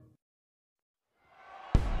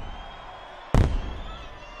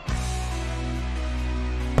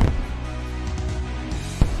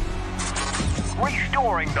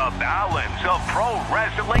restoring the balance of pro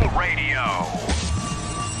wrestling radio.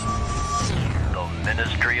 The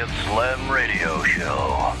Ministry of Slam Radio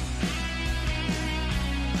Show.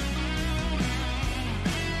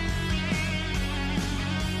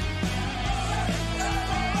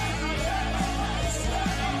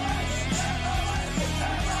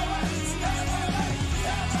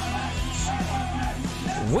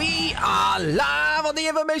 We are live on the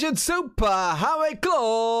Information Super Highway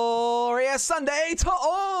Glorious Sunday to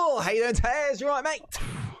all. How you doing, Tez? You all right, mate?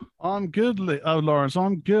 I'm good. Lawrence,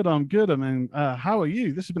 I'm good. I mean, how are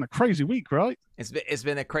you? This has been a crazy week, right? It's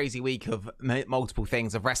been a crazy week of multiple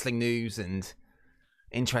things, of wrestling news and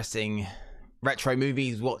interesting retro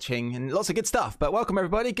movies watching and lots of good stuff. But welcome,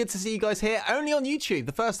 everybody. Good to see you guys here. Only on YouTube.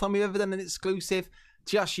 The first time we've ever done an exclusive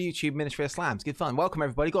just YouTube Ministry of Slams. Good fun. Welcome,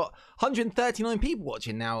 everybody. Got 139 people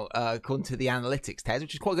watching now, according to the analytics, Tez,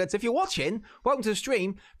 which is quite good. So if you're watching, welcome to the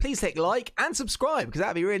stream. Please click like and subscribe, because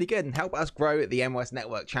that'd be really good and help us grow the MOS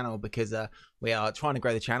Network channel, because we are trying to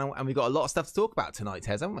grow the channel and we've got a lot of stuff to talk about tonight,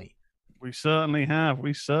 Tez, haven't we? We certainly have.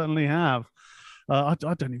 I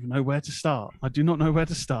don't even know where to start. I do not know where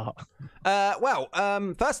to start.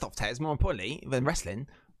 First off, Tez, more importantly than wrestling,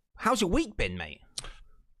 how's your week been, mate?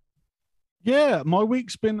 Yeah, my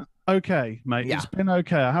week's been okay, mate. Yeah. It's been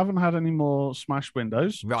okay. I haven't had any more smashed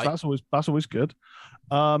windows. Right. So that's always good.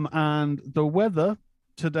 And the weather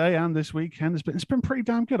today and this weekend it's been pretty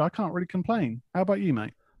damn good. I can't really complain. How about you,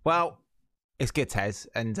 mate? Well, it's good, Tez,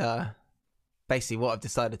 and basically what I've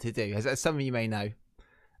decided to do, as some of you may know,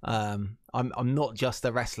 I'm not just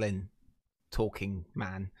a wrestling talking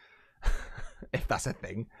man, if that's a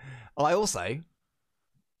thing. I also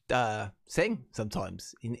sing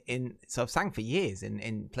sometimes so I've sang for years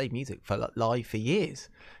and played music for live for years.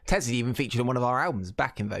 Tez has even featured on one of our albums,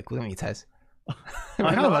 backing vocals, haven't you, Tez?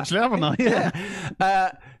 I have actually, haven't I?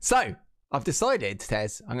 Yeah. So I've decided,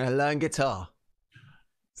 Tez, I'm going to learn guitar.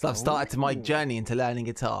 So I've started my journey into learning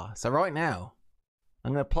guitar. So right now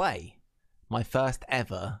I'm going to play my first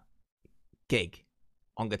ever gig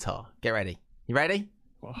on guitar. Get ready. You ready?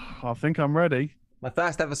 I think I'm ready. My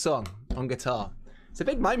first ever song on guitar. It's a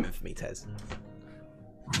big moment for me, Tez.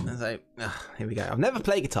 And so, here we go. I've never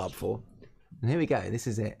played guitar before. And here we go. This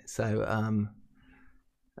is it. So,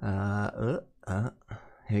 here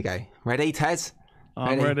we go. Ready, Tez?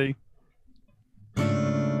 I'm ready.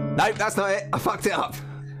 Nope, that's not it. I fucked it up.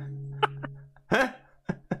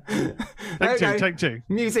 Take two.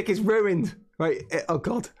 Music is ruined. Wait, oh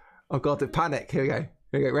God, the panic. Here we go.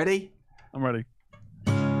 Ready? I'm ready.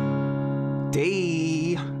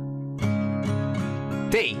 D.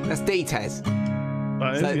 That's D, Tez.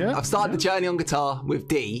 Yeah. I've started the journey on guitar with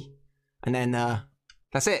D, and then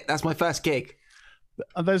that's it. That's my first gig.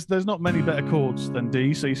 There's not many better chords than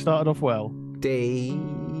D, so you started off well. D.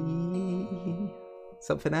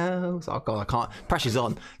 Something else. Oh God, I can't. Pressure's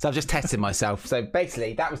on. So I've just tested myself. So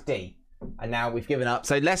basically, that was D, and now we've given up.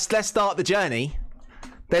 So let's start the journey.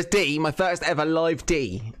 There's D, my first ever live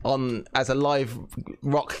D as a live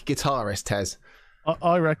rock guitarist, Tez.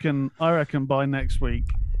 I reckon by next week,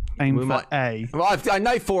 aim for A. Well, I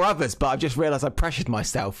know 4 others, but I've just realised I pressured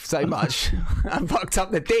myself so much. I fucked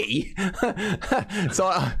up the D. So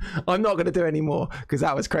I'm not going to do any more, because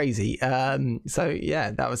that was crazy. So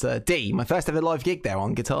yeah, that was a D. My first ever live gig there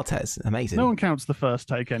on guitar, Tez. Amazing. No one counts the first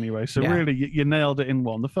take anyway, so really you nailed it in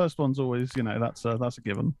one. The first one's always, that's a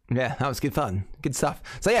given. Yeah, that was good fun. Good stuff.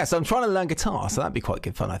 So yeah, so I'm trying to learn guitar, so that'd be quite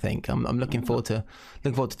good fun, I think. I'm looking forward to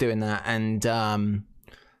doing that. And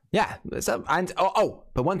yeah, so,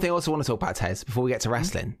 but one thing I also want to talk about, Tez, before we get to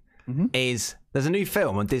wrestling, is there's a new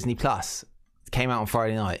film on Disney Plus. It came out on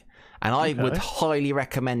Friday night, and I would highly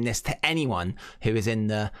recommend this to anyone who is in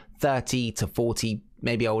the 30 to 40,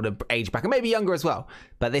 maybe older age bracket, maybe younger as well.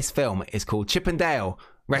 But this film is called Chip and Dale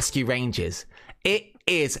Rescue Rangers. It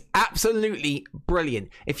is absolutely brilliant.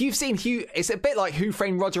 If you've seen it's a bit like Who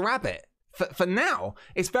Framed Roger Rabbit. For now,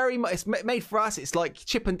 it's made for us. It's like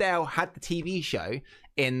Chip and Dale had the TV show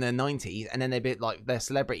in the 90s, and then they're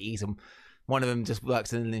celebrities, and one of them just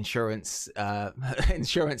works in an insurance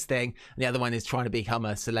thing, and the other one is trying to become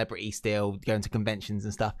a celebrity still, going to conventions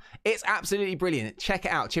and stuff. It's absolutely brilliant. Check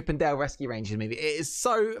it out, Chip and Dale Rescue Rangers movie. It is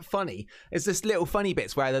so funny. It's just little funny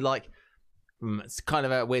bits where they're like, it's kind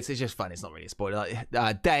of a weird. It's just fun. It's not really a spoiler.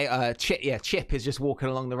 Chip is just walking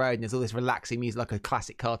along the road, and there's all this relaxing music, like a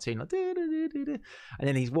classic cartoon, like, and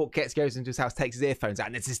then he goes into his house, takes his earphones out,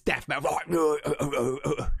 and there's this death metal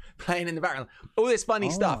playing in the background. All this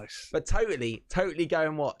funny stuff, nice. But totally go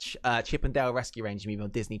and watch Chip and Dale Rescue Rangers movie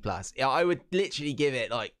on Disney Plus. I would literally give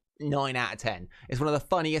it like 9 out of 10. It's one of the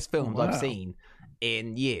funniest films I've seen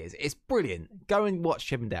in years. It's brilliant. Go and watch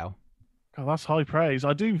Chip and Dale. God, that's high praise.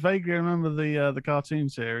 I do vaguely remember the cartoon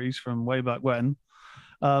series from way back when.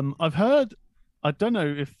 I've heard, I don't know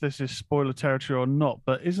if this is spoiler territory or not,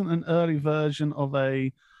 but isn't an early version of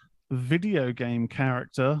a video game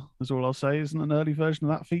character, is all I'll say, isn't an early version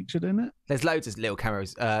of that featured in it? There's loads of little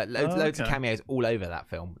cameos, loads of cameos all over that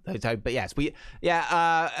film. So, but yes,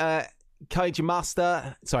 Kaiji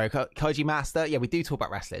Master. Yeah, we do talk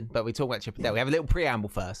about wrestling, but we talk about Chip and Dale. We have a little preamble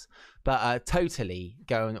first, but totally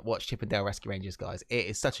go and watch Chip and Dale Rescue Rangers, guys. It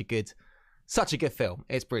is such a good film.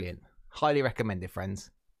 It's brilliant. Highly recommended,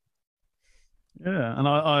 friends. Yeah, and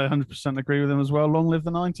I 100% agree with him as well. Long live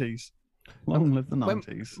the 90s. Long live the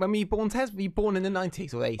 90s. When were you born, Tez? Were you born in the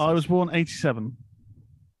 90s or the 80s? I was born 87.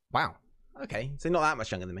 Wow. Okay, so not that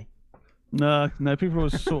much younger than me. No, people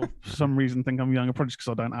always sort of, for some reason, think I'm younger, probably just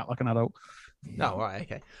because I don't act like an adult. Oh, right,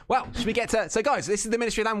 okay. Well, should we get to... So, guys, this is the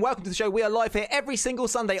Ministry of Lamb. Welcome to the show. We are live here every single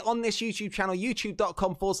Sunday on this YouTube channel,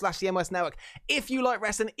 youtube.com/the MOS Network. If you like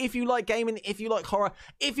wrestling, if you like gaming, if you like horror,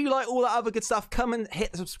 if you like all that other good stuff, come and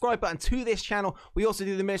hit the subscribe button to this channel. We also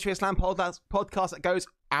do the Ministry of Slam podcast that goes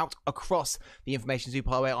out across the Information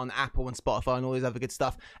Superhighway on Apple and Spotify and all this other good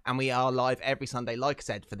stuff. And we are live every Sunday, like I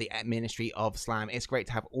said, for the Ministry of Slam. It's great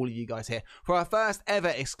to have all of you guys here for our first ever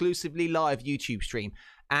exclusively live YouTube stream.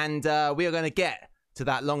 And we are going to get to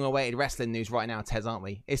that long-awaited wrestling news right now, Tez, aren't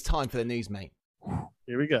we? It's time for the news, mate.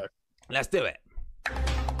 Here we go. Let's do it.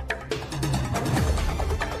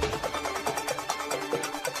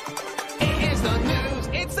 It is the news.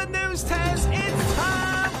 It's the news, Tez. It's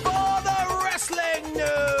time for the wrestling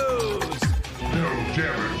news. No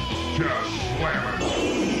jamming, just slamming.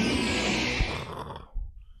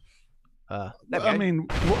 I mean,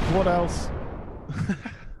 what else?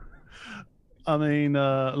 I mean,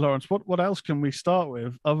 Lawrence, what else can we start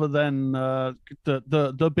with other than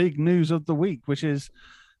the big news of the week, which is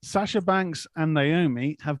Sasha Banks and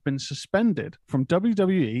Naomi have been suspended from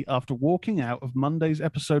WWE after walking out of Monday's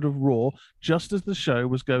episode of Raw just as the show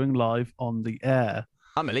was going live on the air.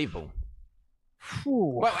 Unbelievable.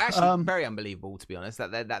 Whew. Well, actually, very unbelievable, to be honest,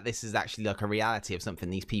 that this is actually like a reality of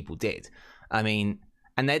something these people did. I mean...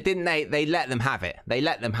 And they let them have it. They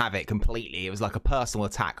let them have it completely. It was like a personal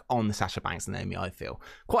attack on the Sasha Banks and Naomi, I feel.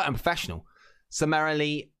 Quite unprofessional.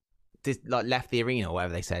 Summarily left the arena, or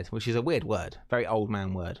whatever they said, which is a weird word. Very old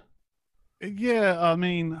man word. Yeah, I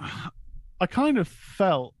mean, I kind of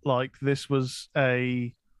felt like this was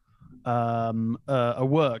a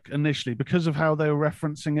work initially because of how they were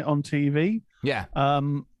referencing it on TV. Yeah.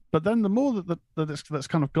 But then the more that's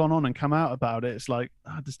kind of gone on and come out about it, it's like,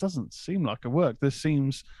 this doesn't seem like a work. This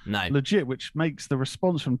seems legit, which makes the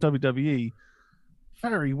response from WWE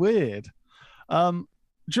very weird.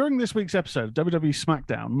 During this week's episode of WWE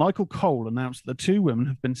SmackDown, Michael Cole announced that the two women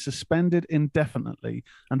have been suspended indefinitely,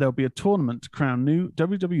 and there'll be a tournament to crown new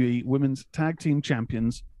WWE Women's Tag Team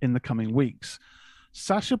Champions in the coming weeks.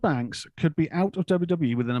 Sasha Banks could be out of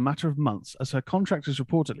WWE within a matter of months, as her contract is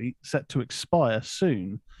reportedly set to expire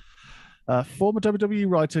soon. Former WWE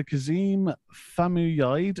writer Kazim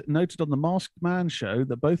Famuyide noted on the Masked Man show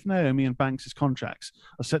that both Naomi and Banks' contracts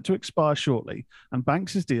are set to expire shortly, and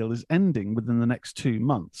Banks' deal is ending within the next 2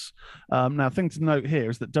 months. Now, a thing to note here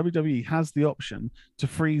is that WWE has the option to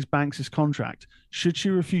freeze Banks' contract should she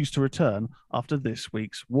refuse to return after this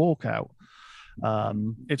week's walkout.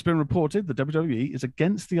 It's been reported that WWE is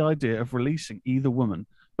against the idea of releasing either woman,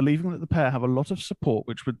 believing that the pair have a lot of support,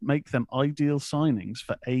 which would make them ideal signings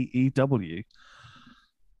for AEW.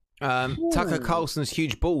 Tucker Carlson's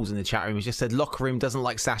huge balls in the chat room has just said locker room doesn't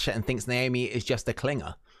like Sasha and thinks Naomi is just a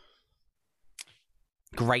clinger.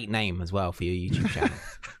 Great name as well for your YouTube channel.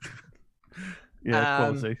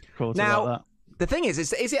 Yeah, quality now, like that. The thing is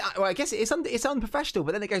it? Well, I guess it's unprofessional,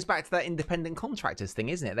 but then it goes back to that independent contractors thing,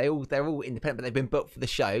 isn't it? They're all independent, but they've been booked for the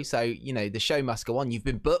show, so you know the show must go on. You've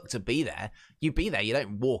been booked to be there. You be there. You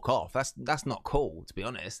don't walk off. That's not cool, to be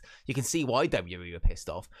honest. You can see why WWE were pissed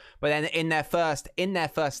off. But then in their first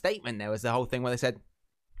statement, there was the whole thing where they said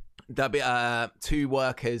there'll be two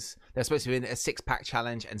workers. They're supposed to be in a 6-pack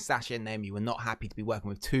challenge, and Sasha and Naomi were not happy to be working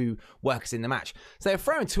with 2 workers in the match. So they're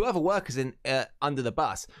throwing 2 other workers in under the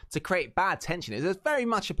bus to create bad tension. It was very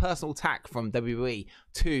much a personal attack from WWE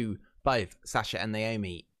to both Sasha and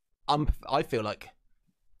Naomi. I feel like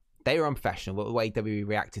they were unprofessional, but the way WWE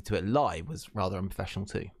reacted to it live was rather unprofessional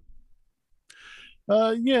too.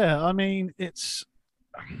 Yeah, I mean, it's...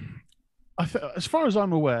 as far as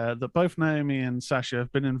I'm aware, that both Naomi and Sasha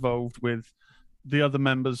have been involved with the other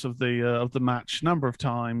members of the match a number of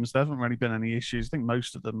times. There haven't really been any issues. I think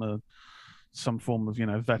most of them are some form of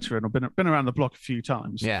veteran or been around the block a few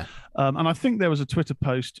times. Yeah. And I think there was a Twitter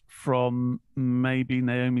post from maybe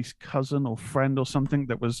Naomi's cousin or friend or something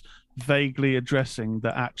that was vaguely addressing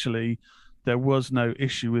that actually there was no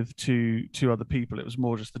issue with two other people. It was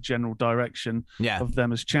more just the general direction of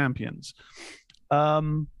them as champions.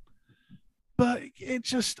 But it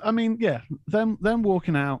just, I mean, them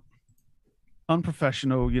walking out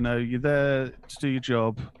unprofessional, you're there to do your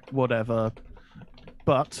job, whatever.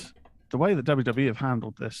 But the way that WWE have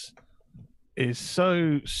handled this is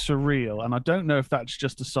so surreal. And I don't know if that's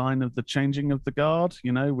just a sign of the changing of the guard,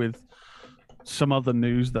 with some other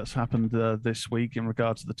news that's happened this week in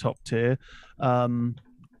regard to the top tier. I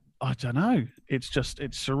don't know. It's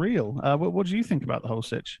surreal. What do you think about the whole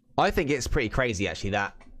sitch? I think it's pretty crazy, actually,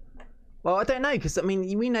 well, I don't know, because, I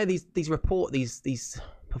mean, we know these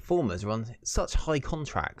performers are on such high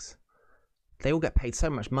contracts. They all get paid so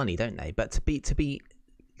much money, don't they? But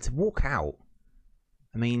to walk out,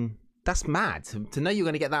 I mean, that's mad. To know you're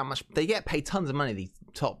going to get that much, they get paid tons of money, these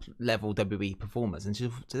top level WWE performers, and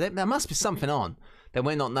so there must be something on that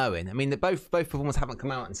we're not knowing. I mean, both performers haven't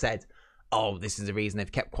come out and said, "Oh, this is the reason."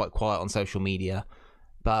 They've kept quite quiet on social media,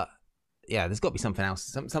 but yeah, there's got to be something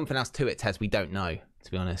else, something else to it, Tez. We don't know,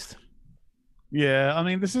 to be honest. Yeah, I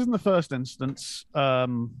mean, this isn't the first instance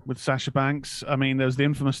with Sasha Banks. I mean, there was the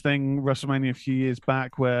infamous thing WrestleMania a few years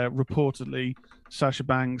back where reportedly Sasha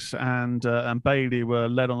Banks and Bayley were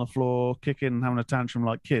led on the floor, kicking and having a tantrum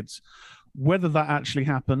like kids. Whether that actually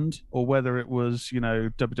happened or whether it was,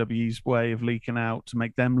 WWE's way of leaking out to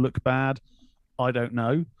make them look bad, I don't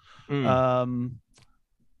know.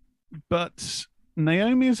 But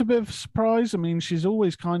Naomi is a bit of a surprise. I mean, she's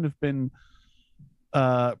always kind of been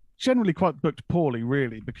generally quite booked poorly,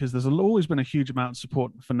 really, because there's always been a huge amount of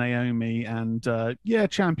support for Naomi and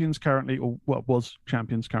champions currently, or what was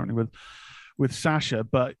champions currently with Sasha,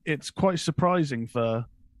 but it's quite surprising for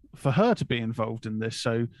her to be involved in this.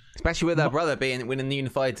 So especially with her brother winning the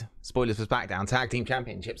unified, spoilers for SmackDown, tag team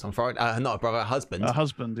championships on Friday. Not a brother, a husband. A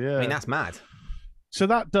husband, yeah. I mean, that's mad. So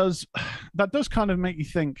that does kind of make you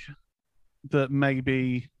think that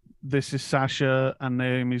maybe this is Sasha and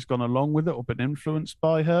Naomi's gone along with it or been influenced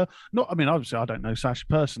by her. I mean, obviously, I don't know Sasha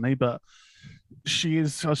personally, but she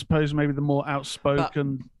is, I suppose, maybe the more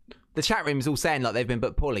outspoken. But the chat room is all saying like they've been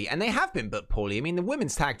booked poorly, and they have been booked poorly. I mean, the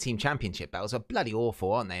women's tag team championship battles are bloody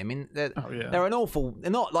awful, aren't they? I mean, they're an awful.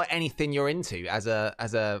 They're not like anything you're into as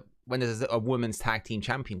a when there's a women's tag team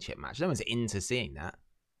championship match. No one's into seeing that.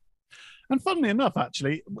 And funnily enough,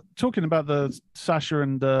 actually, talking about the Sasha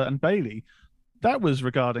and Bayley, that was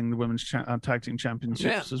regarding the women's tag team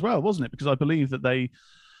championships as well, wasn't it? Because I believe that they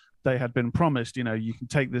had been promised, you can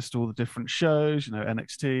take this to all the different shows,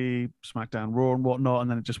 NXT, SmackDown, Raw, and whatnot, and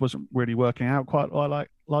then it just wasn't really working out quite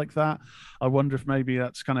like that. I wonder if maybe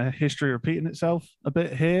that's kind of history repeating itself a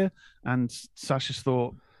bit here, and Sasha's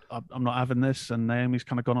thought, I'm not having this, and Naomi's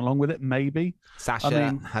kind of gone along with it, maybe.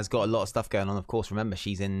 Sasha has got a lot of stuff going on, of course. Remember,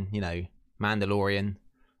 she's in, Mandalorian,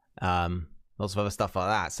 lots of other stuff like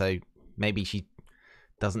that, so maybe she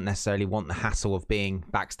doesn't necessarily want the hassle of being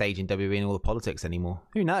backstage in WWE and all the politics anymore.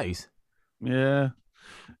 Who knows? Yeah.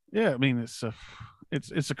 I mean, it's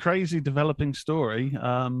a crazy developing story.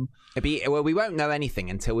 We won't know anything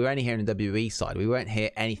until we're only hearing the WWE side. We won't hear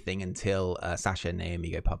anything until Sasha and Naomi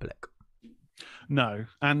go public. No,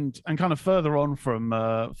 and kind of further on from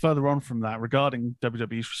that regarding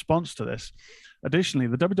WWE's response to this. Additionally,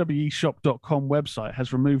 the WWEshop.com website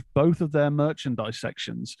has removed both of their merchandise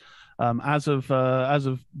sections. As of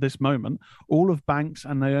this moment, all of Banks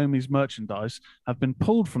and Naomi's merchandise have been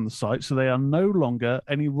pulled from the site, so they are no longer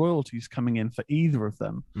any royalties coming in for either of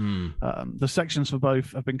them. The sections for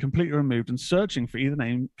both have been completely removed, and searching for either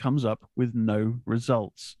name comes up with no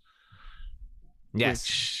results. Yes.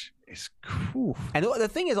 Which is cool. And the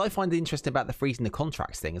thing is, I find interesting about the freezing the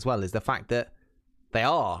contracts thing as well is the fact that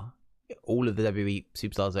all of the WWE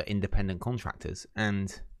superstars are independent contractors,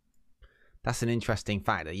 and that's an interesting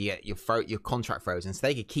fact that you get your contract frozen, so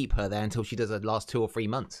they could keep her there until she does her last 2 or 3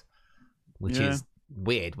 months, which is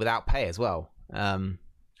weird, without pay as well.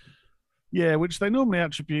 Which they normally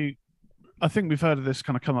attribute. I think we've heard of this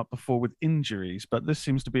kind of come up before with injuries, but this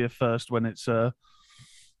seems to be a first when it's a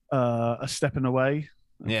stepping away,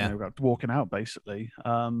 walking out basically.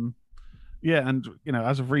 And,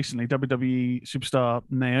 as of recently, WWE superstar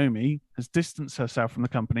Naomi has distanced herself from the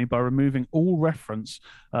company by removing all reference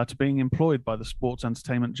to being employed by the sports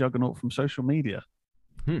entertainment juggernaut from social media.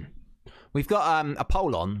 We've got a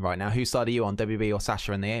poll on right now. Whose side are you on, WWE or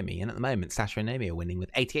Sasha and Naomi? And at the moment, Sasha and Naomi are winning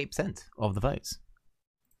with 88% of the votes.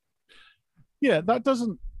 Yeah, that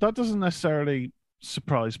doesn't necessarily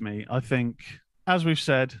surprise me. I think, as we've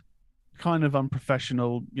said, kind of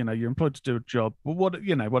unprofessional. You're employed to do a job,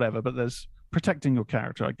 whatever. But there's protecting your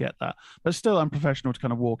character. I get that, but still unprofessional to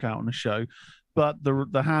kind of walk out on a show. But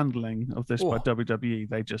the handling of this by WWE,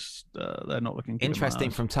 they're not looking good. Interesting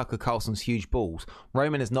from Tucker Carlson's huge balls.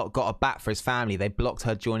 Roman has not got a bat for his family. They blocked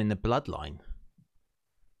her joining the bloodline.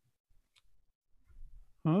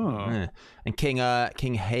 Oh. Yeah. And King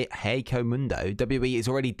Heiko Mundo, WWE is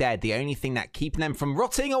already dead. The only thing that keeping them from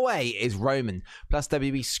rotting away is Roman. Plus,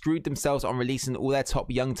 WWE screwed themselves on releasing all their top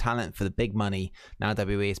young talent for the big money. Now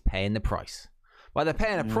WWE is paying the price. Well, they're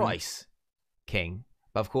paying a price, King.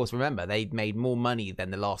 But of course, remember, they made more money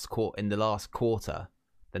than in the last quarter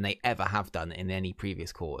than they ever have done in any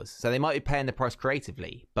previous quarters. So they might be paying the price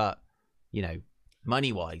creatively, but,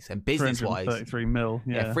 money-wise and business-wise... 333 mil,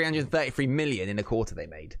 yeah. 333 million in a quarter they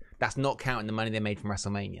made. That's not counting the money they made from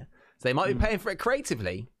WrestleMania. So they might be paying for it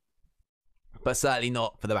creatively, but certainly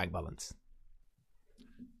not for the bank balance.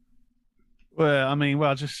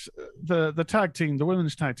 Well, just the tag team, the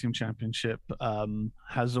women's tag team championship,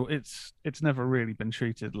 it's never really been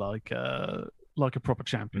treated like a proper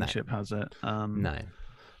championship, has it? No.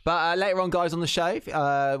 But later on, guys, on the show,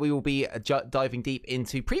 we will be diving deep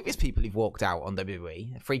into previous people who've walked out on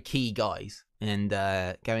WWE, 3 key guys, and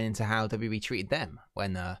going into how WWE treated them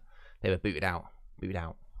when they were booted out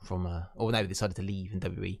from, or they decided to leave and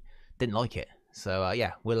WWE didn't like it. So,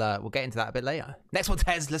 we'll get into that a bit later. Next one,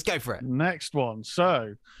 Tez, let's go for it. Next one.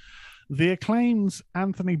 So, the Acclaim's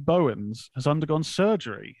Anthony Bowens has undergone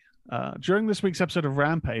surgery. During this week's episode of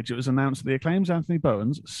Rampage, it was announced that the Acclaim's Anthony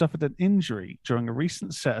Bowens suffered an injury during a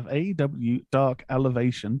recent set of AEW Dark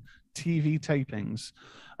Elevation TV tapings.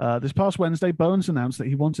 This past Wednesday, Bowens announced that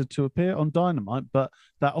he wanted to appear on Dynamite, but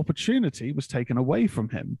that opportunity was taken away from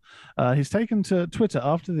him. He's taken to Twitter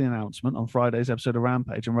after the announcement on Friday's episode of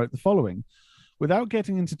Rampage and wrote the following. Without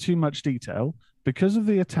getting into too much detail, because of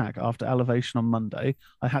the attack after Elevation on Monday,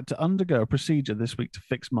 I had to undergo a procedure this week to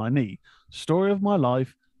fix my knee. Story of my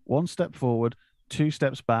life, 1 step forward, 2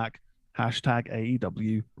 steps back,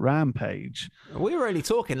 #AEW Rampage. We were only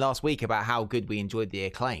talking last week about how good we enjoyed the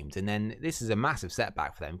Acclaimed, and then this is a massive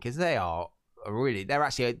setback for them because they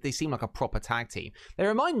seem like a proper tag team. They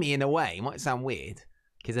remind me in a way, it might sound weird,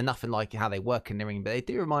 because they're nothing like how they work in the ring, but they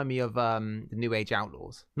do remind me of the New Age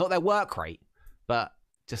Outlaws. Not their work rate, but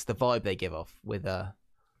just the vibe they give off with how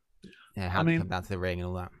they come down to the ring and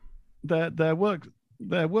all that. Their work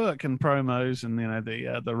and promos and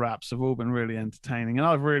the raps have all been really entertaining, and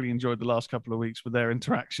I've really enjoyed the last couple of weeks with their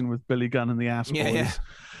interaction with Billy Gunn and the Ass Boys. Yeah.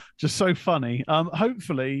 Just so funny.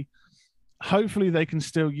 Hopefully they can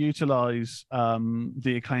still utilize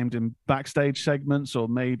the Acclaimed in backstage segments, or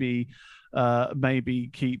maybe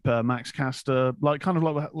keep Max Caster like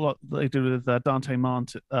what they do with Dante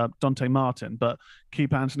Martin, but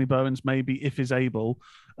keep Anthony Bowens maybe if he's able,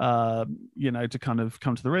 to kind of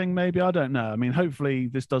come to the ring. Maybe, I don't know. I mean, hopefully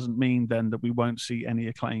this doesn't mean then that we won't see any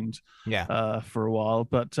Acclaimed for a while.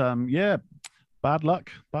 But bad luck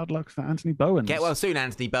for Anthony Bowens. Get well soon,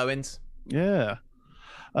 Anthony Bowens. Yeah.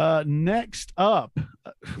 Next up,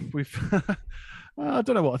 we've I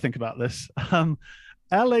don't know what I think about this.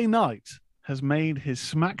 LA Knight has made his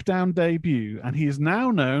SmackDown debut, and he is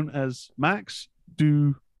now known as Max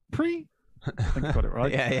Dupree. I think I got it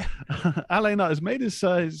right. Yeah. LA Knight has made his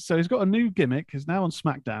so he's got a new gimmick. He's now on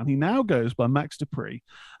SmackDown. He now goes by Max Dupree,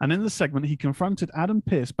 and in the segment, he confronted Adam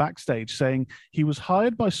Pearce backstage, saying he was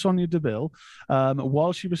hired by Sonya Deville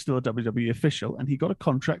while she was still a WWE official, and he got a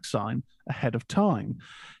contract signed ahead of time.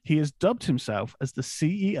 He has dubbed himself as the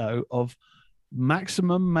CEO of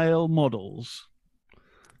Maximum Male Models.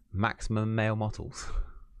 Maximum Male Models.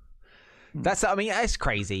 It's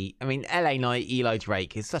crazy. I mean, LA Knight, Eli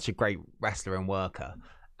Drake is such a great wrestler and worker,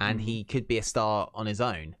 and he could be a star on his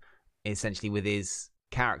own, essentially with his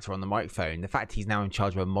character on the microphone. The fact he's now in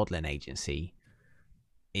charge of a modeling agency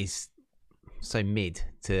is so mid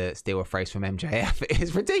to steal a phrase from MJF. It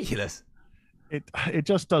is ridiculous. It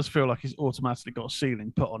just does feel like he's automatically got a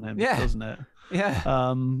ceiling put on him, doesn't it?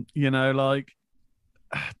 Yeah.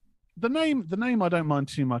 The name I don't mind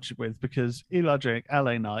too much with, because Eli Drake,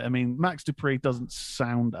 LA Knight. I mean, Max Dupree doesn't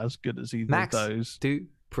sound as good as either of those.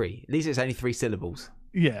 Dupree. At least it's only 3 syllables.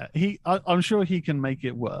 Yeah, I'm sure he can make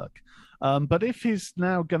it work. But if he's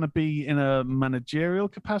now going to be in a managerial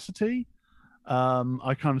capacity,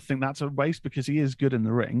 I kind of think that's a waste, because he is good in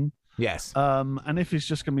the ring. Yes. And if he's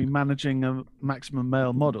just going to be managing a Maximum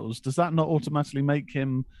Male Models, does that not automatically make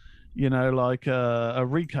him, like a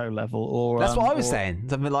Rico level? Or that's what I was saying,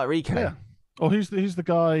 something like Rico. Yeah. Or who's the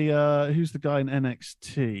guy in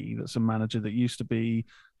NXT that's a manager that used to be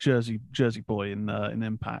Jersey Boy in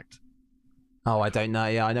Impact? Oh, I don't know.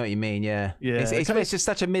 Yeah, I know what you mean. Yeah. It's just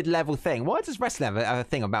such a mid-level thing. Why does wrestling have a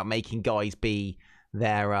thing about making guys be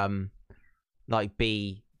their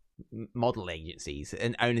be model agencies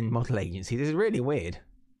and owning model agencies? It's really weird.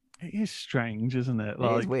 It is strange, isn't it?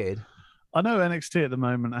 It is weird. I know NXT at the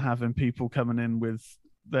moment are having people coming in with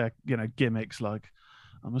their gimmicks like,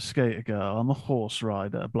 I'm a skater girl, I'm a horse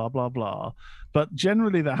rider, blah blah blah. But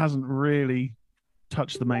generally, that hasn't really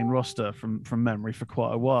touched the main roster from memory for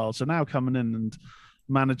quite a while. So now coming in and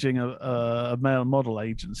managing a male model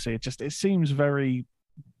agency, it seems very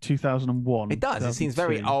 2001. It does. It seems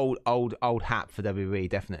very old hat for WWE,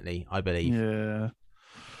 definitely, I believe. Yeah.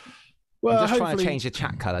 Well, I'm just trying to change the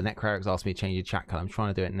chat color. Necreric's asked me to change the chat color. I'm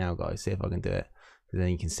trying to do it now, guys. See if I can do it. Because then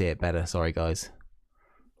you can see it better. Sorry, guys.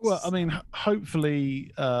 Well, I mean,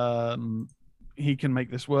 hopefully he can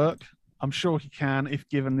make this work. I'm sure he can if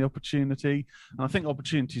given the opportunity. And I think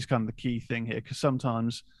opportunity is kind of the key thing here, because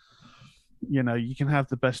sometimes, you can have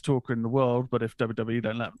the best talker in the world, but if WWE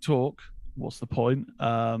don't let him talk, what's the point? So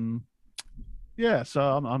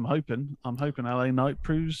I'm hoping LA Knight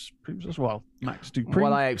proves as well. Max Dupree.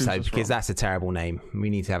 Well, I hope so, because that's a terrible name. We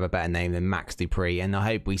need to have a better name than Max Dupree, and I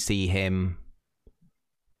hope we see him.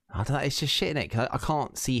 I don't know. It's just shit, innit? I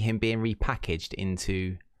can't see him being repackaged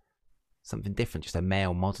into something different, just a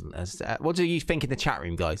male model. What do you think in the chat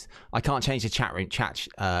room, guys? I can't change the chat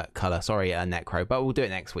color. Sorry, Necro, but we'll do it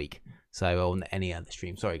next week. So on any other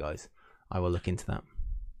stream. Sorry, guys. I will look into that.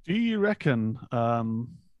 Do you reckon,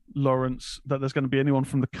 Lawrence, that there's going to be anyone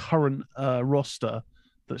from the current roster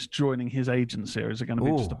that's joining his agency, or is it going to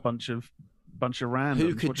be just a bunch of randoms?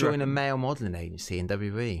 Who could join a male modeling agency in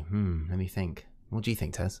WWE? Let me think. What do you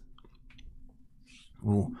think, Tez?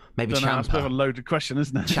 Ooh, maybe Ciampa. That's a bit of a loaded question,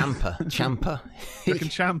 isn't it? Ciampa. Reckon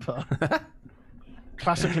Ciampa.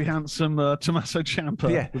 Classically handsome Tommaso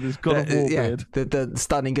Ciampa with his God of War beard. The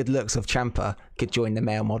stunning good looks of Ciampa could join the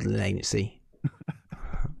male modeling agency.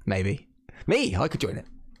 Maybe. Me, I could join it.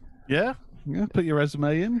 Yeah, put your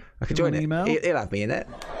resume in. I could join it. Email. He'll have me in it.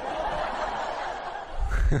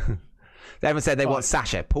 They haven't said they want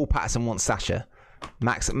Sasha. Paul Patterson wants Sasha.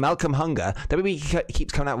 Malcolm Hunger. WWE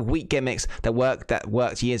keeps coming out with weak gimmicks that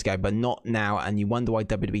worked years ago, but not now, and you wonder why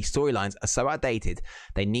WWE storylines are so outdated.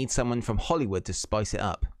 They need someone from Hollywood to spice it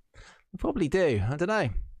up. They probably do. I don't know.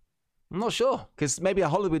 I'm not sure, because maybe a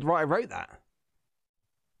Hollywood writer wrote that.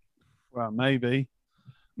 Well, maybe,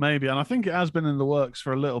 and I think it has been in the works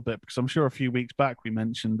for a little bit, because I'm sure a few weeks back we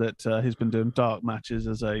mentioned that he's been doing dark matches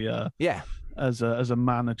as a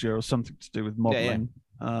manager or something to do with modeling.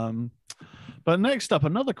 Yeah. But next up,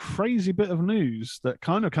 another crazy bit of news that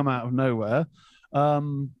kind of come out of nowhere.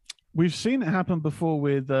 We've seen it happen before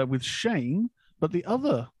with Shane, but the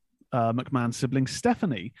other McMahon sibling,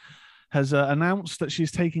 Stephanie, has announced that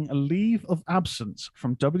she's taking a leave of absence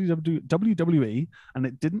from WWE, and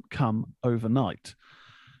it didn't come overnight.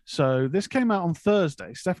 So this came out on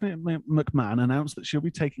Thursday. Stephanie McMahon announced that she'll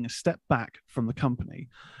be taking a step back from the company.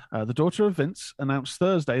 The daughter of Vince announced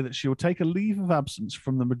Thursday that she will take a leave of absence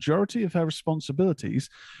from the majority of her responsibilities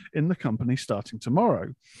in the company starting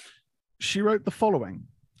tomorrow. She wrote the following: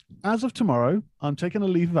 "As of tomorrow, I'm taking a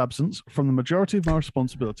leave of absence from the majority of my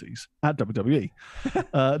responsibilities at WWE.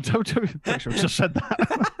 WWE, actually, I just said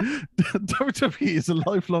that. WWE is a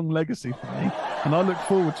lifelong legacy for me, and I look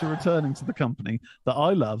forward to returning to the company that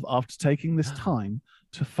I love after taking this time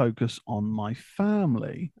to focus on my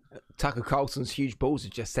family." Tucker Carlson's huge balls has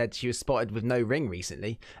just said she was spotted with no ring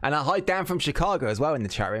recently. And hi, Dan from Chicago as well in the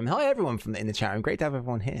chat room. Hi, everyone in the chat room. Great to have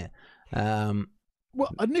everyone here. Well,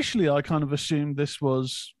 initially, I kind of assumed this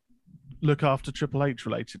was look after Triple H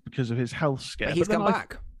related because of his health scare. But he's come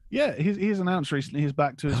back. Yeah, he's announced recently he's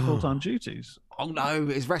back to his full-time duties. Oh no,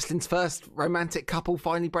 is wrestling's first romantic couple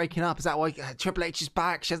finally breaking up? Is that why Triple H is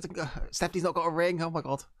back? Stephanie's not got a ring? Oh my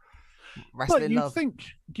God. Wrestling love.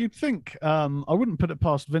 You'd think, I wouldn't put it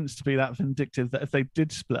past Vince to be that vindictive that if they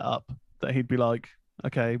did split up, that he'd be like,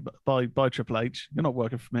 okay, bye Triple H. You're not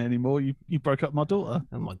working for me anymore. You broke up my daughter.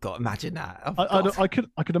 Oh my God, imagine that. I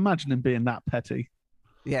could imagine him being that petty.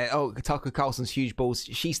 Yeah, Tucker Carlson's huge balls.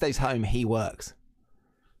 She stays home, he works.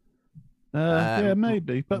 Yeah,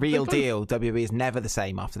 maybe. But real deal, WWE is never the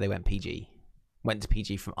same after they went PG. Went to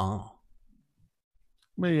PG from R.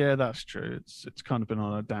 Well, yeah, that's true. It's kind of been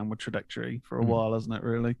on a downward trajectory for a while, hasn't it,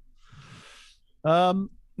 really?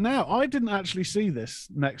 Now, I didn't actually see this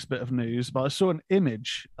next bit of news, but I saw an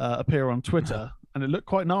image appear on Twitter, and it looked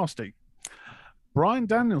quite nasty. Bryan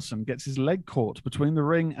Danielson gets his leg caught between the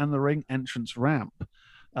ring and the ring entrance ramp.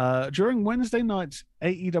 During Wednesday night's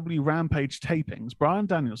AEW Rampage tapings, Bryan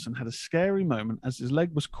Danielson had a scary moment as his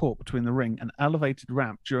leg was caught between the ring and elevated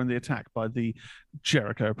ramp during the attack by the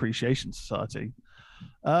Jericho Appreciation Society.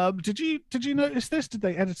 Did you notice this? Did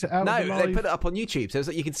they edit it out? No, of the live? they put it up on YouTube, so it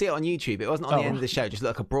was, you can see it on YouTube. It wasn't on the end of the show, just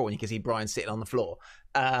like a brawl, and you can see Brian sitting on the floor.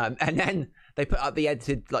 And then they put up the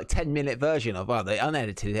edited, like 10-minute version of, well, the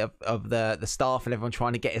unedited of the staff and everyone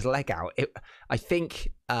trying to get his leg out. I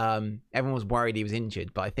think everyone was worried he was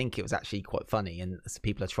injured, but I think it was actually quite funny, and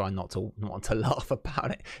people are trying not to laugh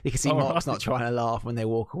about it. You can see Mark's not trying to laugh when they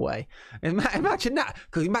walk away. Imagine that,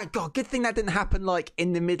 because God, good thing that didn't happen like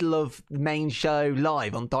in the middle of the main show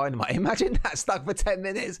live on Dynamite. Imagine that stuck for 10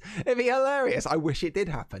 minutes. It'd be hilarious. I wish it did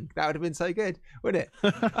happen. That would have been so good, wouldn't it?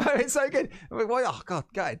 It's so good. I mean, oh God,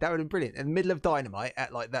 that would have been brilliant. In the middle of Dynamite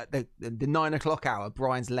at like that the 9 o'clock hour,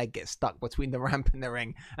 Brian's leg gets stuck between the ramp and the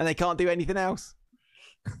ring, and they can't do anything else.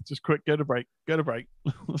 Just quick, go to break.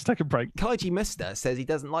 Let's take a break. Kaiji Musta says he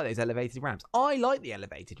doesn't like those elevated ramps. I like the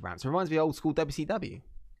elevated ramps. It reminds me of old school WCW.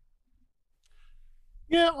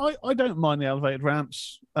 Yeah, I don't mind the elevated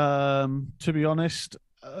ramps, to be honest.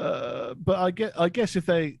 But I guess if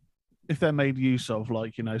they're made use of,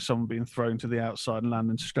 like, you know, someone being thrown to the outside and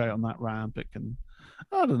landing straight on that ramp, it can,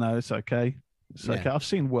 I don't know, it's okay. It's okay. I've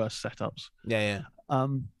seen worse setups. Yeah. Now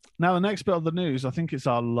the next bit of the news, I think it's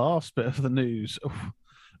our last bit of the news.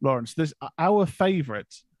 Lawrence, this our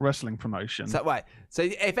favorite wrestling promotion. So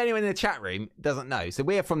if anyone in the chat room doesn't know, so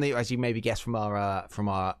we are from the, as you maybe guessed from our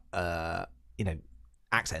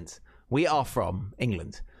accents, we are from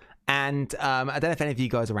England. And I don't know if any of you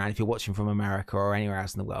guys are around, if you're watching from America or anywhere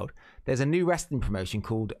else in the world, there's a new wrestling promotion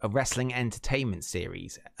called a Wrestling Entertainment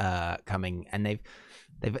Series coming, and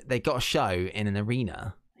they've got a show in an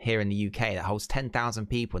arena here in the UK that holds 10,000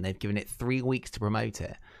 people, and they've given it 3 weeks to promote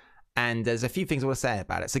it. And there's a few things I want to say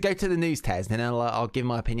about it. So go to the news, Tez, and then I'll give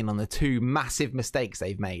my opinion on the 2 massive mistakes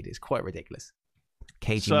they've made. It's quite ridiculous.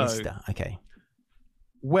 Mister. Okay.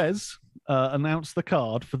 Wes announced the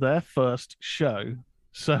card for their first show.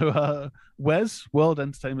 So Wes World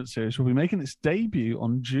Entertainment Series will be making its debut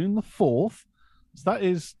on June the 4th. So that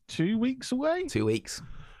is 2 weeks away. 2 weeks.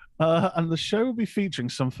 And the show will be featuring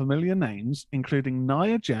some familiar names, including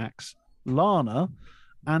Nia Jax, Lana,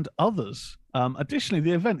 and others. Additionally,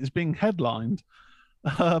 the event is being headlined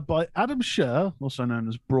by Adam Scherr, also known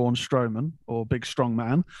as Braun Strowman, or Big Strong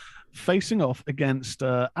Man, facing off against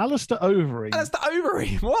Alistair Overeem. Alistair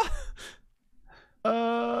Overeem? What?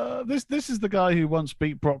 This is the guy who once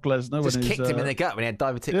beat Brock Lesnar. Just kicked him in the gut when he had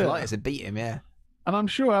diverticulitis and beat him, yeah. And I'm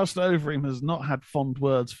sure Alistair Overeem has not had fond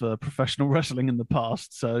words for professional wrestling in the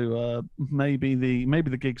past, so maybe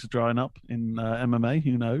the gigs are drying up in MMA.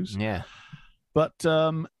 Who knows? Yeah. But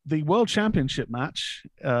the World Championship match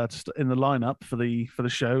in the lineup for the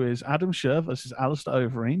show is Adam Scherr versus Alistair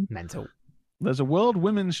Overeem. Mental. There's a World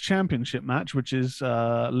Women's Championship match, which is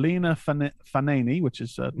Lena Fanani, which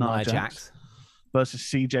is Nia Jax, versus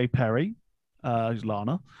CJ Perry, who's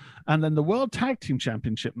Lana. And then the World Tag Team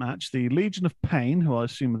Championship match, the Legion of Pain, who I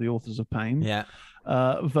assume are the authors of Pain,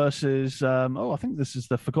 versus, I think this is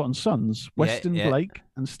the Forgotten Sons, Weston Blake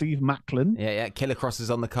and Steve Macklin. Yeah. Killer Cross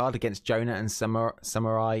is on the card against Jonah and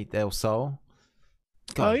Samurai Del Sol.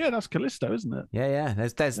 Oh, yeah, that's Callisto, isn't it? Yeah.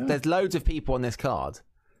 There's loads of people on this card,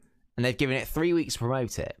 and they've given it 3 weeks to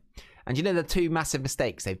promote it. And you know the 2 massive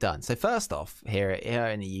mistakes they've done. So first off, here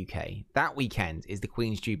in the UK, that weekend is the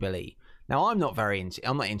Queen's Jubilee. Now I'm not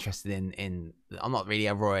interested in. I'm not really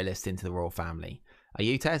a royalist into the royal family. Are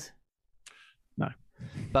you, Ted? No.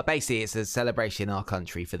 But basically, it's a celebration in our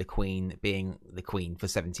country for the Queen being the Queen for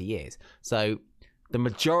 70 years. So the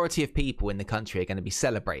majority of people in the country are going to be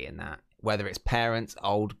celebrating that, whether it's parents,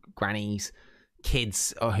 old grannies,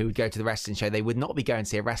 kids, or who would go to the wrestling show. They would not be going to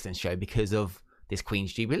see a wrestling show because of this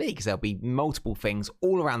Queen's Jubilee, because there'll be multiple things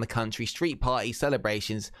all around the country, street parties,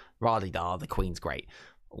 celebrations, rah-de-dah, the Queen's great,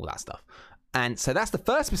 all that stuff. And so that's the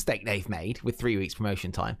first mistake they've made with 3 weeks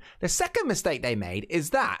promotion time. The second mistake they made is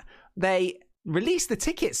that they released the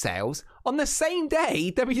ticket sales on the same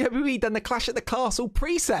day WWE done the Clash at the Castle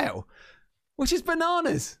pre-sale, which is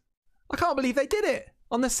bananas. I can't believe they did it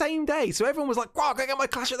on the same day. So everyone was like, wow, go get my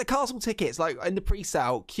Clash at the Castle tickets, like in the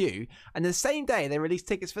pre-sale queue. And the same day they released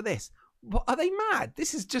tickets for this. What, are they mad?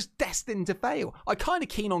 This is just destined to fail. I'm kind of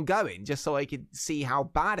keen on going just so I could see how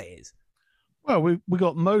bad it is. Well, we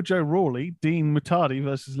got Mojo Rawley, Dean Mutardi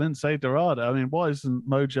versus Lindsay Dorado. I mean, why isn't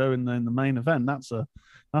Mojo in the main event? That's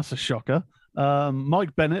a shocker.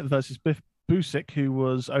 Mike Bennett versus Biff Busick, who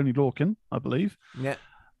was Only Lorcan, I believe. Yeah.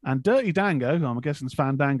 And Dirty Dango, who I'm guessing is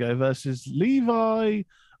Fandango, versus Levi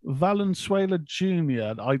Valenzuela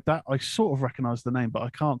Jr. I sort of recognize the name, but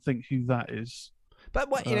I can't think who that is. But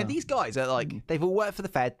these guys are like, they've all worked for the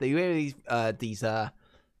Fed. They hear these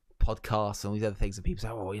podcasts and all these other things, and people say,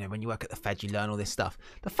 oh, when you work at the Fed, you learn all this stuff.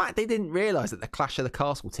 The fact they didn't realise that the Clash of the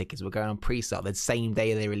Castle tickets were going on pre-sale the same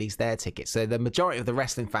day they released their tickets. So the majority of the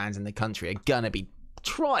wrestling fans in the country are going to be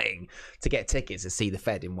trying to get tickets to see the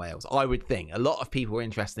Fed in Wales. I would think a lot of people were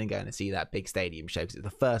interested in going to see that big stadium show because it's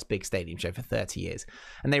the first big stadium show for 30 years.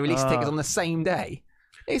 And they released tickets on the same day.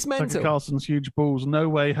 It's mental. Tucker Carlson's huge balls. No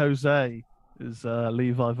way, Jose is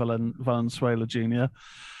Levi Valenzuela Jr.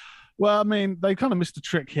 Well, I mean, they kind of missed a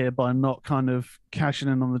trick here by not kind of cashing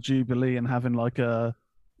in on the Jubilee and having like a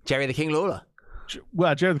Jerry the King Lawler.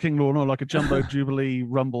 Well, Jerry the King Lawler, like a Jumbo Jubilee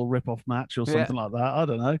Rumble rip-off match or something like that. I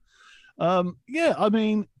don't know. I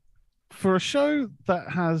mean, for a show that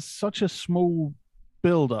has such a small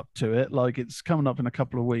build-up to it, like it's coming up in a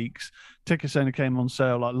couple of weeks, tickets only came on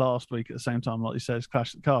sale like last week at the same time, like you said, it's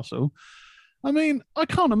Clash at the Castle. I mean, I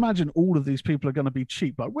can't imagine all of these people are going to be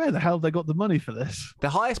cheap. Like, where the hell have they got the money for this?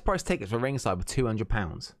 The highest price tickets for ringside were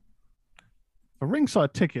 £200. For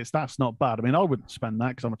ringside tickets, that's not bad. I mean, I wouldn't spend that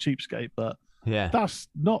because I'm a cheapskate, but yeah, that's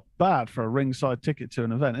not bad for a ringside ticket to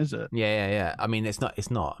an event, is it? Yeah. I mean, it's not.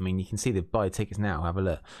 I mean, you can see the buy tickets now. Have a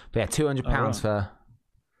look. But yeah, £200 for.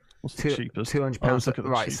 What's the cheapest? £200.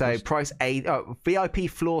 Right. Cheapest. So price VIP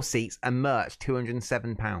floor seats and merch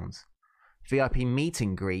 £207. VIP meet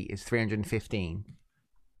and greet is $315.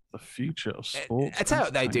 The future of sports. I tell you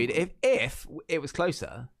what, though, dude. If it was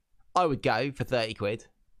closer, I would go for £30.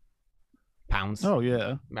 Pounds. Oh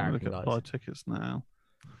yeah. American look at buy tickets now.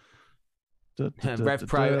 Rev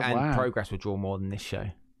Pro and Progress would draw more than this show.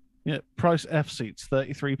 Yeah, price F seats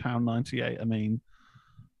 £33.98.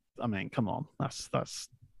 I mean, come on, that's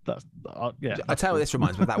yeah. I tell you what, this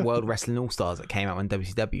reminds me of that World Wrestling All Stars that came out when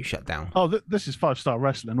WCW shut down. Oh, this is 5-star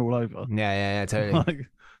wrestling all over. Yeah, totally. Like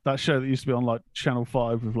that show that used to be on like Channel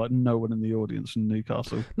 5 with like no one in the audience in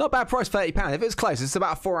Newcastle. Not bad price, £30. If it was close, it's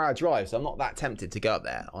about a 4-hour drive, so I'm not that tempted to go up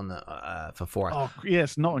there on the for 4 hours. Oh, yeah,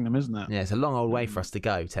 it's Nottingham, isn't it? Yeah, it's a long old way for us to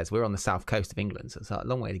go, Tez. We're on the south coast of England, so it's a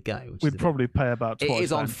long way to go. We'd probably pay about twice. It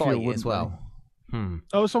is on Fight as well.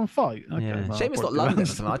 Oh, it's on Fight? Okay, yeah. well, shame it's not London or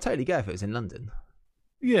something. I'd totally go if it was in London.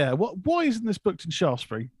 Yeah, why isn't this booked in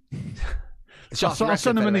Shaftesbury? I'll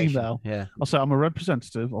send them an email. Yeah, I'll say I'm a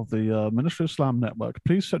representative of the Ministry of Slam Network.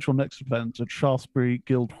 Please set your next event at Shaftesbury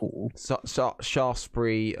Guild Hall.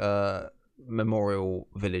 Shaftesbury Memorial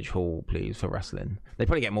Village Hall, please, for wrestling. They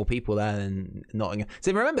probably get more people there than Nottingham.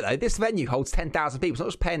 So remember though, this venue holds 10,000 people. It's not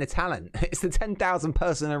just paying the talent; it's the 10,000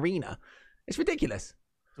 person arena. It's ridiculous.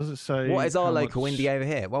 Does it say what is our local indie over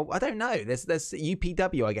here? Well, I don't know. There's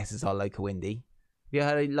UPW, I guess, is our local indie.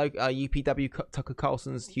 Have you heard of UPW Tucker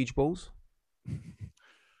Carlson's huge balls?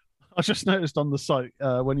 I just noticed on the site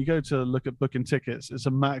when you go to look at booking tickets, it's a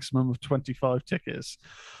maximum of 25 tickets.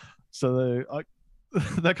 So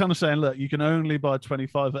they're kind of saying, look, you can only buy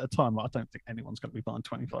 25 at a time. I don't think anyone's going to be buying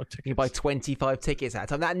 25 tickets. You buy 25 tickets at a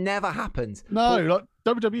time. That never happens. No, like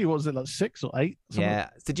WWE, what was it, like 6 or 8? Yeah.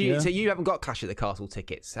 So you haven't got Clash at the Castle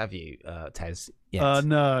tickets, have you, Tez? Yet?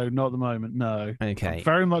 No, not at the moment. No. Okay. I'm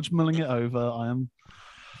very much mulling it over.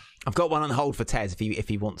 I've got one on hold for Tez if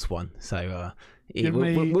he wants one. So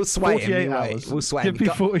we'll sway him. Hours. We'll sway him.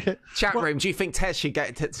 48. Chat room. Do you think Tez should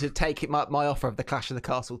get to take my offer of the Clash of the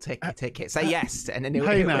Castle ticket? Say yes, and then he'll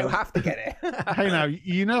have to get it. Hey, now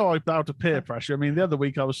you know I bow to peer pressure. I mean, the other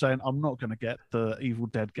week I was saying I'm not going to get the Evil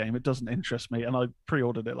Dead game. It doesn't interest me, and I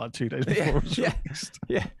pre-ordered it like 2 days before it was released.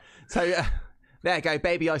 Yeah. So there you go.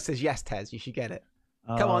 Baby Ice says yes, Tez. You should get it.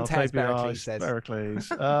 Come on, Tez. Pericles says.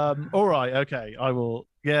 Pericles. All right. Okay. I will.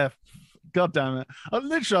 Yeah. God damn it.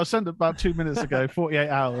 I sent it about 2 minutes ago, 48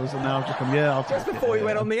 hours, and now I've just gone, I'll take it. Just before we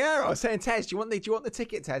went on the air, I was saying, Tez, do you want the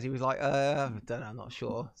ticket, Tez? He was like, I don't know, I'm not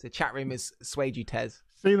sure. So the chat room has swayed you, Tez.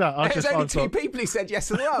 See that? There's only two people who said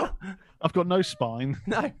yes as well. I've got no spine.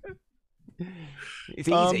 No. It's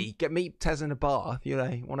easy. Meet Tez in a bar. If you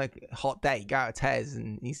want a hot date, go out to Tez,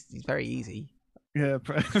 and he's very easy. Yeah.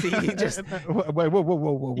 See, you just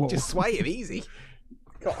whoa. You just sway him easy.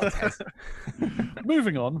 God,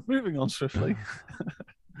 moving on swiftly.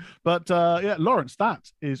 But Lawrence,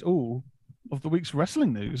 that is all of the week's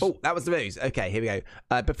wrestling news. Oh, that was the news. Okay, here we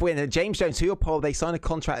go. Before we end, James Jones, to your poll, they signed a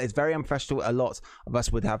contract that's very unprofessional. A lot of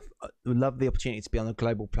us would love the opportunity to be on a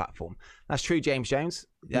global platform. That's true, James Jones.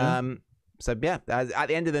 Yeah. So yeah, at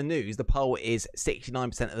the end of the news, the poll is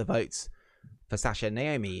 69% of the votes for Sasha and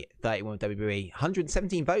Naomi, 31 with WWE,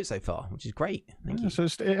 117 votes so far, which is great. Thank you. So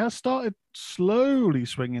it has started slowly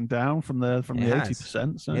swinging down from the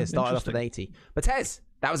 80%. So yeah, it started off at 80. But Tez,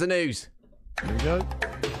 that was the news. There we go.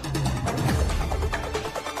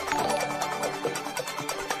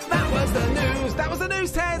 That was the news. That was the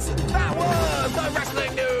news, Tez. That was No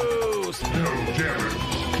wrestling news. No jamming,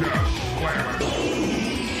 just slamming.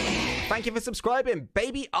 Thank you for subscribing,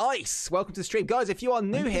 Baby Ice. Welcome to the stream. Guys, if you are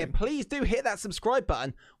new here, please do hit that subscribe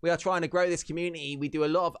button. We are trying to grow this community. We do a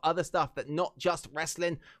lot of other stuff that not just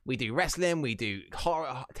wrestling. We do wrestling. We do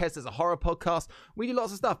horror. Tez does a horror podcast. We do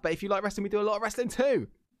lots of stuff. But if you like wrestling, we do a lot of wrestling too.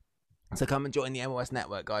 So come and join the MOS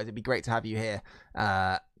network, guys. It'd be great to have you here.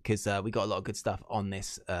 Because we got a lot of good stuff on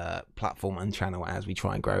this platform and channel as we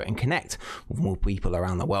try and grow and connect with more people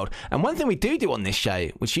around the world. And one thing we do on this show,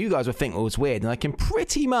 which you guys would think was weird, and I can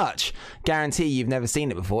pretty much guarantee you've never seen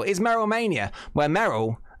it before, is Meryl Mania, where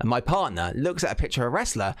Meryl, my partner, looks at a picture of a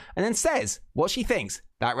wrestler and then says what she thinks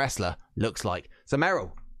that wrestler looks like. So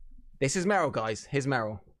Meryl, this is Meryl, guys. Here's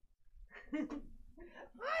Meryl.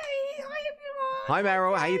 Hi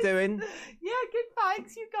Meryl, how you doing? Yeah, good,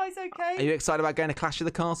 thanks. You guys okay? Are you excited about going to Clash of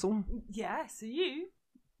the Castle? Yes, are you?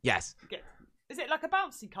 Yes. Good. Is it like a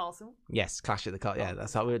bouncy castle? Yes, Clash of the Castle. Yeah,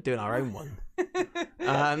 that's how we're doing our own one.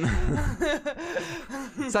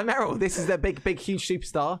 So Meryl, this is the big, huge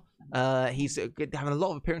superstar. He's having a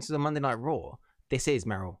lot of appearances on Monday Night Raw. This is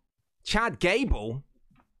Meryl. Chad Gable.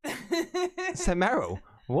 So Meryl,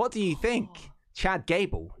 what do you think Chad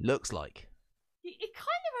Gable looks like? It kind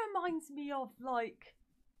of reminds me of like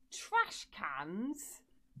trash cans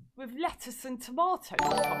with lettuce and tomatoes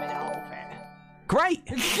coming out of it. Great.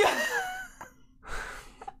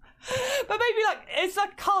 But maybe like it's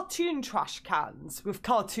like cartoon trash cans with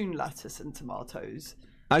cartoon lettuce and tomatoes.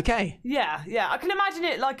 Okay. Yeah. I can imagine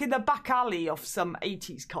it like in the back alley of some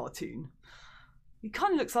 80s cartoon. It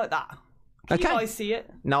kind of looks like that. Can you guys see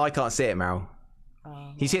it? No, I can't see it, Meryl.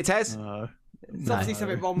 You see it, Tez? No. There's obviously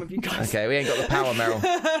something wrong with you guys. Okay, we ain't got the power, Meryl.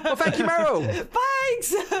 Well, thank you, Meryl.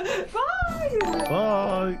 Thanks. Bye.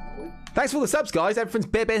 Bye. Thanks for all the subs, guys. Everyone's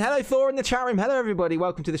bibbing. Hello, Thor in the chat room. Hello, everybody.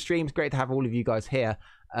 Welcome to the stream. It's great to have all of you guys here.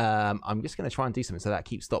 I'm just going to try and do something so that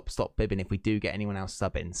keeps stop bibbing if we do get anyone else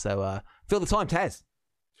subbing. So fill the time, Tez.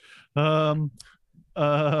 Oh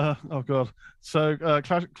god. So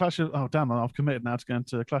Clash of, oh damn, I've committed now to going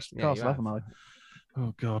to Clash of the Castle, haven't I?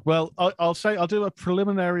 Oh god. Well, I'll do a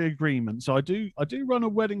preliminary agreement. So I do run a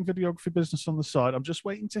wedding videography business on the side. I'm just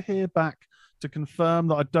waiting to hear back to confirm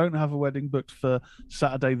that I don't have a wedding booked for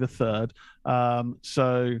Saturday the 3rd.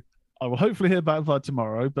 So I will hopefully hear back by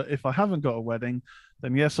tomorrow. But if I haven't got a wedding,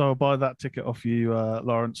 then yes, I'll buy that ticket off you,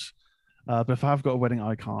 Lawrence. But if I have got a wedding,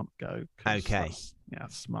 I can't go. Okay.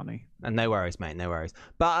 That's money. And no worries, mate. No worries.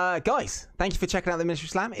 But guys, thank you for checking out the Ministry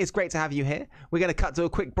Slam. It's great to have you here. We're going to cut to a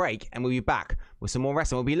quick break and we'll be back with some more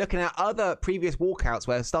wrestling. We'll be looking at other previous walkouts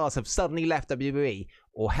where stars have suddenly left WWE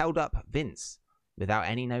or held up Vince without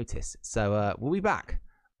any notice. So we'll be back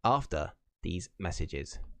after these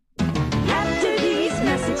messages. After these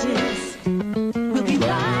messages, we'll be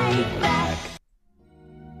right back.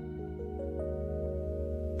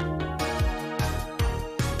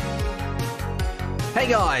 Hey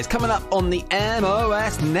guys, coming up on the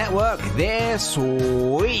MOS Network this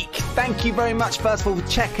week. Thank you very much, first of all, for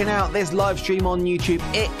checking out this live stream on YouTube.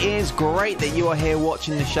 It is great that you are here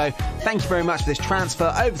watching the show. Thank you very much for this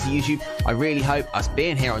transfer over to YouTube. I really hope us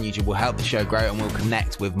being here on YouTube will help the show grow and we'll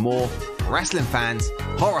connect with more wrestling fans,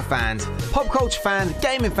 horror fans, pop culture fans,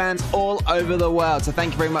 gaming fans all over the world. So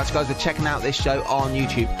thank you very much, guys, for checking out this show on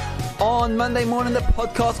YouTube. On Monday morning, the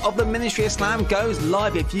podcast of the Ministry of Slam goes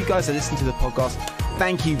live. If you guys are listening to the podcast,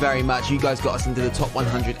 thank you very much. You guys got us into the top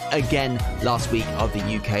 100 again last week of the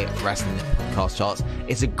UK Wrestling Podcast charts.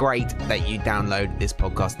 It's great that you download this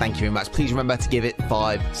podcast. Thank you very much. Please remember to give it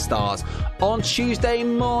 5 stars. On Tuesday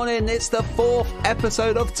morning, it's the 4th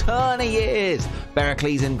episode of Turner Years.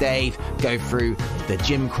 Bericles and Dave go through the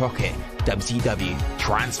Jim Crockett WCW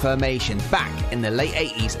transformation back in the late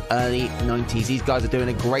 80s, early 90s. These guys are doing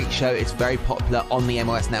a great show. It's very popular on the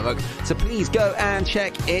MOS network, so please go and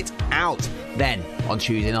check it out. Then on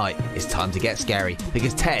Tuesday night, it's time to get scary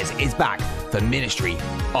because Tez is back for Ministry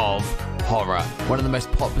of Horror, one of the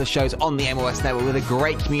most popular shows on the MOS network with a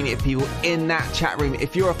great community of people in that chat room.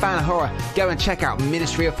 If you're a fan of horror, go and check out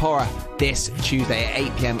Ministry of Horror this Tuesday at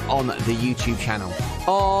 8 p.m. on the YouTube channel.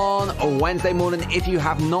 On Wednesday morning, if you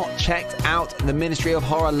have not checked out the Ministry of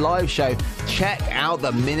Horror live show, check out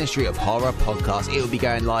the Ministry of Horror podcast. It will be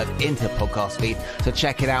going live into the podcast feed, so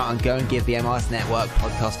check it out and go and give the MOS Network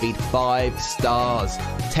podcast feed 5 stars.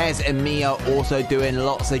 Tez and me are also doing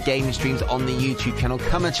lots of gaming streams on the YouTube channel.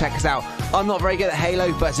 Come and check us out. I'm not very good at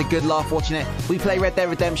Halo, but it's a good laugh watching it. We play Red Dead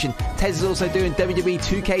Redemption. Tez is also doing WWE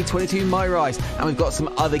 2K22 My Rise, and we've got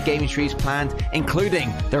some other gaming streams planned,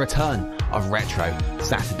 including the return of Retro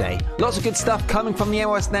Saturday. Lots of good stuff coming from the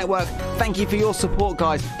MOS Network. Thank you for your support,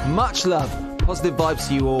 guys. Much love Positive vibes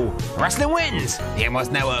to you all. Wrestling wins. The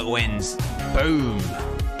MLS Network wins. Boom.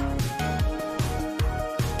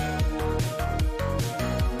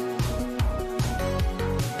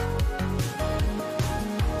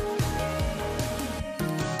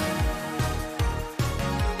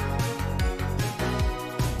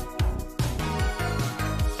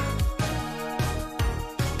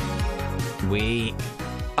 We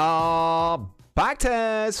are back,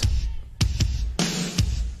 Tez.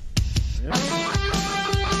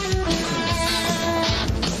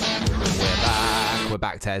 We're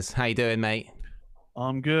back, Tez. How you doing, mate?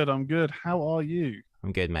 I'm good. How are you?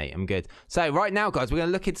 I'm good, mate. I'm good. So right now, guys, we're going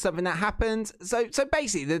to look into something that happened. So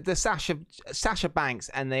basically, the Sasha Banks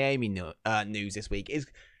and Naomi news this week is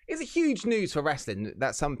a huge news for wrestling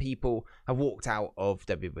that some people have walked out of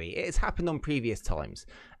WWE. It has happened on previous times.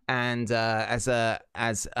 And as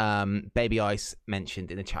Baby Ice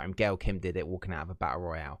mentioned in the chat room, Gail Kim did it walking out of a battle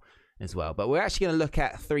royale as well. But we're actually going to look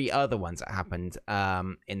at 3 other ones that happened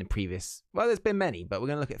in the previous. Well, there's been many, but we're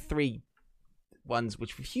going to look at 3 ones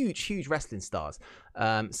which were huge wrestling stars.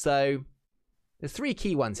 So there's 3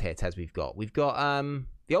 key ones here, Tez. We've got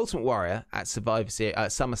the Ultimate Warrior at Survivor Series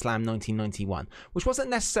SummerSlam 1991, which wasn't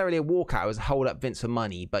necessarily a walkout. It was a hold up Vince for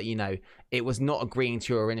money, but it was not agreeing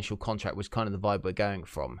to your initial contract, which is kind of the vibe we're going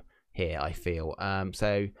from here, I feel.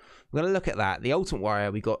 So we're going to look at that. The Ultimate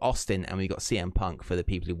Warrior, we got Austin and we got CM Punk for the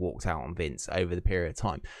people who walked out on Vince over the period of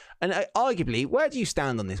time. And arguably, where do you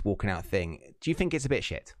stand on this walking out thing? Do you think it's a bit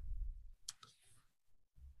shit?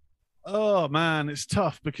 Oh man, it's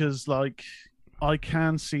tough because I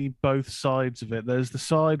can see both sides of it. There's the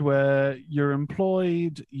side where you're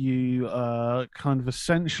employed, you kind of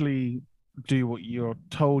essentially do what you're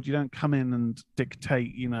told. You don't come in and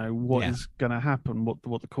dictate, what is going to happen,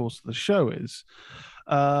 what the course of the show is.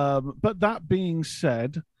 But that being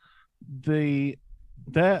said, they're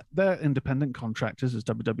independent contractors, as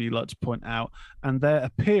WWE likes to point out, and their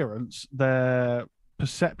appearance, their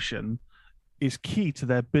perception is key to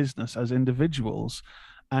their business as individuals.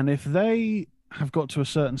 And if they have got to a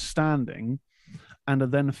certain standing and are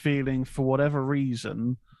then feeling for whatever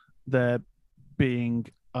reason they're being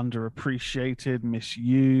underappreciated,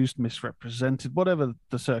 misused, misrepresented, whatever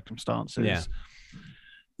the circumstances,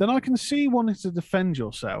 then I can see wanting to defend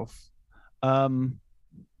yourself.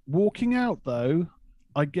 Walking out, though,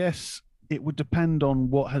 I guess it would depend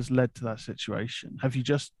on what has led to that situation. Have you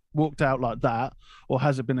just walked out like that, or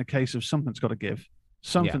has it been a case of something's got to give,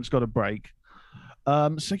 something's got to break?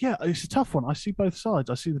 So yeah, it's a tough one. I see both sides.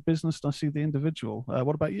 I see the business and I see the individual.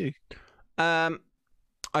 What about you?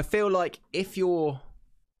 I feel like if you're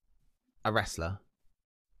a wrestler,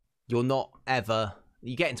 you're not ever,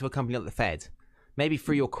 you get into a company like the Fed, maybe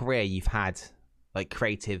through your career you've had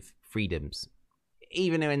creative freedoms.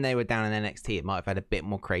 Even when they were down in NXT, it might have had a bit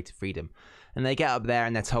more creative freedom. And they get up there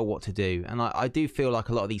and they're told what to do. And I do feel like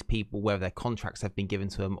a lot of these people, whether their contracts have been given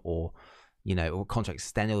to them or or contracts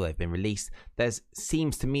extended, or they've been released,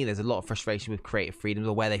 seems to me there's a lot of frustration with creative freedoms,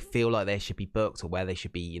 or where they feel like they should be booked, or where they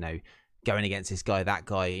should be, going against this guy, that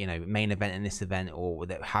guy, main event in this event, or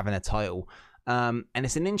having a title. And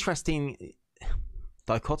it's an interesting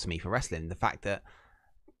dichotomy for wrestling, the fact that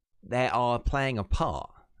they are playing a part,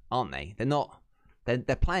 aren't they?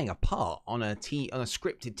 They're playing a part on a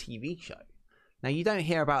scripted TV show. Now, you don't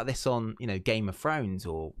hear about this on, Game of Thrones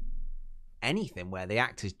or anything where the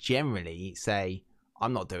actors generally say,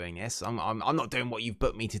 I'm not doing this. I'm not doing what you've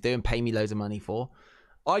booked me to do and pay me loads of money for.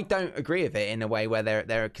 I don't agree with it in a way where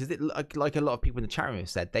they're because like a lot of people in the chat room have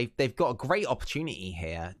said, they've got a great opportunity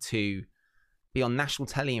here to be on national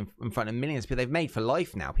telly in front of millions of people. They've made for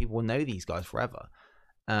life now. People will know these guys forever.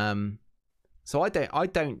 So I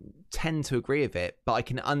don't tend to agree with it, but I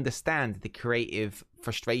can understand the creative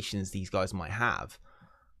frustrations these guys might have.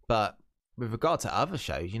 But with regard to other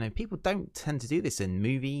shows, people don't tend to do this in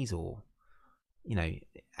movies or,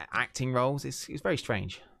 acting roles. It's very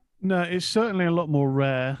strange. No, it's certainly a lot more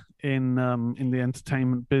rare in the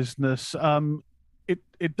entertainment business.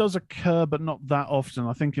 It does occur, but not that often.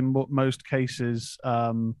 I think in most cases,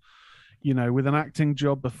 with an acting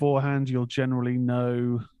job beforehand, you'll generally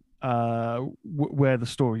know where the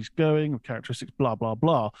story's going, characteristics, blah, blah,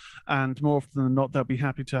 blah. And more often than not, they'll be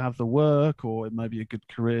happy to have the work, or it may be a good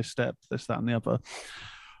career step, this, that, and the other.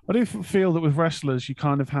 I do feel that with wrestlers, you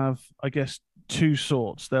kind of have, I guess, 2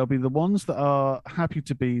 sorts. There'll be the ones that are happy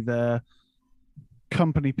to be there,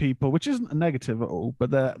 company people, which isn't a negative at all,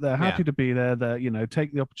 but they're happy to be there. They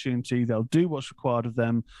take the opportunity. They'll do what's required of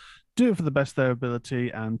them, do it for the best of their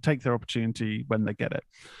ability, and take their opportunity when they get it.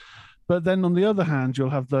 But then on the other hand, you'll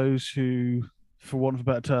have those who, for want of a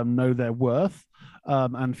better term, know their worth,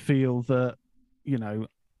 and feel that,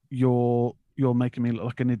 you're you're making me look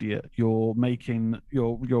like an idiot. You're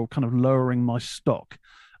kind of lowering my stock.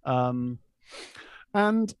 And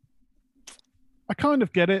I kind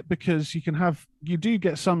of get it, because you do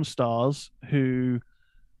get some stars who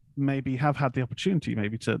maybe have had the opportunity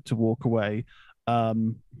maybe to walk away.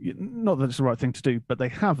 Not that it's the right thing to do, but they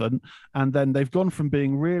haven't. And then they've gone from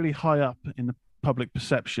being really high up in the public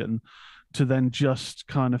perception to then just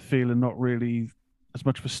kind of feeling not really as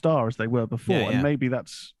much of a star as they were before. Yeah, yeah. And maybe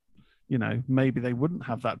that's, maybe they wouldn't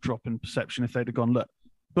have that drop in perception if they'd have gone, look,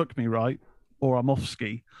 book me right, or I'm off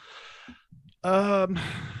ski. I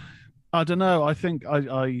don't know. I think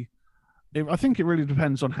I think it really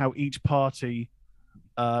depends on how each party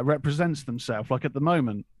represents themselves. Like at the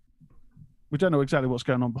moment, we don't know exactly what's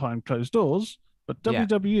going on behind closed doors, but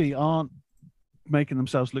WWE aren't making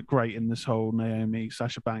themselves look great in this whole Naomi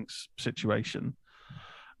Sasha Banks situation.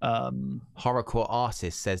 Horrorcore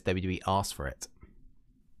Artist says WWE asked for it.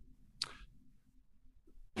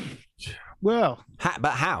 Well,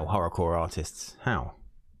 but how? Horrorcore Artists, how?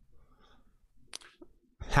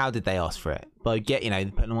 How did they ask for it? By putting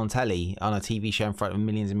them on telly on a TV show in front of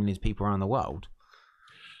millions and millions of people around the world.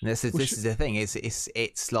 And this is the thing.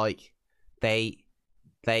 It's like they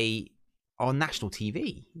are on national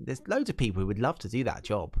TV. There's loads of people who would love to do that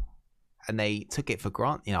job, and they took it for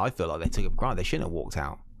granted. I feel like they took it for granted. They shouldn't have walked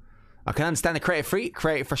out. I can understand the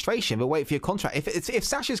creative frustration, but wait for your contract. If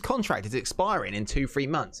Sasha's contract is expiring in 2-3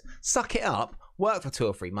 months, suck it up, work for 2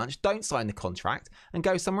 or 3 months, don't sign the contract, and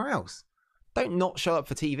go somewhere else. Don't not show up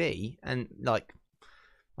for TV and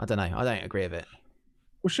I don't know. I don't agree with it.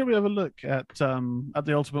 Well, should we have a look at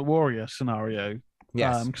the Ultimate Warrior scenario?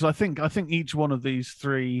 Yes. Because I think each one of these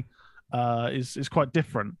three is quite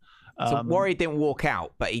different. So Warrior didn't walk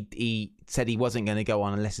out, but he said he wasn't going to go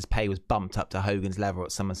on unless his pay was bumped up to Hogan's level at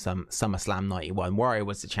SummerSlam 91. Warrior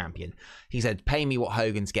was the champion. He said, "Pay me what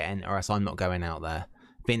Hogan's getting, or else I'm not going out there."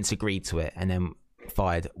 Vince agreed to it, and then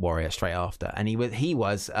fired Warrior straight after. And he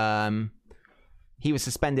was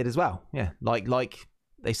suspended as well. Yeah, like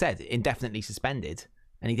they said, indefinitely suspended.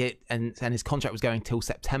 And he did, and his contract was going till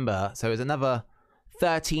September. So it was another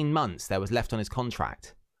 13 months that was left on his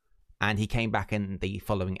contract. And he came back in the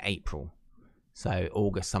following April. So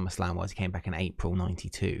August SummerSlam he came back in April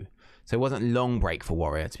 92. So it wasn't a long break for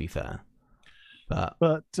Warrior, to be fair.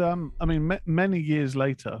 But I mean, many years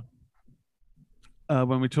later,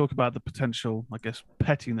 when we talk about the potential, I guess,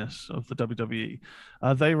 pettiness of the WWE,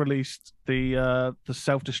 they released the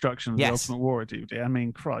self-destruction of the Ultimate Warrior DVD. I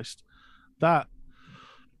mean, Christ, that.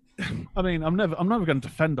 I mean, I'm never going to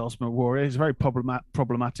defend Ultimate Warrior. He's a very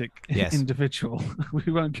problematic individual.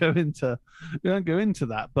 We won't go into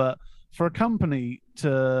that. But for a company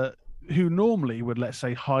who normally would, let's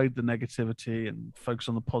say, hide the negativity and focus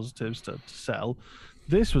on the positives to sell,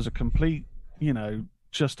 this was a complete,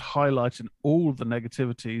 just highlighting all the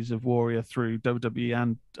negativities of Warrior through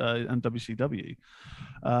WWE and WCW.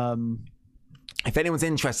 If anyone's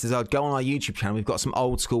interested, I'd go on our YouTube channel. We've got some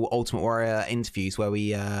old school Ultimate Warrior interviews where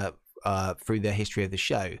we, through the history of the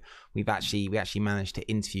show, we actually managed to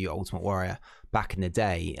interview Ultimate Warrior back in the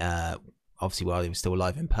day. Obviously, while he was still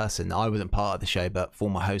alive in person. I wasn't part of the show, but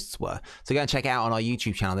former hosts were. So go and check it out on our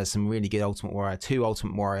YouTube channel. There's some really good Ultimate Warrior, 2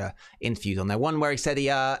 Ultimate Warrior interviews on there. One where he said he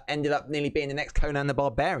ended up nearly being the next Conan the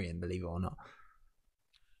Barbarian, believe it or not.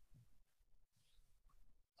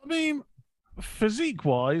 I mean,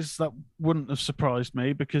 physique-wise, that wouldn't have surprised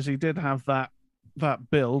me, because he did have that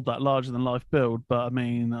build, that larger-than-life build. But I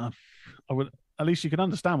mean, I would. At least you can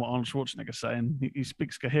understand what Arnold Schwarzenegger's saying. He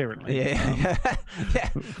speaks coherently. Yeah.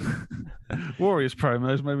 Warriors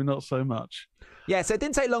promos, maybe not so much. Yeah, so it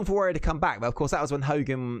didn't take long for Warrior to come back. But of course, that was when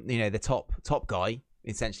Hogan, the top guy,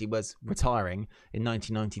 essentially was retiring in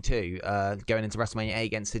 1992, going into WrestleMania 8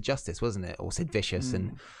 against Sid Justice, wasn't it? Or Sid Vicious.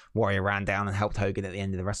 And Warrior ran down and helped Hogan at the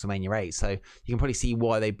end of the WrestleMania 8. So you can probably see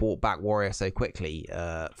why they brought back Warrior so quickly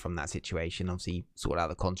from that situation. Obviously, sorted out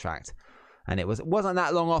the contract. And it wasn't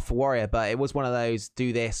that long off for Warrior, but it was one of those,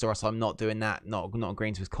 do this or else I'm not doing that, not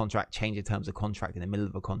agreeing to his contract, change the terms of contract in the middle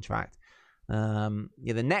of a contract.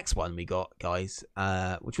 The next one we got, guys,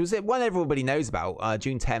 which was one everybody knows about,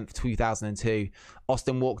 June 10th, 2002,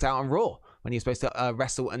 Austin walked out on Raw when he was supposed to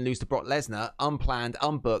wrestle and lose to Brock Lesnar, unplanned,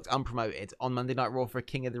 unbooked, unpromoted, on Monday Night Raw for a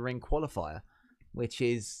King of the Ring qualifier, which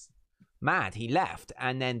is mad. He left,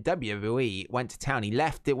 and then WWE went to town. He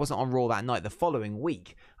left. It wasn't on Raw that night. The following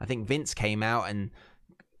week, I think Vince came out and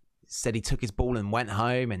said he took his ball and went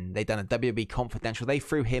home, and they done a WWE confidential. They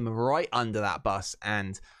threw him right under that bus,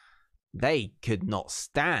 and they could not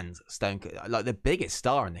stand Stone Cold, like the biggest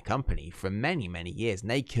star in the company for many, many years,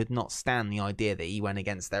 and they could not stand the idea that he went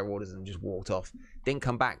against their orders and just walked off. Didn't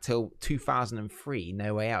come back till 2003,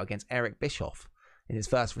 No Way Out, against Eric Bischoff in his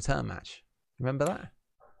first return match. Remember that?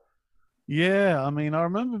 Yeah, I mean, I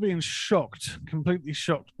remember being shocked, completely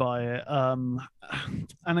shocked by it. And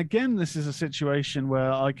again, this is a situation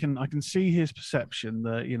where I can see his perception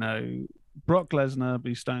that, you know, Brock Lesnar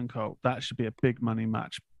be Stone Cold. That should be a big money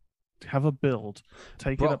match. Have a build.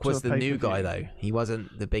 Take Brock it up to was a the new pay-per-view. guy, though. He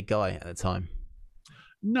wasn't the big guy at the time.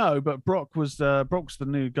 No, but Brock's the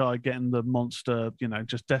new guy getting the monster, you know,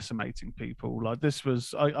 just decimating people. Like this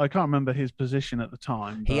was, I can't remember his position at the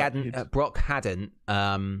time. He hadn't. Brock hadn't.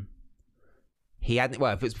 He hadn't.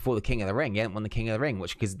 Well, if it was before the King of the Ring, he hadn't won the King of the Ring.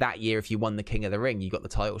 Which, because that year, if you won the King of the Ring, you got the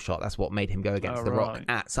title shot. That's what made him go against The Rock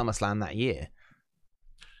at SummerSlam that year.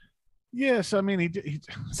 Yes, I mean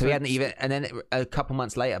So he hadn't even, and then a couple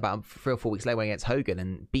months later, about 3 or 4 weeks later, went against Hogan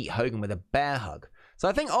and beat Hogan with a bear hug. So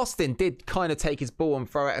I think Austin did kind of take his ball and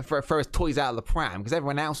throw his toys out of the pram, because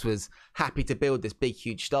everyone else was happy to build this big,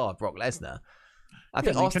 huge star, Brock Lesnar. I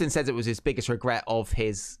think Austin says it was his biggest regret of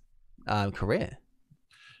his career.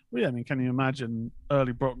 Well, yeah, I mean, can you imagine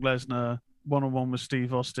early Brock Lesnar one-on-one with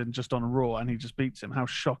Steve Austin just on a Raw, and he just beats him? How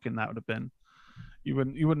shocking that would have been. You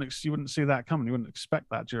wouldn't see that coming. You wouldn't expect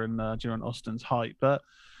that during Austin's height. But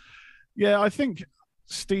yeah, I think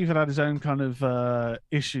Steve had his own kind of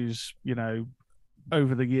issues, you know,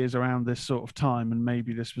 over the years around this sort of time, and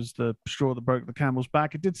maybe this was the straw that broke the camel's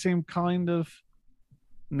back. It did seem kind of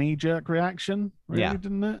knee-jerk reaction, really,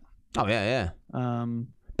 didn't it? Oh yeah.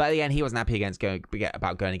 But at the end, he wasn't happy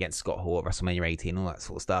about going against Scott Hall at WrestleMania 18 and all that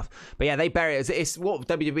sort of stuff. But yeah, they bury it. It's what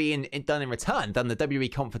WWE done in return. Done the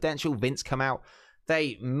WWE Confidential. Vince come out.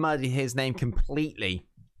 They muddy his name completely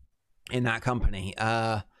in that company,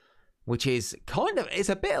 which is it's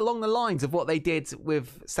a bit along the lines of what they did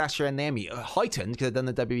with Sasha and Naomi. Heightened because they'd done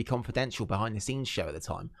the WWE Confidential behind the scenes show at the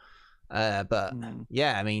time. But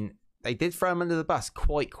yeah, I mean, they did throw him under the bus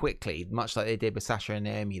quite quickly, much like they did with Sasha and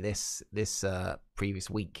Naomi this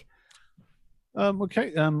previous week.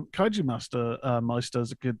 Okay, Kaiju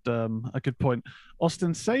Meister's a good point.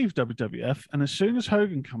 Austin saved WWF, and as soon as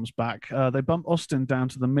Hogan comes back, they bump Austin down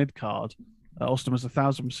to the mid card. Austin was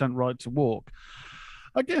 1,000% right to walk.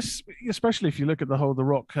 I guess, especially if you look at the whole the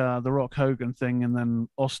Rock Hogan thing, and then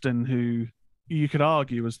Austin, who you could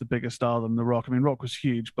argue was the bigger star than the Rock. I mean, Rock was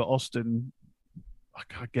huge, but Austin, I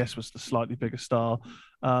guess, was the slightly bigger star.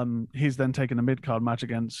 He's then taken a mid card match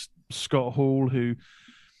against Scott Hall, who.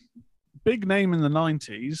 Big name in the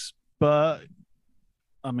 90s, but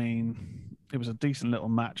I mean, it was a decent little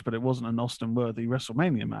match, but it wasn't an Austin-worthy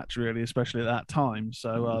WrestleMania match, really, especially at that time.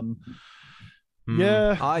 So,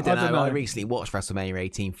 yeah, I don't know. I recently watched WrestleMania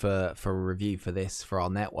 18 for a review for our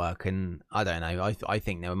network, and I don't know. I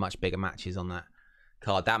think there were much bigger matches on that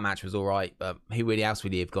card. That match was all right, but who really else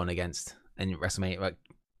would he have gone against in WrestleMania? Like,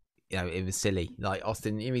 you know, it was silly. Like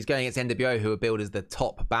Austin, he's going against NWO, who are billed as the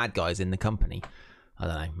top bad guys in the company. I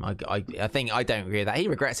don't know. I think I don't agree with that. He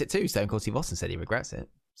regrets it too. Stone Cold Steve Austin said he regrets it.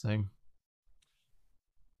 So.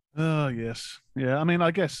 Oh yes, yeah. I mean, I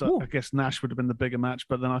guess Nash would have been the bigger match,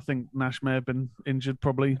 but then I think Nash may have been injured,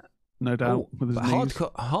 probably, no doubt, with his knees.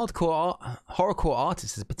 Horrorcore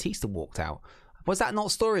artist as Batista walked out. Was that not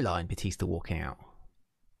storyline? Batista walking out.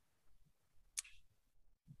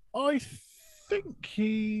 I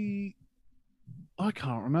think I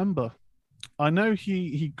can't remember. I know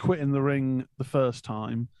he quit in the ring the first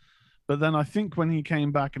time, but then I think when he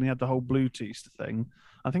came back and he had the whole Blue Teast thing,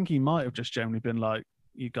 I think he might have just generally been like,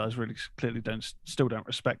 "You guys really clearly still don't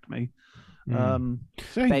respect me." So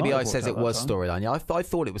Baby I says it was storyline. Yeah, I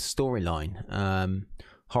thought it was storyline.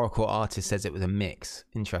 Horrorcore artist says it was a mix.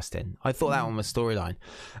 Interesting. I thought that one was storyline,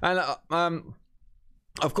 and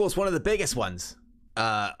of course one of the biggest ones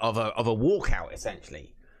of a walkout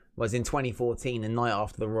essentially. Was in 2014, the night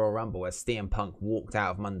after the Royal Rumble, where CM Punk walked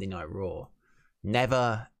out of Monday Night Raw,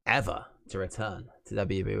 never ever to return to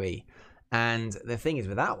WWE. And the thing is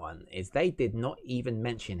with that one is they did not even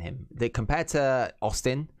mention him. Compared to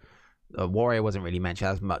Austin, Warrior wasn't really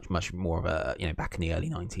mentioned. That was much more of a, back in the early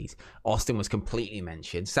 90s. Austin was completely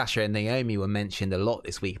mentioned. Sasha and Naomi were mentioned a lot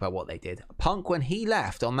this week about what they did. Punk, when he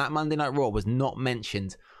left on that Monday Night Raw, was not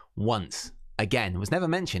mentioned once. Again, was never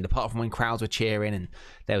mentioned apart from when crowds were cheering and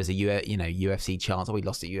there was a UFC chant. Oh, he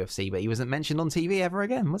lost at UFC, but he wasn't mentioned on TV ever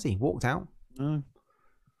again, was he? Walked out. No.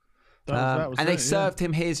 And they served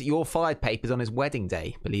him his "You're Fired" papers on his wedding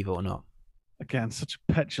day. Believe it or not. Again, such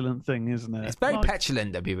a petulant thing, isn't it? It's very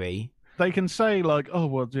petulant, WWE. They can say like, "Oh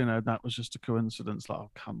well, that was just a coincidence." Like,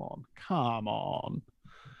 oh, come on.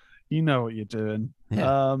 You know what you're doing.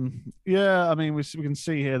 Yeah. I mean, we can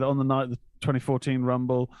see here that on the night of the 2014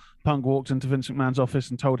 Rumble, Punk walked into Vince McMahon's office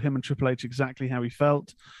and told him and Triple H exactly how he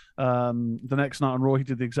felt. The next night on Raw, he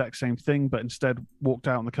did the exact same thing, but instead walked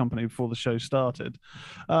out on the company before the show started.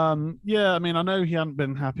 I mean, I know he hadn't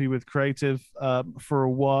been happy with creative for a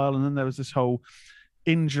while, and then there was this whole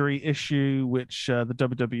injury issue, which the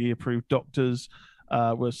WWE approved doctors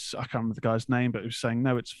was, I can't remember the guy's name, but he was saying,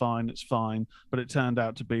 no, it's fine. But it turned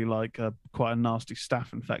out to be like quite a nasty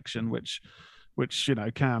staph infection, which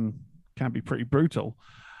can be pretty brutal.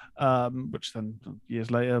 Which then years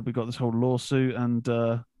later, we got this whole lawsuit. And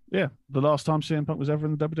the last time CM Punk was ever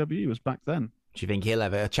in the WWE was back then. Do you think he'll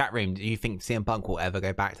ever, chat room, do you think CM Punk will ever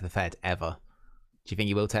go back to the Fed, ever? Do you think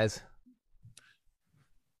he will, Tez?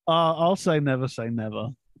 I'll say never say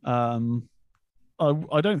never.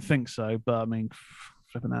 I don't think so, but I mean,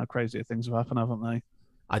 flipping out, crazier things have happened, haven't they?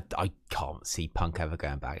 I can't see Punk ever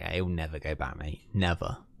going back. He'll never go back, mate.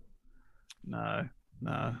 Never. No,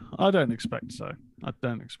 I don't expect so.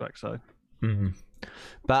 Mm-hmm.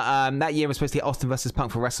 But that year was supposed to be Austin versus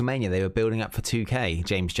Punk for WrestleMania. They were building up for 2K,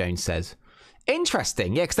 James Jones says.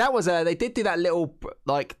 Interesting. Yeah, because that was they did do that little,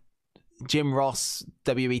 like, Jim Ross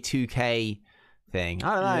WWE 2K thing.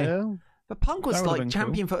 I don't know. Yeah, but Punk was like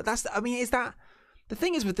champion for... is that... The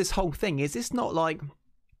thing is with this whole thing, is this not like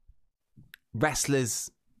wrestlers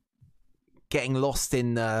getting lost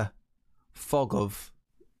in the fog of,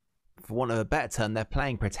 for want of a better term, they're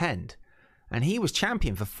playing pretend. And he was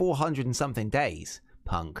champion for 400 and something days,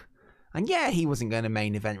 Punk. And yeah, he wasn't going to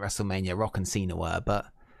main event WrestleMania, Rock and Cena were, but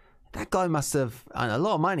that guy must have earned a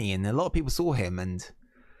lot of money and a lot of people saw him, and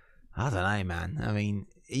I don't know, man. I mean,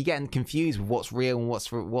 you're getting confused with what's real and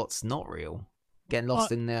what's not real. Getting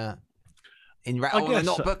lost in the...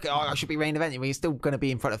 I should be main event when you're still going to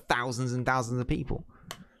be in front of thousands and thousands of people.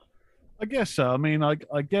 I guess so. I mean, I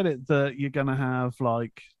get it that you're going to have,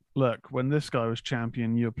 like, look, when this guy was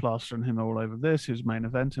champion, you're plastering him all over this, who's main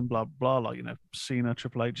event and blah, blah, like, Cena,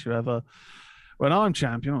 Triple H, whoever. When I'm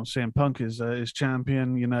champion, or CM Punk is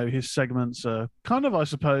champion, his segments are kind of, I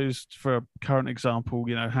suppose, for a current example,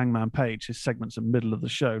 Hangman Page, his segments are middle of the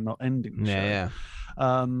show, not ending the show. Yeah.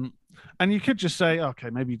 And you could just say, okay,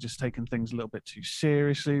 maybe you're just taking things a little bit too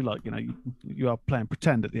seriously. Like, you are playing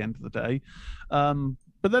pretend at the end of the day.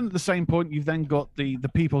 But then at the same point, you've then got the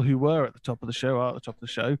people who were at the top of the show, are at the top of the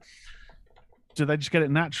show. Do they just get it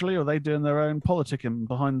naturally, or are they doing their own politicking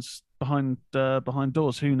behind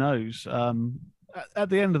doors? Who knows? At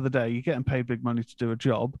the end of the day, you're getting paid big money to do a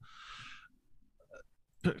job.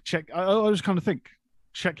 I always kind of think,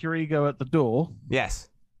 check your ego at the door. Yes.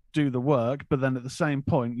 Do the work, but then at the same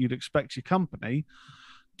point, you'd expect your company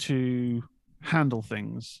to handle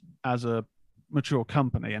things as a mature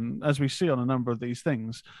company. And as we see on a number of these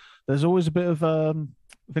things, there's always a bit of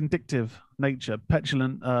vindictive nature,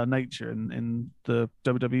 petulant nature in the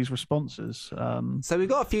WWE's responses. So we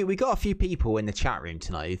got a few people in the chat room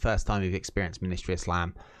tonight. The first time we've experienced Ministry of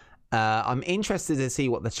Slam. I'm interested to see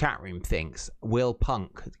what the chat room thinks. Will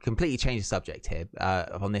Punk, completely change the subject here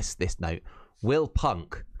on this note, will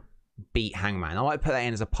Punk beat Hangman? I might put that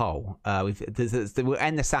in as a poll. We'll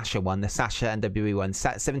end the Sasha one, the Sasha and WWE one.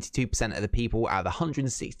 72% of the people out of the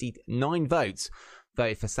 169 votes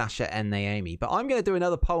voted for Sasha and Naomi. But I'm going to do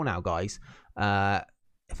another poll now, guys.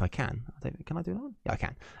 If I can. Can I do that one? Yeah, I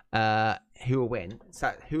can. Who will win?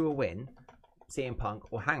 So, who will win? CM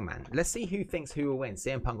Punk or Hangman? Let's see who thinks who will win,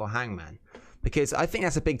 CM Punk or Hangman. Because I think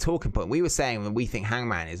that's a big talking point. We were saying that we think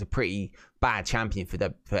Hangman is a pretty bad champion for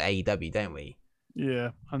AEW, don't we? Yeah,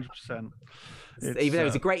 100%. Even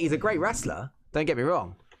though he's a great wrestler. Don't get me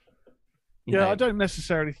wrong. You know. I don't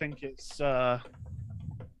necessarily think it's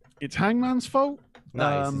Hangman's fault.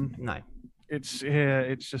 No, It's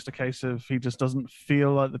just a case of he just doesn't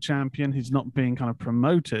feel like the champion. He's not being kind of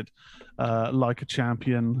promoted like a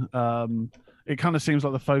champion. It kind of seems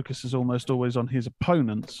like the focus is almost always on his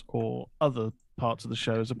opponents or other parts of the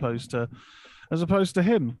show as opposed to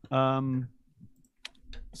him.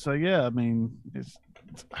 So yeah, I mean,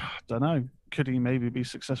 I don't know. Could he maybe be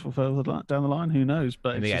successful further down the line? Who knows?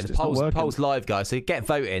 But the poll's live, guys. So get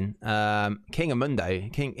voting. King of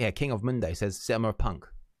Mundo says Summer of Punk.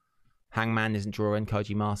 Hangman isn't drawing.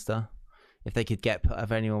 Koji Master. If they could get put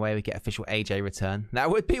of any way, we get official AJ return. That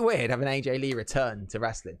would be weird, having AJ Lee return to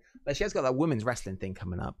wrestling. But she has got that women's wrestling thing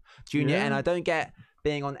coming up. Junior, and I don't get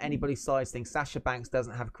being on anybody's side thing. Sasha Banks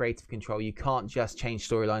doesn't have creative control. You can't just change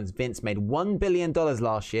storylines. Vince made $1 billion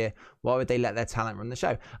last year. Why would they let their talent run the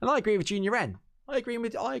show? And I agree with Junior N. I agree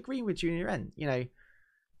with Junior N.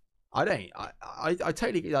 I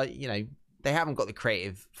totally, they haven't got the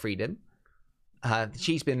creative freedom.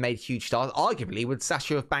 she's been made huge stars. Arguably, would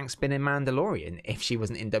Sasha of Banks been in Mandalorian if she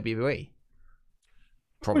wasn't in WWE?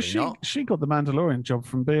 Probably not. She got the Mandalorian job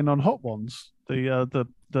from being on Hot Ones, the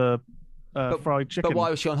fried chicken. But why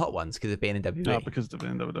was she on Hot Ones? Because of being in WWE. Oh, because of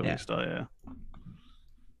being WWE star, yeah.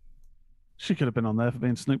 She could have been on there for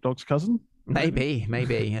being Snoop Dogg's cousin. Maybe.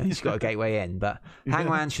 She's got a gateway in. But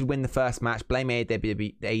Hangman should win the first match. Blame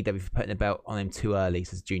AEW for putting a belt on him too early,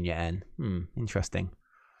 says Junior N. Interesting.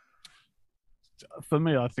 For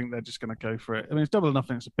me, I think they're just going to go for it. I mean, it's Double or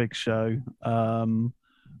Nothing. It's a big show.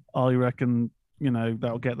 I reckon,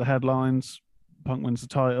 that'll get the headlines. Punk wins the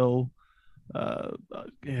title. I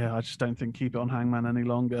just don't think keep it on Hangman any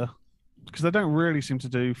longer. Because they don't really seem to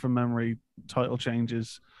do, from memory, title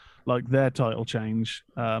changes like their title change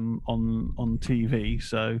on TV.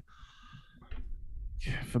 So,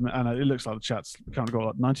 for me, I know it looks like the chat's kind of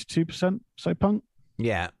got like 92%. Say Punk.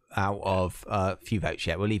 Yeah, out of a few votes.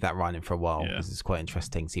 Yeah, we'll leave that running for a while because it's quite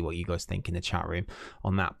interesting to see what you guys think in the chat room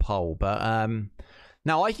on that poll. But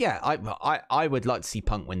no, I would like to see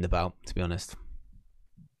Punk win the belt. To be honest.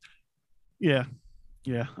 Yeah.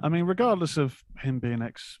 I mean, regardless of him being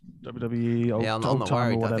ex-WWE or I'm not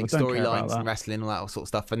worried. I think storylines and wrestling, all that sort of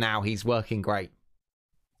stuff. For now, he's working great.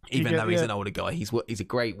 Even though he's an older guy, he's a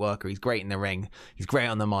great worker. He's great in the ring. He's great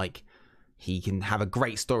on the mic. He can have a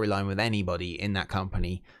great storyline with anybody in that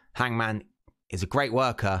company. Hangman is a great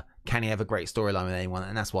worker. Can he have a great storyline with anyone?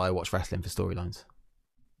 And that's why I watch wrestling for storylines.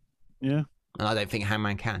 Yeah. And I don't think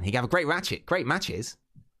Hangman can. He can have great matches,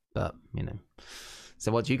 but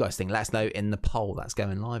So what do you guys think? Let us know in the poll that's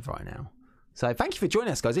going live right now. So thank you for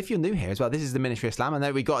joining us, guys. If you're new here as well, this is the Ministry of Slam. I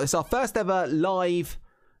know this is our first ever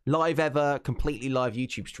completely live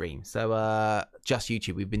YouTube stream. So just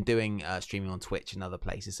YouTube. We've been doing streaming on Twitch and other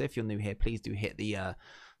places. So if you're new here, please do hit the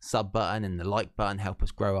sub button and the like button. Help us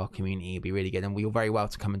grow our community. It'll be really good. And you're very well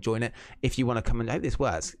to come and join it. If you want to come and... I hope this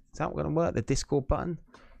works. Is that going to work? The Discord button?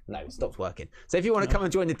 No, it stopped working. So if you want to come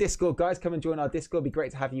and join the Discord, guys, come and join our Discord. It'd be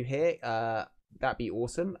great to have you here. That'd be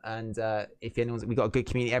awesome. And if anyone's, we've got a good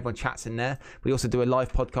community, everyone chats in there. We also do a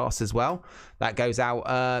live podcast as well that goes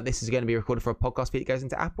out. This is going to be recorded for a podcast feed. It goes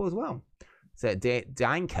into Apple as well. So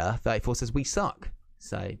Danker34 says we suck.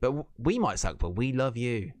 So, but we might suck, but we love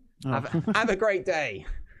you. Have a great day.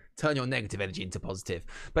 Turn your negative energy into positive.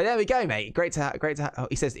 But there we go, mate. Great to have. Oh,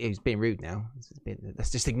 he says he's being rude now. Let's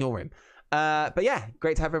just ignore him. But yeah,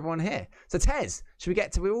 great to have everyone here. So Tez, should we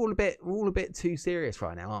get to? We're all a bit too serious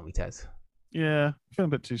right now, aren't we, Tez? Yeah, feeling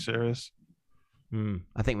a bit too serious.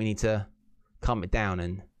 I think we need to calm it down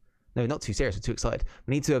and... No, not too serious. We're too excited.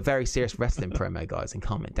 We need to do a very serious wrestling promo, guys, and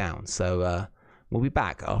calm it down. So we'll be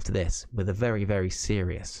back after this with a very, very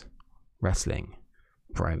serious wrestling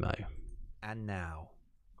promo. And now,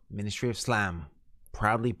 Ministry of Slam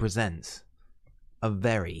proudly presents a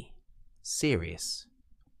very serious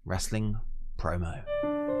wrestling promo.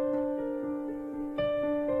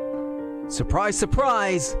 Surprise,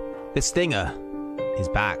 surprise! The Stinger is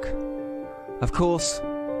back. Of course,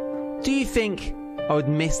 do you think I would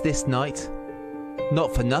miss this night?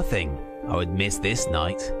 Not for nothing, I would miss this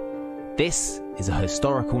night. This is a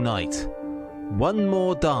historical night. One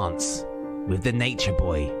more dance with the Nature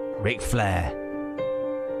Boy, Ric Flair.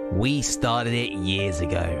 We started it years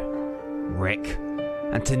ago, Rick.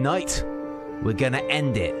 And tonight, we're gonna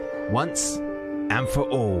end it once and for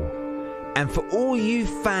all. And for all you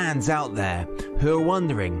fans out there who are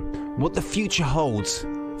wondering what the future holds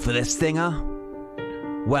for the Stinger,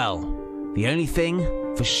 well, the only thing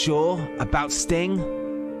for sure about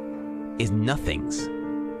Sting is nothing's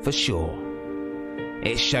for sure.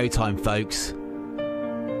 It's showtime, folks.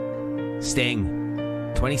 Sting,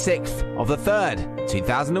 26th of the 3rd,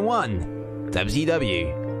 2001,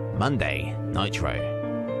 WCW, Monday Nitro.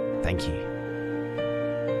 Thank you.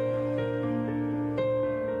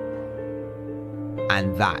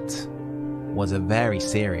 And that was a very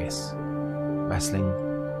serious wrestling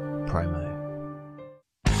promo.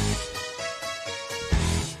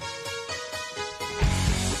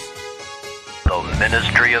 The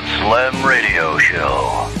Ministry of Slam Radio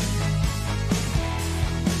Show.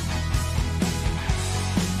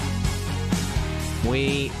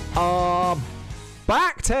 We are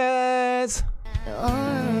back, Tez!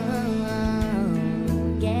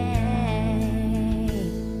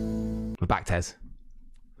 We're back, Tez.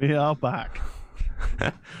 We are back.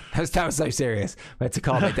 That was so serious. We had to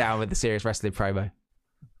calm it down with the serious wrestling promo.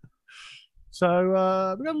 So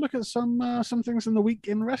we're going to look at some things in the week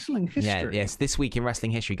in wrestling history. Yes, this week in wrestling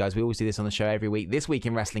history, guys. We always do this on the show every week. This week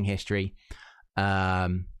in wrestling history,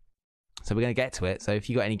 So we're going to get to it. So if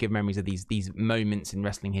you got any good memories of these moments in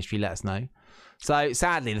wrestling history, let us know. So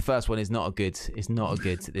sadly, the first one is not a good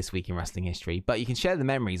this week in wrestling history. But you can share the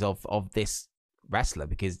memories of this wrestler,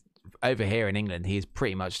 because over here in England, he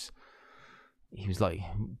was like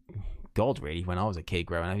God, really. When I was a kid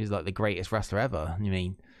growing up, he was like the greatest wrestler ever. I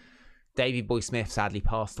mean, Davey Boy Smith sadly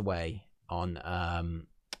passed away on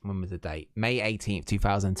when was the date? May 18th,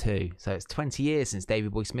 2002. So it's 20 years since Davey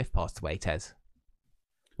Boy Smith passed away. Tez,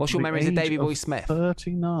 what's your memories of Davey Boy Smith?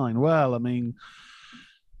 39. Well, I mean,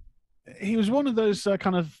 he was one of those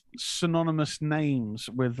kind of synonymous names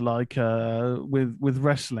with with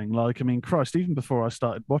wrestling. Like, I mean, Christ, even before I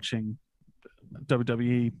started watching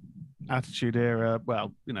WWE Attitude Era,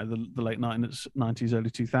 well, you know, the late 90s, early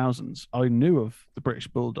 2000s, I knew of the British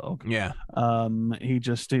Bulldog. Yeah. He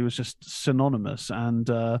was just synonymous. And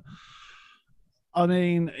I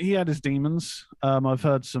mean, he had his demons. I've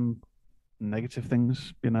heard some negative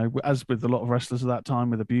things, you know, as with a lot of wrestlers at that time,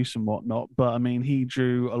 with abuse and whatnot. But I mean, he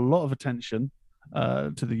drew a lot of attention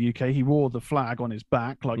to the UK. He wore the flag on his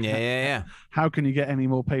back. Like, yeah. How can you get any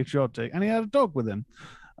more patriotic? And he had a dog with him.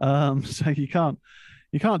 So you can't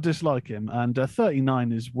dislike him. And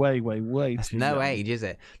 39 is way That's too no young. age, is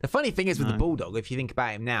it? The funny thing is with the Bulldog, if you think about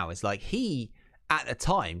him now, is like he, at the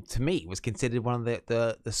time, to me, was considered one of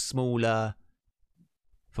the smaller,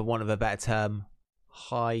 for want of a better term,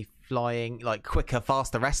 high flying, like quicker,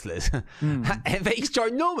 faster wrestlers. But he's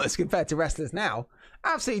ginormous compared to wrestlers now.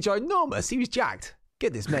 Absolutely ginormous. He was jacked.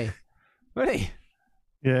 Goodness me. Really?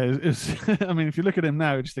 Yeah, I mean, if you look at him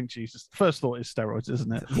now, you just think, Jesus. First thought is steroids,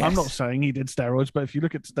 isn't it? Yes. I'm not saying he did steroids, but if you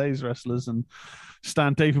look at today's wrestlers and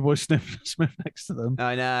stand David Boy Smith next to them.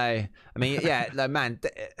 I know. I mean, yeah, no, man.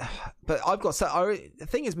 But the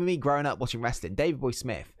thing is, with me growing up watching wrestling, David Boy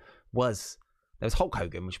Smith there was Hulk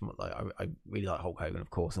Hogan, which I really like Hulk Hogan, of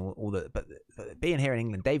course, and all the. But being here in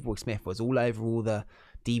England, David Boy Smith was all over all the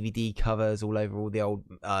DVD covers, all over all the old,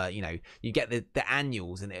 you know, you get the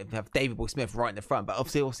annuals and it would have David Boy Smith right in the front. But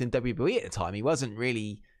obviously in WWE at the time, he wasn't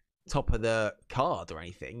really top of the card or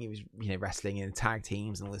anything. He was, you know, wrestling in tag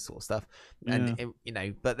teams and all this sort of stuff. And, you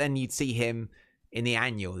know, but then you'd see him in the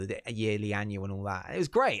annual, the yearly annual and all that. It was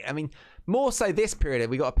great. I mean, more so this period,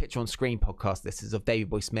 we got a picture on screen podcast. This is of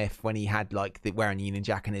David Boy Smith when he had like wearing the Union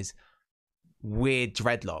Jack and his weird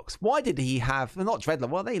dreadlocks. Why did he have, not dreadlocks,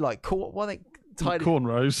 what are they like? What are they?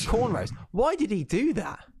 Cornrows. Why did he do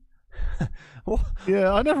that?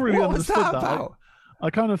 Yeah, I never really what understood was that that. about? I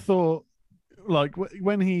kind of thought, like,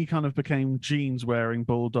 when he kind of became jeans wearing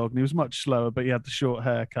Bulldog, and he was much slower, but he had the short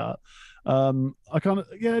haircut.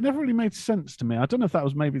 It never really made sense to me. I don't know if that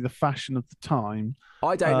was maybe the fashion of the time.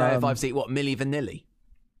 I don't know if I've seen Milli Vanilli.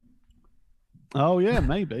 Oh yeah,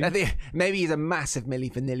 maybe. Maybe he's a massive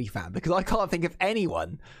Milli Vanilli fan, because I can't think of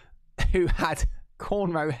anyone who had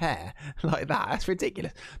cornrow hair like that. That's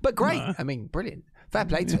ridiculous, but great. No. I mean, brilliant. Fair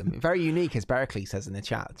play to him. Very unique, as Berkeley says in the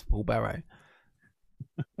chat. It's Paul Barrow.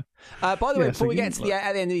 By the way, before we get to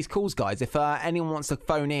at the end of these calls, guys, if anyone wants to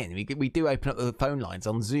phone in, we do open up the phone lines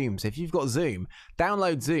on Zoom. So if you've got Zoom,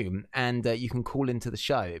 download Zoom and you can call into the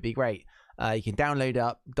show. It'd be great. You can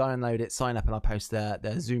download it, sign up, and I'll post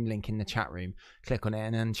the Zoom link in the chat room. Click on it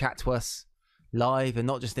and then chat to us live, and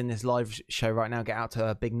not just in this live show right now. Get out to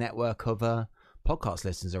a big network of podcast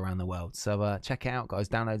listeners around the world. So check it out, guys.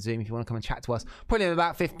 Download Zoom if you want to come and chat to us. Probably in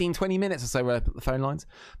about 15-20 minutes or so we'll open up the phone lines.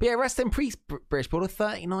 But yeah, rest in peace, British Bulldog.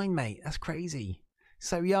 39, mate. That's crazy.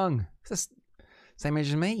 So young. It's just same age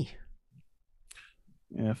as me.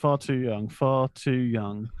 Yeah, far too young.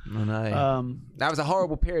 I know. That was a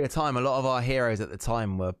horrible period of time. A lot of our heroes at the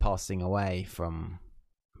time were passing away from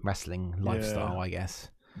wrestling lifestyle, I guess.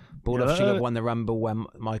 Bulldog should have won the Rumble when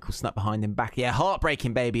Michael snuck behind him back. Yeah,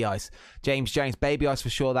 heartbreaking Baby Ice. James Jones, Baby Ice for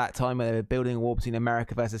sure that time when they were building a war between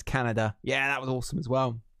America versus Canada. Yeah, that was awesome as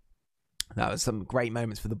well. That was some great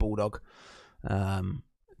moments for the Bulldog.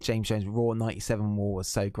 James Jones Raw 97 War was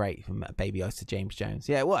so great from Baby Ice to James Jones.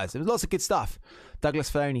 Yeah, it was. There was lots of good stuff.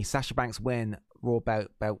 Douglas Filoni, Sasha Banks win. Raw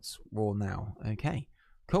belts Raw now. Okay.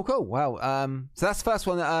 Cool. Well, so that's the first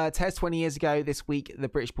one. Tez, 20 years ago this week, the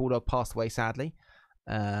British Bulldog passed away, sadly.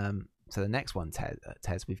 So the next one,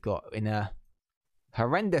 Tez, we've got in a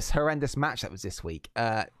horrendous match that was this week.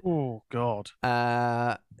 Oh God.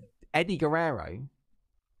 Eddie Guerrero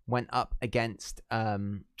went up against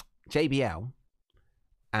JBL,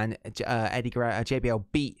 and JBL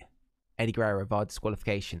beat Eddie Guerrero via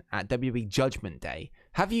disqualification at WWE Judgment Day.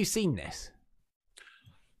 Have you seen this?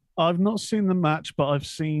 I've not seen the match, but I've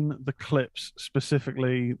seen the clips,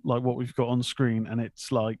 specifically like what we've got on screen, and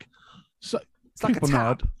it's like so. It's like a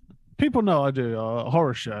tap. People know I do a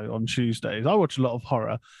horror show on Tuesdays. I watch a lot of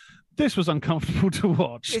horror, This was uncomfortable to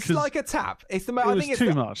watch. It's like a tap. It's the most. I think it's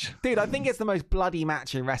too much, dude. I think it's the most bloody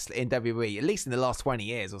match in wrestling in WWE, at least in the last 20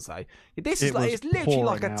 years or so. This is it's literally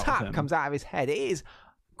like a tap comes out of his head. It is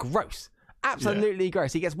gross, absolutely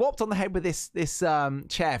gross. He gets whopped on the head with this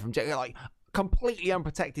chair from like completely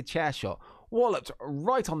unprotected chair shot, walloped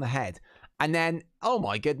right on the head, and then oh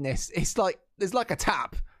my goodness, it's like there's like a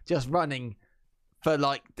tap just running for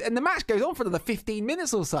like, and the match goes on for another 15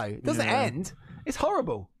 minutes or so. It doesn't end. It's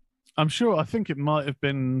horrible. I'm sure. I think it might have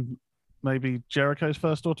been maybe Jericho's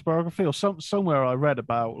first autobiography or somewhere I read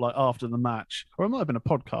about like after the match, or it might have been a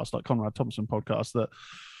podcast like Conrad Thompson podcast, that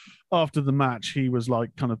after the match he was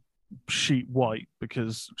like kind of sheet white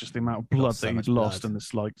because just the amount of blood that he'd lost, and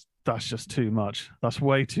it's like that's just too much. That's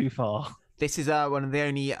way too far. This is one of the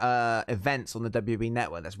only events on the WWE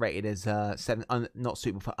network that's rated as not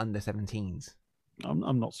suitable for under 17s.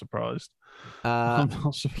 I'm not surprised. I'm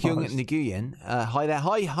not surprised. Hyung Nguyen, hi there.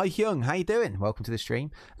 Hi Hyung, how you doing? Welcome to the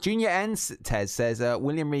stream. Junior Ns Tez says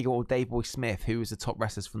William Regal or Dave Boy Smith, who was the top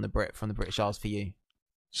wrestlers from the British Isles for you?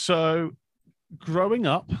 So growing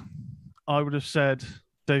up, I would have said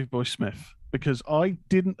Dave Boy Smith, because I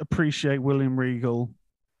didn't appreciate William Regal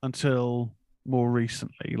until more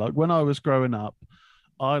recently. Like when I was growing up,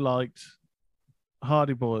 I liked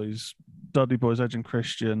Hardy Boys, Dudley Boys, Edge and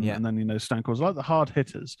Christian, and then Stone Cold. I like the hard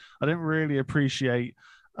hitters. I didn't really appreciate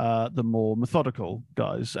the more methodical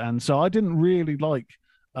guys, and so I didn't really like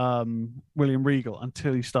William Regal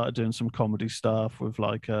until he started doing some comedy stuff with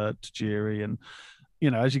like Tajiri, and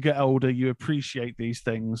as you get older, you appreciate these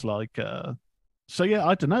things like. So yeah,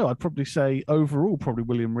 I don't know. I'd probably say overall, probably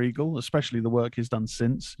William Regal, especially the work he's done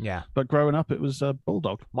since. Yeah, but growing up, it was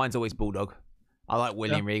Bulldog. Mine's always Bulldog. I like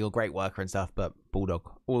William Regal, great worker and stuff, but Bulldog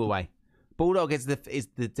all the way. Bulldog is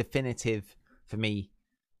the definitive for me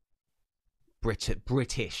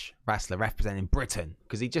British wrestler representing Britain,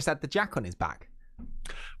 because he just had the jack on his back.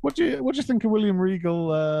 What do you think of William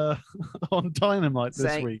Regal on Dynamite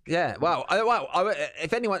this week? Yeah,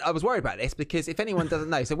 if anyone, I was worried about this because if anyone doesn't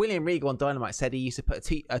know, so William Regal on Dynamite said he used to put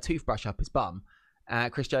a toothbrush up his bum,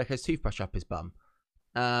 Chris Jericho's toothbrush up his bum.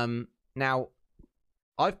 Now,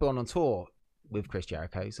 I've gone on tour with Chris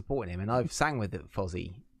Jericho, supporting him, and I've sang with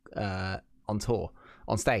Fozzy on tour,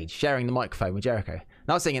 on stage, sharing the microphone with Jericho. And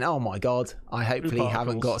I was thinking, oh my God, I hopefully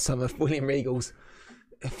haven't got some of William Regal's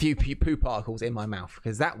a few poo particles in my mouth,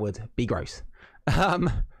 because that would be gross.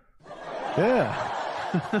 That's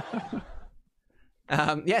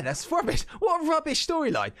rubbish. What a rubbish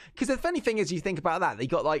storyline. Because the funny thing is, you think about that, they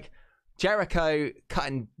got like Jericho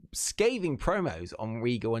cutting scathing promos on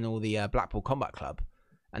Regal and all the Blackpool Combat Club,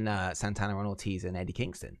 and Santana and Ortiz and Eddie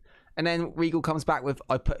Kingston. And then Regal comes back with,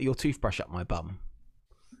 I put your toothbrush up my bum.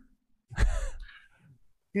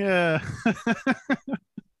 Yeah.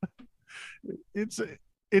 It's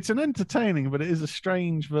an entertaining, but it is a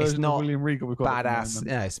strange version of William Regal. We've got badass.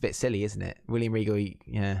 Yeah, it's a bit silly, isn't it? William Regal,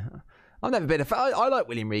 I've never been a fan. I like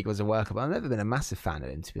William Regal as a worker, but I've never been a massive fan of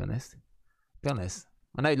him, to be honest.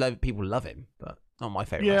 I know people love him, but not my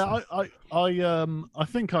favourite. Yeah, I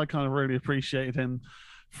think I kind of really appreciated him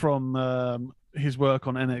from his work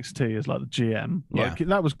on NXT as like the GM. Like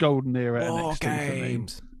that was golden era NXT for me.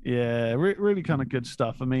 Yeah, really kind of good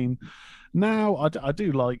stuff. I mean, now I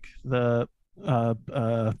do like the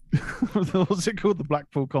what's it called? The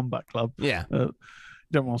Blackpool Combat Club. Yeah.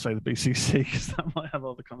 Don't want to say the BCC because that might have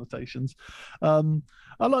other connotations. I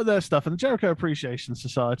like their stuff, and the Jericho Appreciation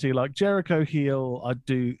Society, like Jericho heel, I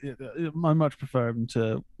much prefer him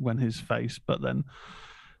to when his face, but then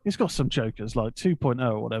he's got some jokers like 2.0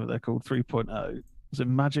 or whatever they're called, 3.0. Is it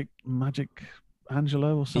Magic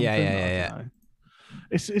Angelo or something? Yeah.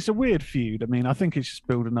 It's a weird feud. I mean, I think it's just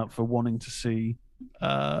building up for wanting to see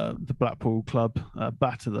the Blackpool club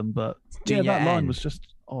batter them, but that line was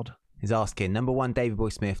just odd. He's asking, number 1, David Boy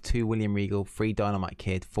Smith, 2, William Regal, 3, Dynamite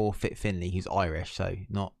Kid, 4, Fit Finlay, who's Irish, so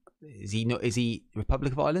is he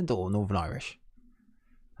Republic of Ireland or Northern Irish?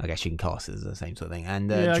 I guess you can cast it as the same sort of thing. And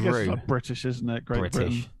Drew, I guess it's like British, isn't it? Great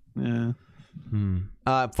British. Britain.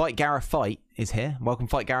 Yeah. Fight Gareth Fight is here. Welcome,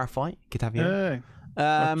 Fight Gareth Fight. Good to have you. Hey.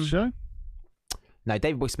 Show? No,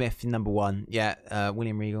 David Boy Smith, number 1. Yeah.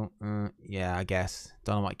 William Regal. Yeah, I guess.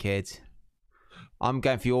 Dynamite Kid. I'm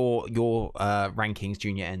going for your rankings,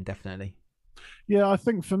 Junior N, definitely. Yeah, I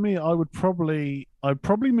think for me, I'd probably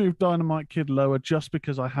move Dynamite Kid lower just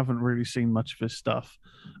because I haven't really seen much of his stuff.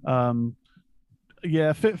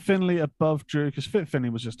 Fit Finlay above Drew, because Fit Finlay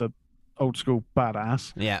was just a old school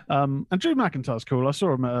badass. Yeah. And Drew McIntyre's cool. I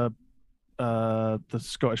saw him at the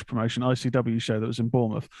Scottish promotion ICW show that was in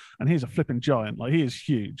Bournemouth, and he's a flipping giant. Like, he is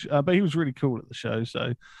huge. But he was really cool at the show.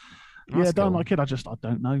 So, That's Dynamite cool. Kid, I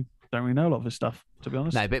don't know. don't really know a lot of his stuff, to be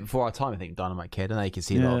honest. No, a bit before our time, I think, Dynamite Kid. I know you can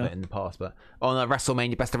see a lot of it in the past, but on the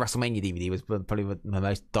WrestleMania, Best of WrestleMania DVD was probably the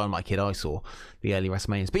most Dynamite Kid I saw, the early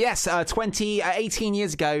WrestleManias. But yes, 18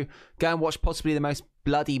 years ago, go and watch possibly the most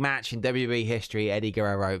bloody match in WWE history, Eddie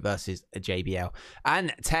Guerrero versus JBL.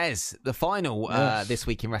 And Tez, the final this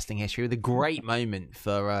week in wrestling history, with a great moment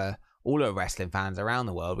for all of wrestling fans around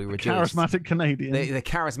the world. We rejoiced. Charismatic Canadian. The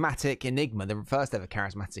charismatic enigma, the first ever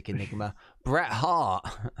charismatic enigma, Bret Hart,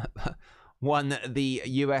 won the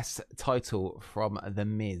US title from The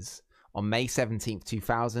Miz on May 17th,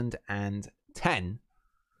 2010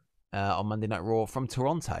 on Monday Night Raw from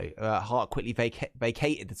Toronto. Hart quickly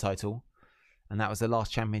vacated the title, and that was the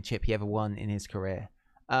last championship he ever won in his career.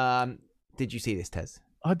 Did you see this, Tez?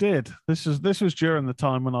 I did. This was during the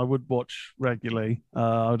time when I would watch regularly.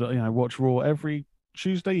 I'd watch Raw every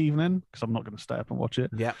Tuesday evening because I'm not going to stay up and watch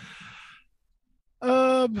it. Yeah.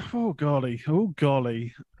 Oh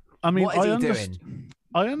golly. I mean, what is he doing?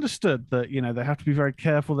 I understood that they have to be very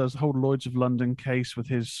careful. There's the whole Lloyd's of London case with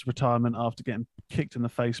his retirement after getting kicked in the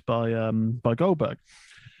face by Goldberg,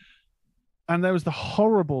 and there was the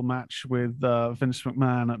horrible match with Vince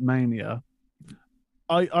McMahon at Mania.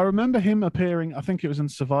 I remember him appearing, I think it was in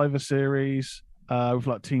Survivor Series with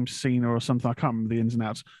like Team Cena or something. I can't remember the ins and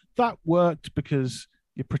outs. That worked because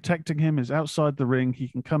you're protecting him. He's outside the ring. He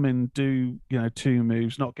can come in, do 2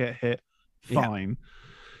 moves, not get hit. Fine. Yeah.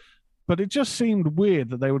 But it just seemed weird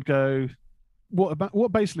that they would go,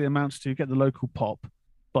 what basically amounts to get the local pop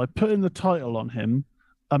by putting the title on him.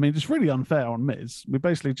 I mean, it's really unfair on Miz. We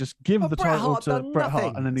basically just give the title to Bret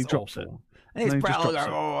Hart and then he drops it. And it's Bret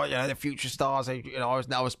Hart, the future stars. I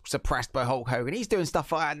was suppressed by Hulk Hogan. He's doing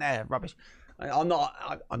stuff like that and there, rubbish. I'm not.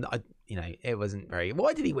 It wasn't very.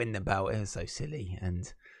 Why did he win the belt? It was so silly,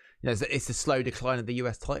 and it's the slow decline of the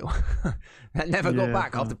US title that never got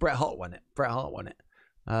back after Bret Hart won it. Bret Hart.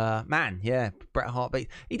 But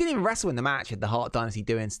he didn't even wrestle in the match. He had the Hart Dynasty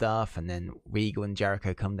doing stuff, and then Regal and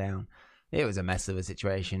Jericho come down. It was a mess of a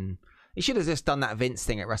situation. He should have just done that Vince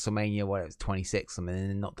thing at WrestleMania, where it was 26 something,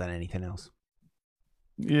 and not done anything else.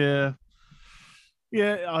 Yeah.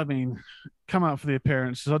 I mean, come out for the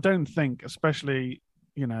appearances. I don't think, especially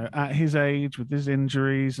at his age with his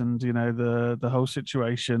injuries and the whole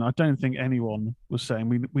situation, I don't think anyone was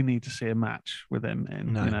saying we need to see a match with him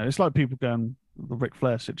in. No. It's like people going the Ric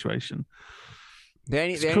Flair situation. The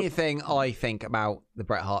only thing I think about the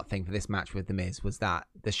Bret Hart thing for this match with The Miz was that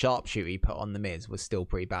the sharpshooter he put on The Miz was still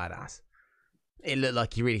pretty badass. It looked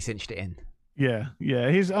like he really cinched it in. Yeah.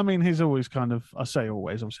 He's always kind of, I say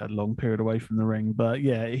always, obviously had a long period away from the ring, but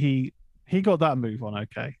yeah, he got that move on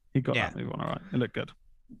okay. He got that move on all right. It looked good.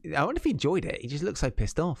 I wonder if he enjoyed it. He just looks so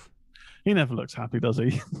pissed off. He never looks happy, does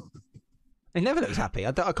he? He never looks happy.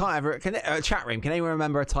 I can't ever. Chat room, can anyone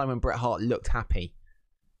remember a time when Bret Hart looked happy?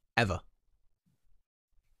 Ever?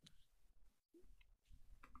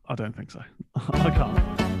 I don't think so. I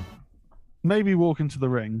can't. Maybe walk into the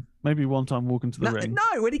ring. Maybe one time walk into the ring.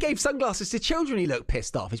 No, when he gave sunglasses to children, he looked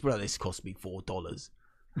pissed off. He's like, this cost me $4.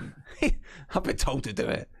 I've been told to do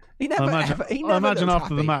it. He never. I imagine after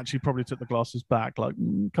happy. The match, he probably took the glasses back. Like,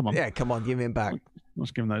 come on. Yeah, come on, give him back.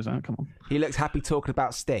 Let's give him those out. Come on. He looks happy talking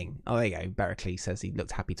about Sting. Oh, there you go. Berkeley says he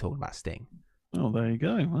looked happy talking about Sting. Oh, there you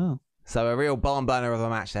go. Wow. So a real barn burner of a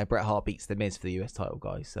match there. Bret Hart beats The Miz for the US title,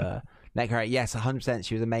 guys. Necker, yes, 100%.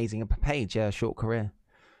 She was amazing. And Paige, short career.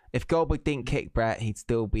 If Goldberg didn't kick Bret, he'd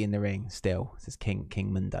still be in the ring. Still, says King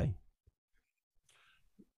Mundo.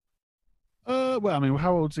 Well, I mean,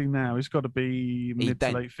 how old's he now? He's got to be mid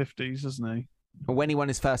to late 50s, isn't he? Well, when he won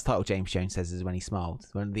his first title, James Jones says, is when he smiled.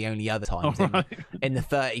 One of the only other times in the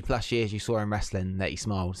 30 plus years you saw him wrestling that he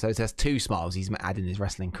smiled. So there's 2 smiles he's had in his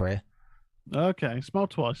wrestling career. Okay, smiled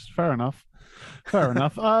twice. Fair enough.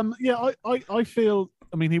 Yeah, I feel.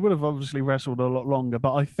 I mean, he would have obviously wrestled a lot longer,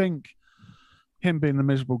 but I think him being the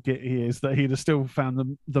miserable git he is, that he'd have still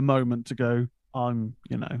found the moment to go, I'm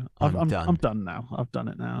done. I'm done now. I've done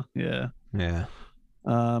it now. Yeah.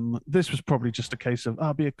 This was probably just a case of,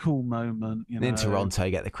 be a cool moment. In Toronto,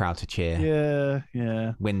 get the crowd to cheer.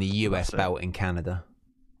 Yeah. Win the US belt in Canada.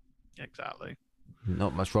 Exactly.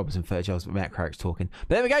 Not much Robertson Fairchild, but Matt Carrick's talking.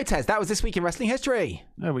 But there we go, Tez. That was This Week in Wrestling History.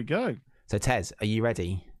 There we go. So, Tez, are you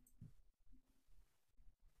ready?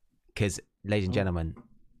 Because, ladies and gentlemen,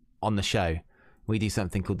 on the show, we do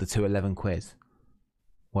something called the 211 quiz,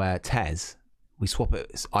 where Tez, we swap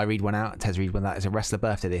it. I read one out, Tez read one out. It's a wrestler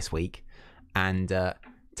birthday this week, and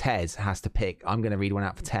Tez has to pick. I'm going to read one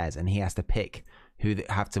out for Tez, and he has to pick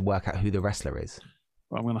have to work out who the wrestler is.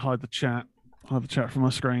 Well, I'm going to hide the chat from my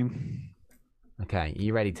screen. Okay, are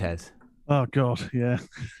you ready, Tez? Oh God, yeah.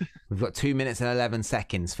 We've got 2 minutes and 11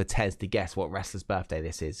 seconds for Tez to guess what wrestler's birthday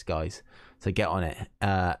this is, guys. So get on it.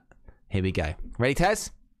 Here we go. Ready, Tez?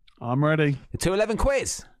 I'm ready. The 211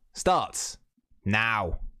 quiz starts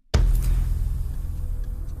now.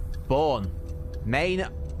 Born May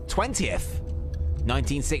 20th,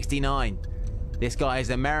 1969. This guy is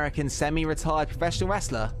an American semi-retired professional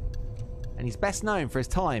wrestler, and he's best known for his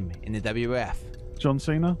time in the WWF. John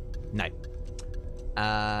Cena? No.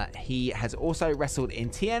 He has also wrestled in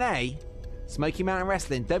TNA, Smoky Mountain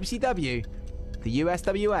Wrestling, WCW, the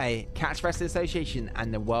USWA, Catch Wrestling Association,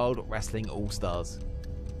 and the World Wrestling All-Stars.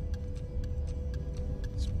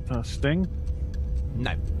 Sting?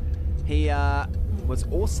 No. He was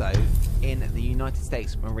also in the United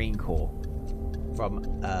States Marine Corps from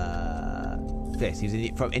this. He was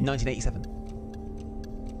in 1987.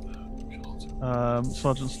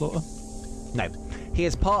 Sergeant Slaughter? No. He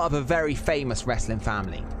is part of a very famous wrestling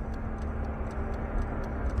family.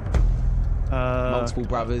 Multiple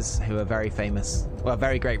brothers who are very famous. Well,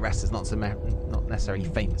 very great wrestlers, not necessarily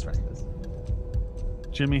famous wrestlers.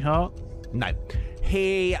 Jimmy Hart? No.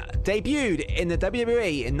 He debuted in the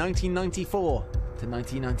WWE in 1994 to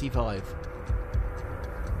 1995.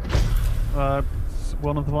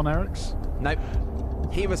 One of the Von Erichs? Nope.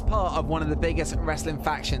 He was part of one of the biggest wrestling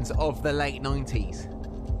factions of the late 90s.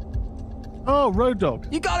 Oh, Road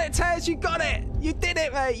Dogg. You got it, Tez. You got it. You did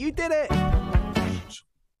it, mate. You did it.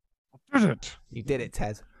 Did it? You did it,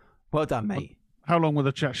 Tez. Well done, mate. How long were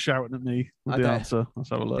the chat shouting at me with the answer? Let's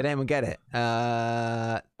have a look. Did anyone get it?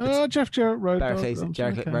 Jeff Jarrett, Road Dogg.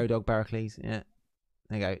 Road Dogg, Barracles. Yeah.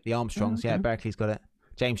 There you go. The Armstrongs. Yeah, Barclays got it.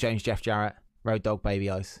 James Jones, Jeff Jarrett, Road Dogg, Baby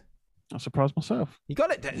Ice. I surprised myself. You got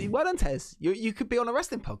it. Well done, Tez. You could be on a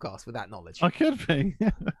wrestling podcast with that knowledge. I could be.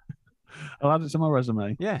 I'll add it to my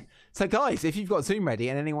resume. Yeah. So, guys, if you've got Zoom ready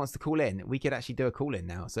and anyone wants to call in, we could actually do a call in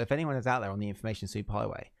now. So, if anyone is out there on the Information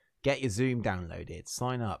Superhighway, get your Zoom downloaded,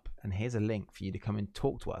 sign up, and here's a link for you to come and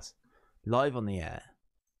talk to us live on the air.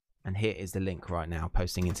 And here is the link right now,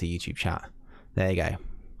 posting into YouTube chat. There you go.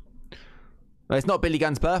 Well, it's not Billy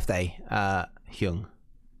Gunn's birthday, Hyung.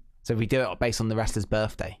 So we do it based on the wrestler's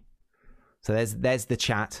birthday. So there's the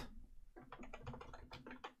chat.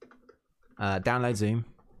 Download Zoom,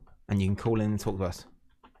 and you can call in and talk to us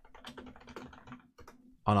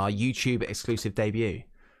on our YouTube exclusive debut.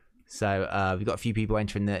 So we've got a few people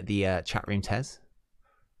entering the chat room, Tez.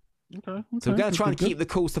 Okay. So we're going to try and keep the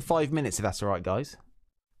calls to 5 minutes, if that's all right, guys.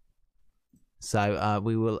 So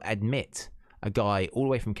we will admit a guy all the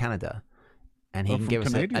way from Canada, and he can give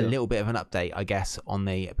us a little bit of an update, I guess, on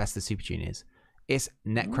the Best of the Super Juniors. It's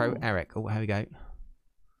Necro Eric. Oh, here we go.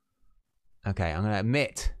 Okay, I'm going to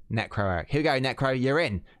admit Necro Eric. Here we go, Necro. You're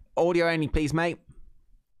in. Audio only, please, mate.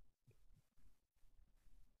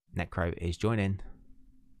 Necro is joining.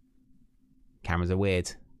 Cameras are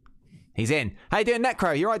weird. He's in. How you doing,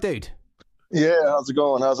 Necro? You all right, dude? Yeah, how's it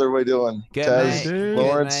going? How's everybody doing? Good, Tez, mate.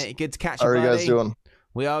 Lawrence. Good, mate. Good to catch you, How are you buddy. guys doing?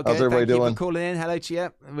 We are good. How's everybody Thank doing? you for calling in. Hello to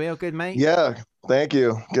you. We are good, mate. Yeah, thank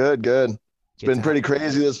you. Good. It's been pretty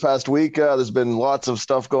crazy this past week. There's been lots of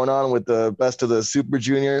stuff going on with the Best of the Super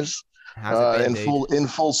Juniors in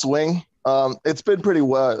full swing. It's been pretty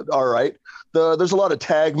well. All right. There's a lot of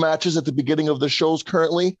tag matches at the beginning of the shows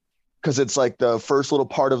currently, because it's like the first little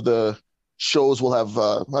part of the shows will have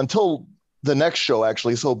until the next show,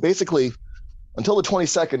 actually. So basically, until the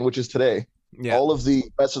 22nd, which is today, all of the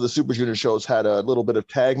Best of the Super Junior shows had a little bit of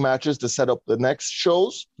tag matches to set up the next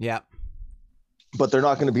shows. Yeah. But they're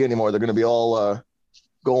not going to be anymore. They're going to be all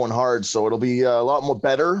going hard. So it'll be a lot more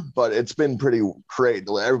better, but it's been pretty great.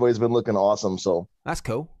 Everybody's been looking awesome. So that's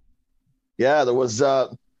cool. Yeah, there was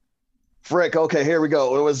okay, here we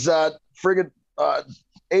go. It was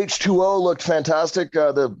H2O looked fantastic.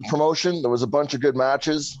 The promotion, there was a bunch of good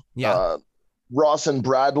matches. Yeah. Ross and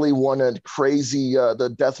Bradley won a crazy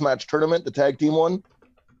the deathmatch tournament, the tag team one.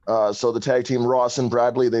 So the tag team Ross and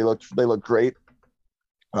Bradley, they looked great.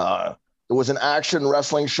 There was an action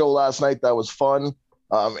wrestling show last night that was fun.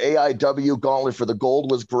 AIW Gauntlet for the Gold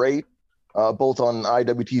was great, both on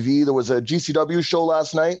IWTV. There was a GCW show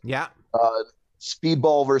last night. Yeah.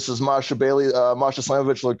 Speedball versus Masha Bailey. Masha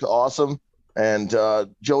Slamovich looked awesome, and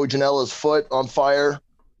Joey Janela's foot on fire.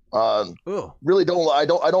 Really I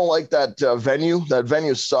don't like that venue. That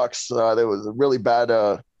venue sucks. There was a really bad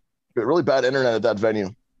internet at that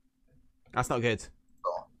venue. That's not good.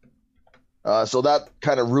 So that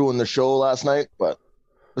kind of ruined the show last night, but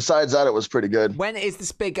besides that, it was pretty good. When is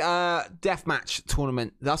this big deathmatch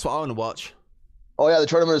tournament? That's what I want to watch. Oh yeah, the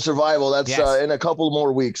Tournament of Survival. That's in a couple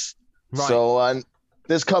more weeks. Right. So on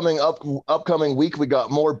this upcoming week, we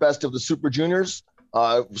got more Best of the Super Juniors.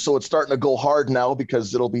 So it's starting to go hard now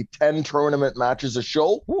because it'll be 10 tournament matches a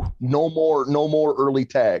show. Woo. No more early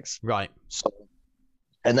tags. Right. So,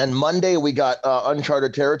 and then Monday we got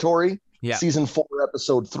Uncharted Territory, season 4,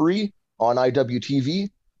 episode 3 on IWTV.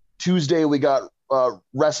 Tuesday we got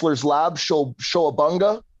Wrestlers Lab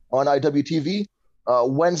Showabunga on IWTV.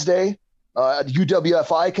 Wednesday,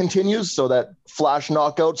 UWFI continues, so that Flash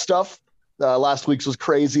Knockout stuff. Last week's was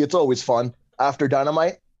crazy. It's always fun. After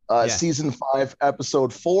Dynamite, season 5,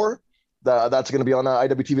 episode 4. That's going to be on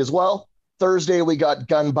IWTV as well. Thursday, we got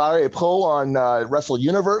Ganbare Pro on Wrestle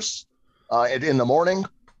Universe in the morning,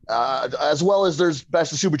 as well as there's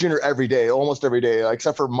Best of Super Junior every day, almost every day,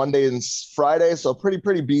 except for Monday and Friday. So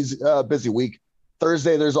pretty busy week.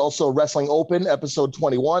 Thursday, there's also Wrestling Open, episode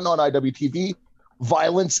 21 on IWTV.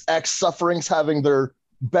 Violence X Sufferings having their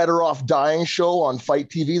Better Off Dying show on Fight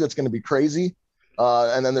TV. That's going to be crazy.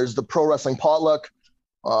 And then there's the Pro Wrestling Potluck,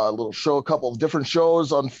 little show, a couple of different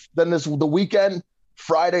shows. Then there's the weekend.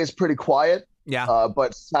 Friday is pretty quiet. Yeah.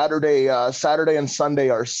 But Saturday and Sunday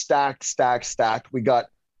are stacked. We got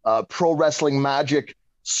Pro Wrestling Magic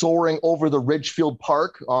soaring over the Ridgefield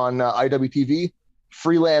Park on IWTV.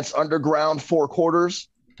 Freelance Underground 4 quarters.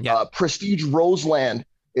 Yeah. Prestige Roseland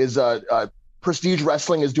is Prestige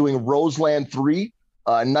Wrestling is doing Roseland 3,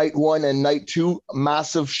 night 1 and night 2,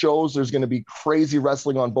 massive shows. There's going to be crazy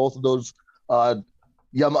wrestling on both of those. Miya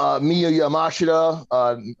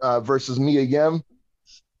Yamashita versus Mia Yim,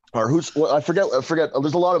 or I forget.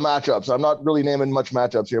 There's a lot of matchups. I'm not really naming much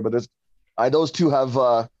matchups here, but those two have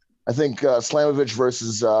I think Slamovich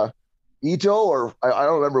versus Ito, or I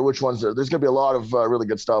don't remember which ones. There's going to be a lot of really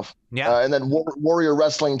good stuff. Yeah. And then Warrior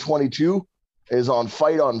Wrestling 22 is on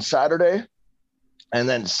Fight on Saturday. And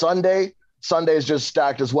then Sunday is just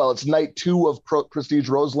stacked as well. It's night 2 of Prestige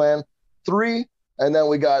Roseland 3. And then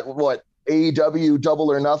we got AEW Double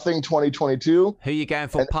or Nothing 2022. Who you going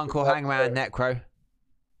for, Punk or Hangman, Necro?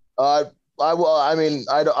 I'm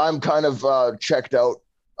kind of checked out.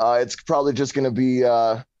 It's probably just going to be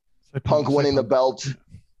Punk winning the belt.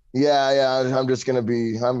 Yeah. I'm going to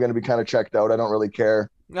be kind of checked out. I don't really care.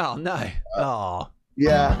 Oh no.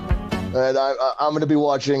 Yeah. And I'm going to be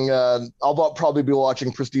watching. I'll probably be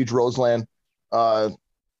watching Prestige Roseland. I'll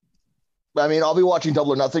be watching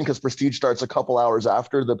Double or Nothing because Prestige starts a couple hours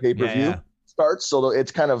after the pay-per-view starts, so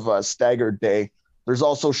it's kind of a staggered day. There's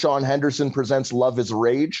also Sean Henderson presents Love Is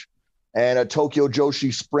Rage and a Tokyo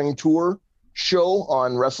Joshi Spring Tour show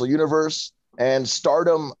on Wrestle Universe, and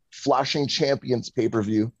Stardom Flashing Champions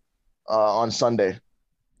pay-per-view on Sunday.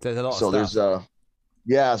 There's a lot of stuff.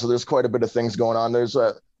 So there's quite a bit of things going on. There's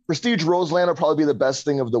Prestige Roseland will probably be the best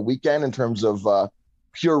thing of the weekend in terms of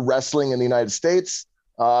pure wrestling in the United States.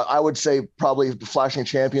 I would say probably the Flashing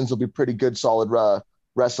Champions will be pretty good, solid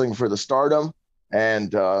wrestling for the Stardom,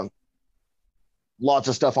 and lots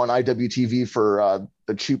of stuff on IWTV for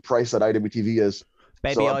the cheap price that IWTV is.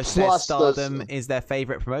 Baby I says Stardom is their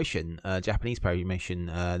favorite promotion, Japanese promotion,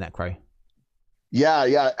 Necro.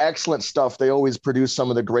 Yeah, excellent stuff. They always produce some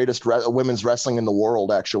of the greatest women's wrestling in the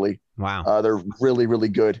world, actually. Wow. They're really, really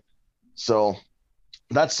good. So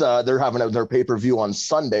that's they're having their pay-per-view on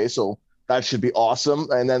Sunday, so that should be awesome.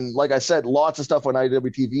 And then, like I said, lots of stuff on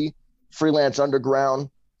IWTV, Freelance Underground,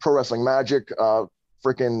 Pro Wrestling Magic,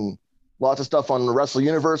 freaking lots of stuff on the Wrestle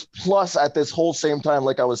Universe. Plus, at this whole same time,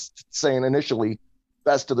 like I was saying initially,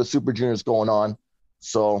 Best of the Super Juniors going on.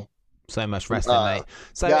 So much wrestling, mate.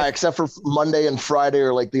 Except for Monday and Friday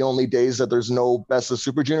are like the only days that there's no Best of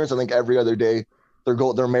Super Juniors. I think every other day they're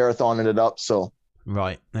marathoning it up. So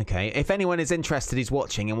right, okay. If anyone is interested, who's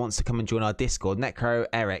watching and wants to come and join our Discord, Necro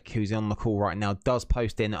Eric, who's on the call right now, does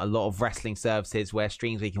post in a lot of wrestling services where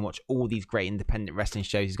streams where you can watch all these great independent wrestling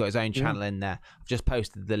shows. He's got his own channel in there. I've just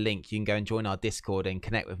posted the link. You can go and join our Discord and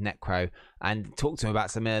connect with Necro and talk to him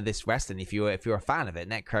about some of this wrestling. If you're a fan of it,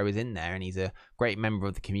 Necro is in there and he's a great member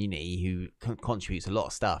of the community who contributes a lot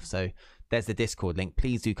of stuff. So there's the Discord link.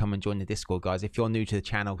 Please do come and join the Discord, guys. If you're new to the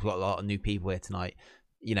channel, we've got a lot of new people here tonight.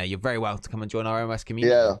 You're very welcome to come and join our OMS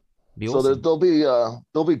community. Yeah. So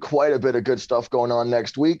there'll be quite a bit of good stuff going on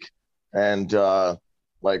next week. And I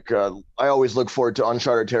always look forward to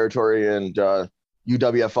Uncharted Territory and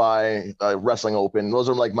UWFI Wrestling Open. Those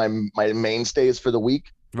are like my mainstays for the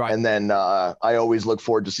week. Right. And then I always look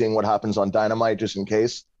forward to seeing what happens on Dynamite just in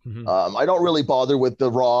case. Mm-hmm. I don't really bother with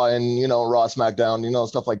the Raw and, Raw SmackDown,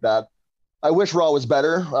 stuff like that. I wish Raw was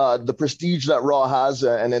better. The prestige that Raw has,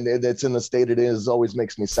 and it's in the state it is, always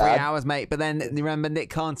makes me sad. 3 hours, mate. But then remember, Nick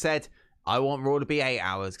Khan said, "I want Raw to be 8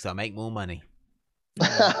 hours because I make more money."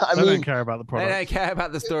 I don't care about the product. They don't care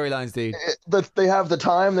about the storylines, dude. They have the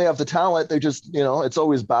time, they have the talent. They just, it's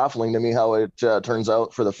always baffling to me how it turns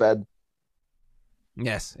out for the Fed.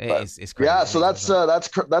 Yes, it's crazy. Yeah, so that's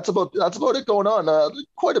about it going on.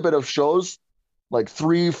 Quite a bit of shows, like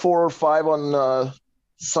 3, 4, 5 on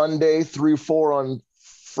Sunday, 3, 4 on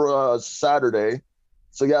Saturday.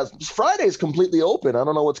 So yeah, Friday's completely open. I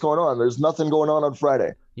don't know what's going on. There's nothing going on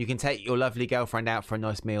Friday. You can take your lovely girlfriend out for a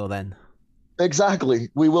nice meal then. Exactly.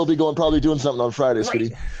 We will be probably doing something on Friday,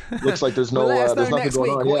 Sweetie. Looks like there's there's nothing next going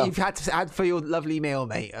week on. What you've had to add for your lovely meal,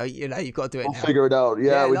 mate. You've got to do it. We'll now. figure it out.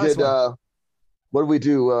 Yeah, we nice did. What did we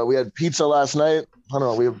do? We had pizza last night. I don't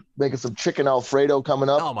know. We were making some chicken Alfredo coming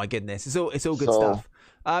up. Oh my goodness, it's all good stuff.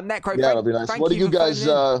 Necro, yeah, it'll be nice. What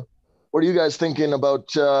are you guys thinking about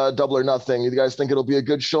Double or Nothing? You guys think it'll be a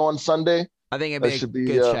good show on Sunday? I think it'll be a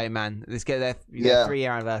good show, man. Let's get their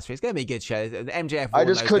 3-year anniversary. It's going to be a good show. The MJF I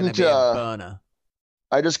just couldn't be a burner.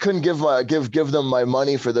 I just couldn't give them my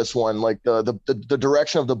money for this one. Like the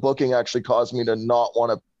direction of the booking actually caused me to not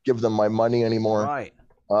want to give them my money anymore. Right.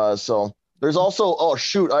 So there's also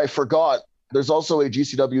I forgot. There's also a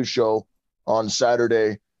GCW show on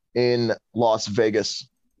Saturday in Las Vegas.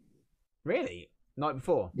 Really? Night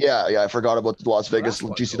before? Yeah, I forgot about the Las Vegas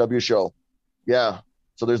GCW show. Yeah.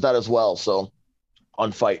 So there's that as well. So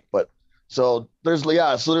on Fight, but so there's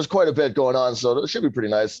quite a bit going on. So it should be pretty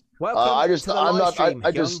nice. Sorry,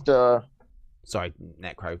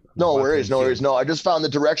 Necro. No worries. No, I just found the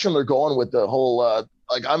direction they're going with the whole.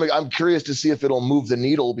 I'm curious to see if it'll move the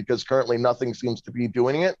needle because currently nothing seems to be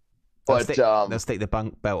doing it. But they'll stick the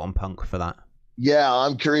belt on Punk for that. Yeah,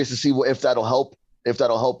 I'm curious to see if that'll help. If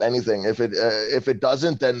that'll help anything. If it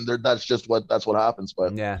doesn't, then that's what happens.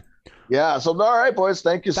 But yeah. So all right, boys.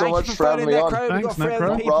 Thank you so much for having me on. Thanks,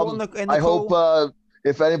 Necro. No problem. I hope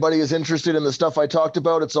if anybody is interested in the stuff I talked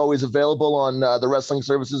about, it's always available on the Wrestling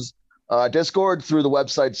Services Discord through the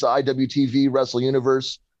websites IWTV, Wrestle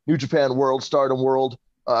Universe, New Japan World, Stardom World,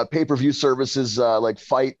 pay-per-view services like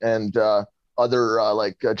Fight and other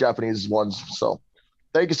Japanese ones. So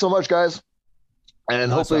thank you so much, guys. And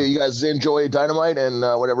hopefully you guys enjoy Dynamite and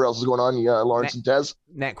whatever else is going on. Lawrence and Tez.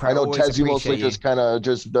 Necro, I know Tez, you mostly just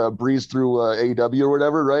breeze through AEW or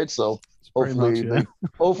whatever, right? So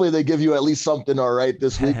hopefully they give you at least something all right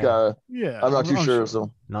this week. I'm not too sure.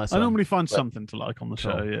 So nice. I normally find something to like on the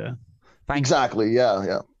show. Yeah. Exactly.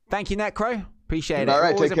 Yeah. Thank you, Necro. Appreciate it. All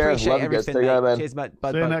right, take care. Love you guys. Take care, man. Cheers, mate.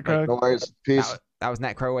 See you, Necro. No worries. Peace. That was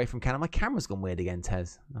Necro away from Canada. My camera's gone weird again,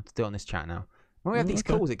 Tez. I have to do it on this chat now. When we have these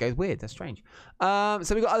calls, it goes weird. That's strange.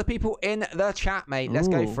 So we got other people in the chat, mate. Let's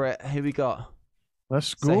go for it. Who we got?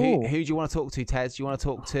 Let's go. So who do you want to talk to, Tez? Do you want to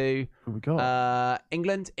talk to who we got?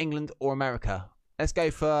 England, or America? Let's go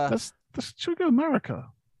for. Should we go America?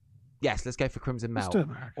 Yes, let's go for Crimson Mel.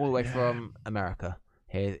 All the way from America.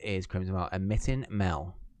 Here is Crimson Mel, admitting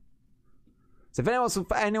Mel. So if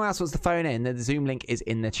anyone else wants to phone in, the Zoom link is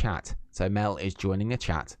in the chat. So Mel is joining the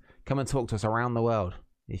chat. Come and talk to us around the world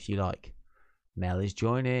if you like. Mel is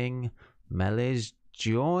joining. Mel is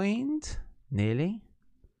joined. Nearly.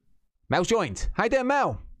 Mel's joined. How you doing,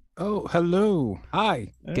 Mel? Oh, hello.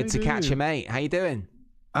 Hi. Good to catch you, mate. How you doing?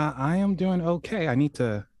 I am doing okay. I need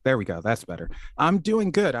to... There we go. That's better. I'm doing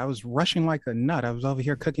good. I was rushing like a nut. I was over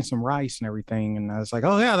here cooking some rice and everything. And I was like,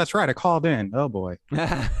 oh, yeah, that's right. I called in. Oh, boy.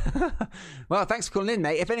 Well, thanks for calling in,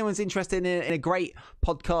 mate. If anyone's interested in a great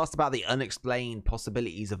podcast about the unexplained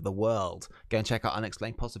possibilities of the world, go and check out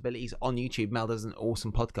Unexplained Possibilities on YouTube. Mel does an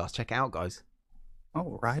awesome podcast. Check it out, guys.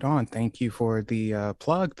 Oh, right on. Thank you for the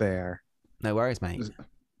plug there. No worries, mate.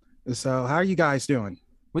 So how are you guys doing?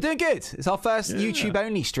 We're doing good. It's our first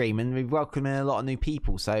YouTube-only stream, and we've welcomed in a lot of new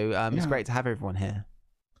people, so it's great to have everyone here.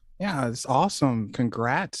 Yeah, it's awesome.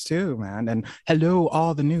 Congrats, too, man. And hello,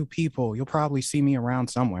 all the new people. You'll probably see me around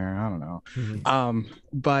somewhere. I don't know.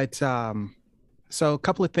 Mm-hmm. So a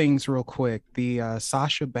couple of things real quick. The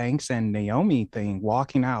Sasha Banks and Naomi thing,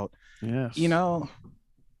 walking out. Yes. You know,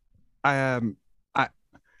 I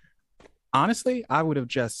honestly, I would have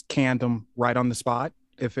just canned them right on the spot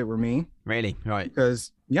if it were me. Really? Right.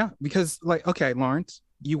 Because like, okay, Lawrence,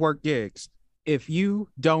 you work gigs. If you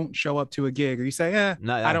don't show up to a gig or you say,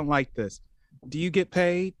 no, I don't like this, do you get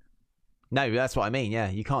paid? No, that's what I mean. Yeah,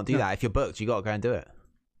 you can't do that. If you're booked, you got to go and do it.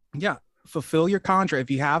 Yeah. Fulfill your contract.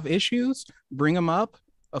 If you have issues, bring them up.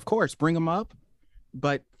 Of course, bring them up.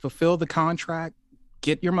 But fulfill the contract,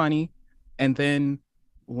 get your money, and then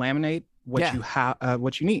laminate what you have,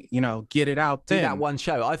 what you need, get it out there. Do that one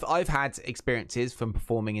show. I've had experiences from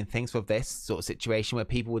performing in things with this sort of situation where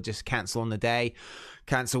people would just cancel on the day,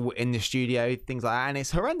 cancel in the studio, things like that. And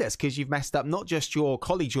it's horrendous because you've messed up not just your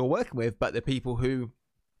colleagues you're working with, but the people who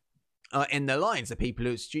are in the lines, the people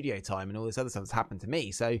who at studio time and all this other stuff that's happened to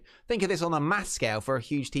me. So think of this on a mass scale for a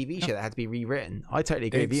huge TV show that had to be rewritten. I totally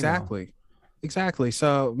agree with you. Exactly. Exactly.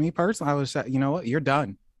 So me personally, I was, you know what? You're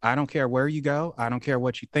done. I don't care where you go. I don't care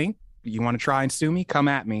what you think. You want to try and sue me? Come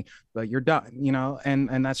at me. But you're done.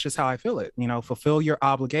 And that's just how I feel it. Fulfill your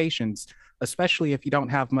obligations, especially if you don't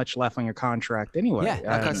have much left on your contract anyway. Yeah,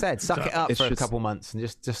 like I said, suck it up for a couple months and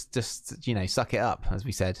just suck it up, as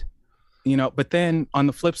we said. But then on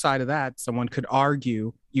the flip side of that, someone could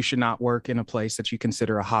argue you should not work in a place that you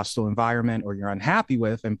consider a hostile environment or you're unhappy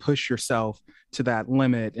with and push yourself to that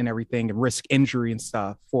limit and everything and risk injury and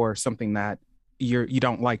stuff for something that you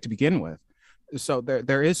don't like to begin with. So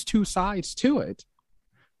there is two sides to it,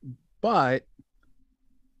 but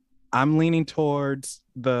I'm leaning towards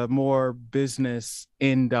the more business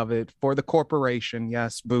end of it for the corporation.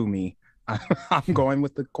 Yes, boo me. I'm going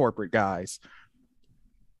with the corporate guys.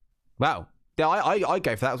 Wow. Yeah, I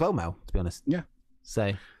go for that as well, Mel, to be honest. Yeah.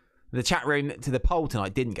 So the chat room to the poll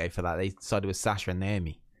tonight didn't go for that. They sided with Sasha and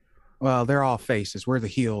Naomi. Well, they're all faces. We're the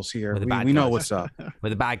heels here. We know what's up. We're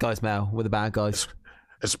the bad guys, Mel. We're the bad guys.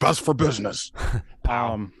 It's best for business.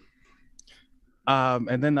 And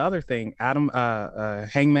then the other thing, Adam,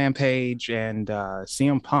 Hangman Page and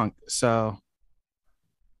CM Punk. So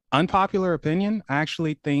unpopular opinion, I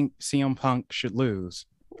actually think CM Punk should lose.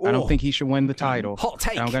 I don't think he should win the title. Hot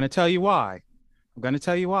take. And I'm going to tell you why.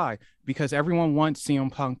 Because everyone wants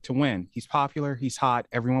CM Punk to win. He's popular. He's hot.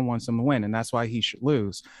 Everyone wants him to win. And that's why he should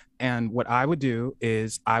lose. And what I would do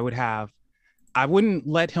is I wouldn't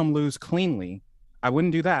let him lose cleanly. I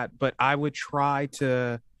wouldn't do that. But I would try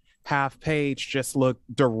to have Page just look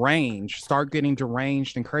deranged, start getting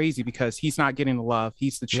deranged and crazy because he's not getting the love.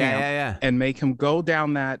 He's the champ. Yeah. And make him go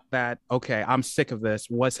down that, okay, I'm sick of this.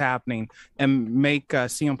 What's happening? And make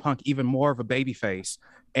CM Punk even more of a babyface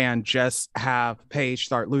and just have Page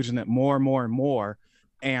start losing it more and more and more.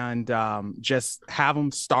 And just have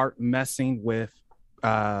him start messing with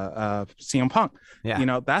CM Punk.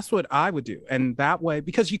 Yeah. That's what I would do. And that way,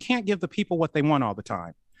 because you can't give the people what they want all the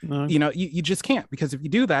time. No. You just can't, because if you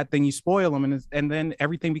do that, then you spoil them and then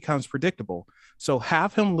everything becomes predictable. So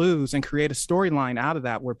have him lose and create a storyline out of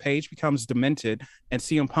that where Page becomes demented and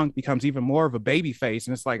CM Punk becomes even more of a baby face.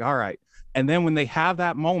 And it's like, all right. And then when they have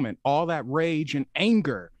that moment, all that rage and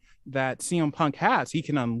anger that CM Punk has, he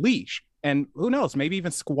can unleash and who knows, maybe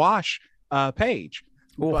even squash Page.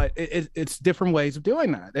 Ooh. But it's different ways of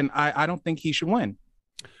doing that. And I don't think he should win.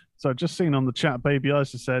 So just seen on the chat, Baby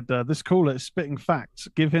Isa said, this caller is spitting facts.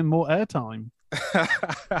 Give him more airtime.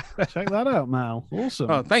 Check that out, Mal.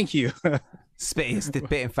 Awesome. Oh, thank you.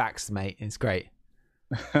 Spitting facts, mate. It's great.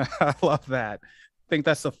 I love that. I think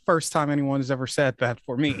that's the first time anyone has ever said that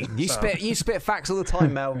for me. You spit facts all the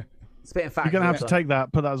time, Mel. Spitting facts. You're gonna have to take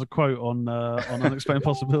that, put that as a quote on Unexplained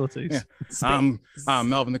Possibilities. Yeah. I'm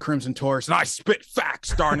Melvin the Crimson Taurus, and I spit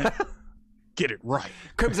facts. Darn it. Get it right.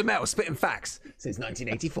 Crimson Metal spitting facts since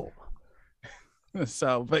 1984.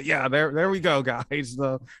 So, but yeah, there we go, guys.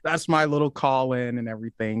 That's my little call in and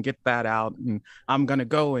everything. Get that out, and I'm gonna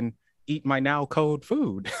go and eat my now cold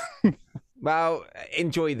food. Well,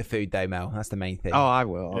 enjoy the food though, Mel. That's the main thing. Oh, I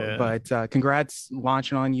will. Yeah. But congrats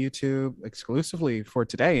launching on YouTube exclusively for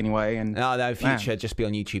today, anyway. And no, future just be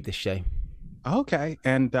on YouTube this show. Okay,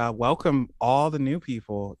 and welcome all the new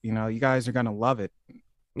people. You guys are gonna love it.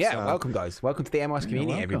 Yeah, so, welcome, guys. Welcome to the MOS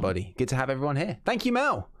community, everybody. Good to have everyone here. Thank you,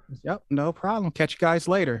 Mel. Yep, no problem. Catch you guys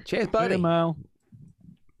later. Cheers, buddy. Later, Mel.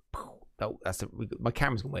 Oh, my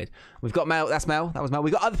camera's gone weird. We've got Mel. That's Mel. That was Mel.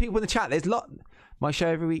 We got other people in the chat. There's a lot. My show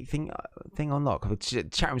every week thing on lock. The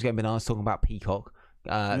chat room's going bananas talking about Peacock.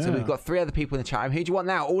 So we've got 3 other people in the chat room. Who do you want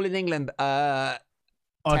now? All in England. I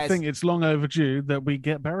think it's long overdue that we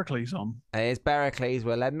get Bericles on. It's Bericles.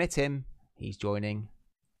 We'll admit him. He's joining.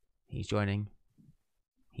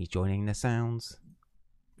 He's joining the sounds.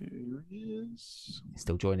 Here he is. He's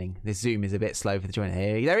still joining. This Zoom is a bit slow for the join.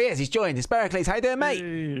 There he is. He's joined. It's Bericles. How you doing, mate?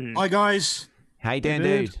 Hey. Hi, guys. How you doing,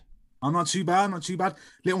 dude? I'm not too bad.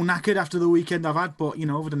 Little knackered after the weekend I've had, but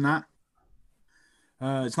other than that,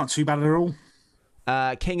 it's not too bad at all.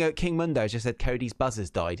 King Mundo just said Cody's buzzers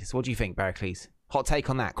died. So what do you think, Bericles? Hot take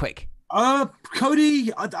on that, quick.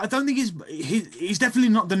 Cody, I don't think he's definitely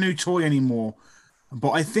not the new toy anymore.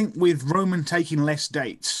 But I think with Roman taking less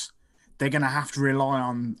dates, they're going to have to rely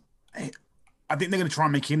on... I think they're going to try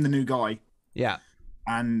and make him the new guy. Yeah.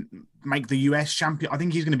 And make the US champion. I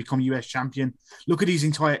think he's going to become US champion. Look at his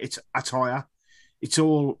entire attire. It's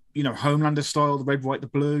all, Homelander style, the red, white, the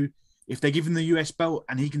blue. If they give him the US belt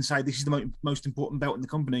and he can say this is the most important belt in the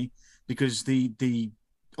company because the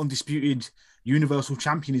undisputed Universal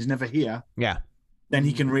Champion is never here, then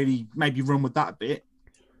he can really maybe run with that a bit.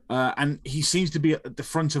 And he seems to be at the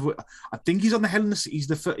front of. I think he's on the Hell in the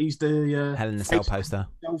Cell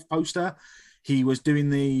poster. He was doing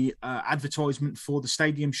the advertisement for the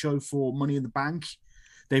stadium show for Money in the Bank.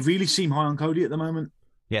 They really seem high on Cody at the moment.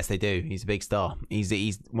 Yes, they do. He's a big star.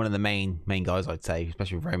 He's one of the main guys, I'd say,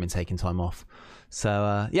 especially with Roman taking time off.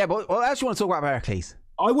 So, but I actually want to talk about Heracles.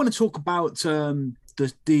 I want to talk about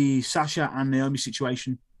the Sasha and Naomi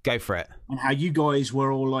situation. Go for it. And how you guys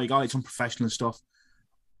were all like, oh, it's unprofessional and stuff.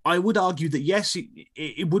 I would argue that, yes,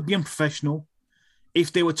 it would be unprofessional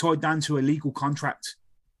if they were tied down to a legal contract.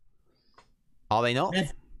 Are they not?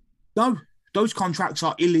 No, those contracts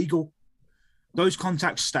are illegal. Those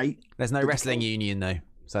contracts state... There's no wrestling union, though,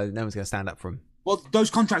 so no one's going to stand up for them. Well, those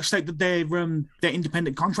contracts state that they're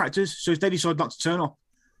independent contractors, so if they decide not to turn up,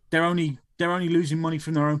 they're only losing money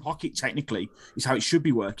from their own pocket, technically, is how it should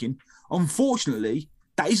be working. Unfortunately,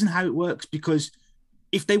 that isn't how it works, because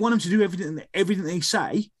if they want them to do everything they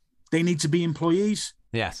say, they need to be employees.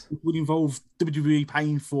 Yes. It would involve WWE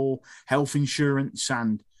paying for health insurance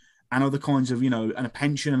and other kinds of, and a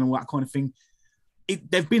pension and all that kind of thing.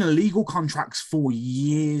 They've been illegal contracts for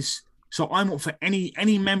years. So I'm not for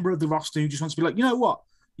any member of the roster who just wants to be like, you know what?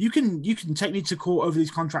 You can take me to court over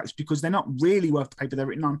these contracts because they're not really worth the paper they're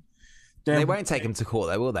written on. They won't take them to court,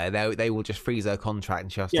 though, will they? They will just freeze her contract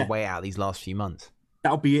and she'll have to wait out these last few months.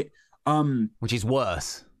 That'll be it. Which is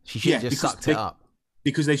worse. She should have just sucked it up.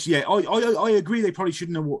 Because I agree. They probably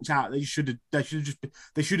shouldn't have walked out. They should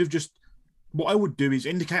have just. What I would do is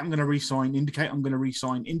indicate I'm going to re-sign, indicate I'm going to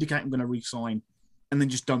re-sign, indicate I'm going to re-sign, and then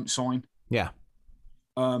just don't sign. Yeah.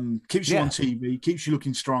 Keeps you on TV, keeps you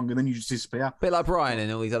looking strong, and then you just disappear. A bit like Brian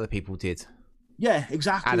and all these other people did. Yeah,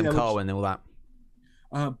 exactly. Adam Cole and all that.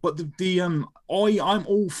 But I'm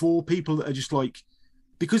all for people that are just like,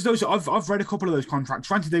 because those I've read a couple of those contracts.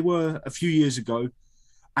 Granted, they were a few years ago,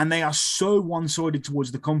 and they are so one-sided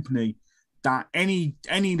towards the company that any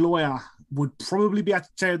lawyer would probably be able to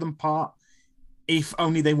tear them apart if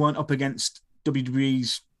only they weren't up against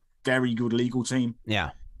WWE's very good legal team. Yeah.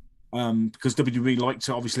 Because WWE like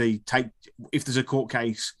to obviously take, if there's a court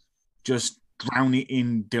case, just drown it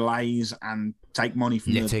in delays and take money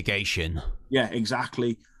from litigation. Yeah,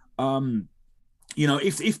 exactly.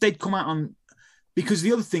 If they'd come out on, because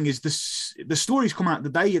the other thing is the stories come out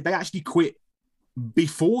that they actually quit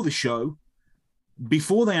before the show,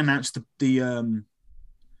 before they announced the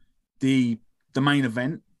main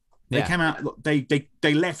event. They came out.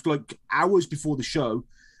 They left like hours before the show,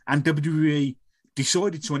 and WWE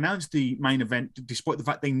decided to announce the main event, despite the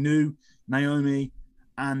fact they knew Naomi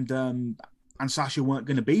and Sasha weren't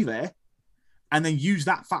going to be there, and then use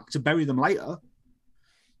that fact to bury them later.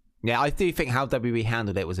 Yeah, I do think how WWE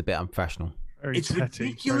handled it was a bit unprofessional. It's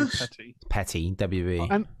ridiculous. Very petty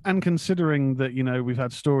WWE. And considering that, we've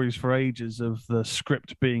had stories for ages of the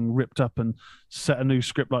script being ripped up and set a new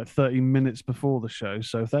script like 30 minutes before the show.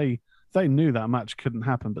 So if they knew that match couldn't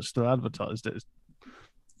happen but still advertised it.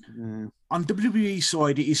 Yeah. On WWE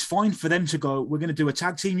side, it is fine for them to go, we're going to do a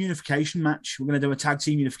tag team unification match. We're going to do a tag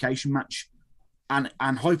team unification match and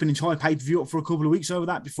hype an entire pay-per-view up for a couple of weeks over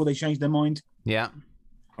that before they change their mind. Yeah.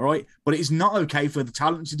 All right, but it is not okay for the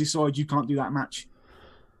talent to decide you can't do that match.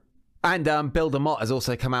 And Bill DeMott has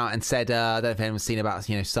also come out and said, I don't know if anyone's seen about,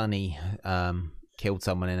 Sonny killed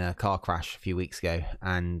someone in a car crash a few weeks ago,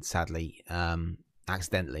 and sadly,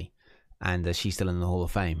 accidentally, and she's still in the Hall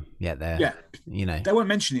of Fame. Yet they won't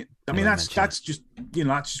mention it. I mean, that's just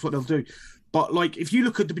that's just what they'll do. But like, if you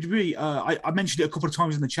look at WWE, I mentioned it a couple of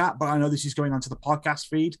times in the chat, but I know this is going onto the podcast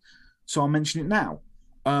feed, so I'll mention it now.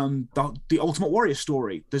 The Ultimate Warrior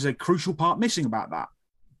story, there's a crucial part missing about that.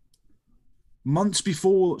 Months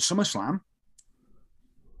before SummerSlam,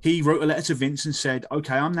 he wrote a letter to Vince and said,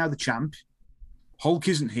 okay, I'm now the champ. Hulk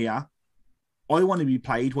isn't here. I want to be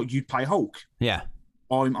paid what you'd pay Hulk. Yeah.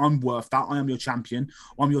 I'm worth that. I am your champion.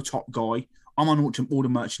 I'm your top guy. I'm on all the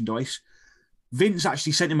merchandise. Vince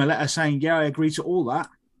actually sent him a letter saying, yeah, I agree to all that.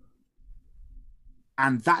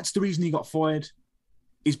 And that's the reason he got fired.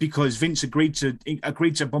 Is because Vince agreed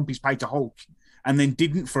to bump his pay to Hulk, and then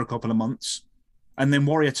didn't for a couple of months, and then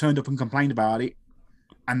Warrior turned up and complained about it,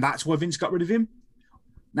 and that's why Vince got rid of him.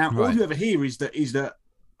 Now, all you ever hear is that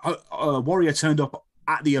Warrior turned up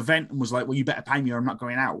at the event and was like, "Well, you better pay me, or I'm not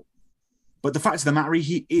going out." But the fact of the matter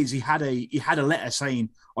he had a letter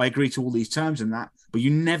saying, "I agree to all these terms and that," but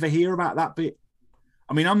you never hear about that bit.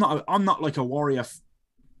 I mean, I'm not like a Warrior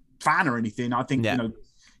fan or anything. I think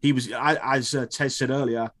he was, as Tez said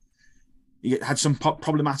earlier, he had some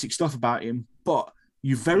problematic stuff about him, but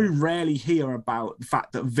you very rarely hear about the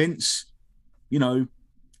fact that Vince,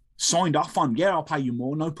 signed off on, yeah, I'll pay you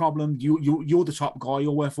more, no problem. You're the top guy,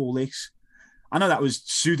 you're worth all this. I know that was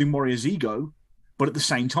soothing Warrior's ego, but at the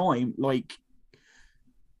same time, like,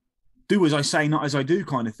 do as I say, not as I do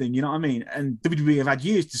kind of thing. You know what I mean? And WWE have had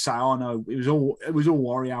years to say, "Oh no, it was all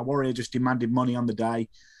Warrior. Warrior just demanded money on the day."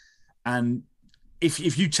 And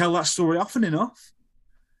if you tell that story often enough,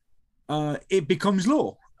 it becomes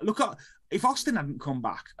law. Look at if Austin hadn't come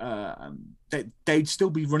back, they'd still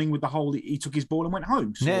be running with the whole he took his ball and went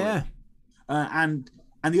home. So, yeah. And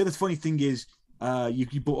the other funny thing is,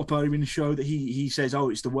 you brought up earlier in the show that he says, "Oh,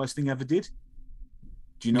 it's the worst thing he ever did."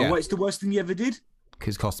 Do you know why it's the worst thing he ever did?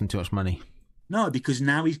 Because it cost him too much money. No, because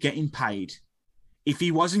now he's getting paid. If he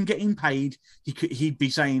wasn't getting paid, he'd be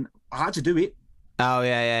saying, "I had to do it." Oh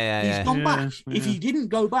yeah. He's gone back. Yeah. If he didn't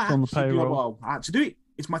go back, On the he'd be like, payroll. "Well, I had to do it.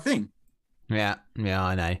 It's my thing." Yeah,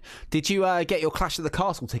 I know. Did you get your Clash of the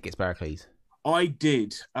Castle tickets, Berkeley's? I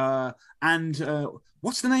did. And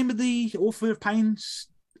what's the name of the Author of Pain's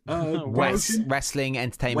promotion? Wrestling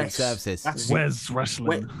Entertainment Services. That's Wes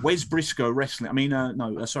Wrestling. Wes Briscoe Wrestling. I mean,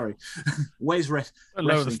 sorry. Wes Wrestling.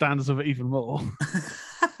 Lower the standards of it even more.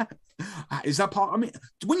 Is that part? I mean,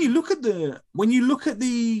 when you look at the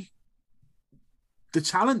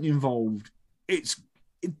talent involved,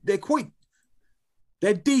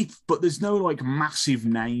 they're deep, but there's no like massive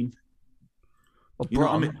name. Well, You know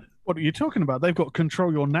what I mean? What are you talking about? They've got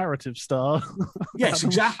Control Your Narrative star. Yes,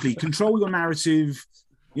 exactly. Control your narrative.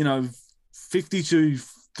 50 to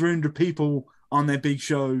 300 people on their big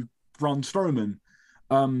show, Braun Strowman.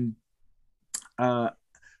 But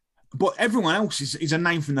everyone else is a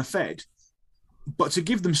name from the Fed. But to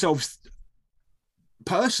give themselves,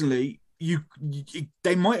 personally,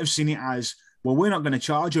 they might have seen it as, well, we're not going to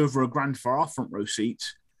charge over $1,000 for our front row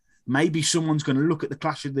seats. Maybe someone's going to look at the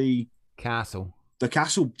Clash of the Castle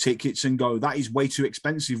tickets and go, that is way too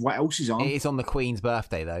expensive. What else is on? It is on the Queen's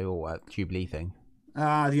birthday though, or a Jubilee thing.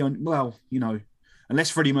 Unless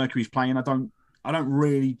Freddie Mercury's playing, I don't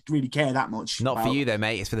really care that much. Not for you though,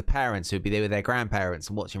 mate. It's for the parents who'd be there with their grandparents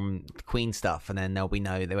and watching Queen stuff, and then they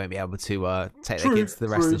won't be able to take their kids to the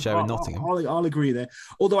rest of the show in Nottingham. I'll agree there.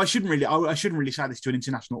 Although I shouldn't really say this to an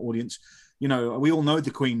international audience. We all know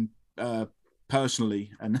the Queen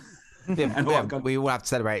personally, and we all have to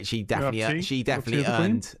celebrate. She definitely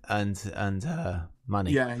earned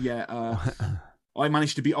money. Yeah. I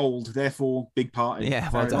managed to be old, therefore big party. Yeah,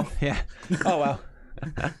 well done. Yeah. Oh well.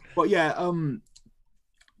 But yeah,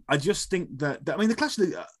 I just think that the Clash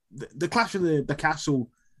of the Castle,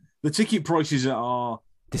 the ticket prices are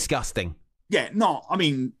disgusting. Yeah, no, I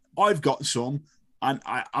mean, I've got some, and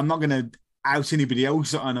I'm not going to out anybody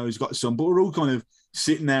else that I know has got some, but we're all kind of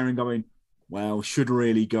sitting there and going, well, should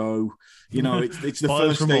really go. It's the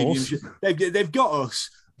first stadium. They've got us,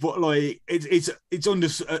 but like it's under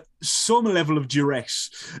some level of duress.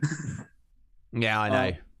 Yeah, I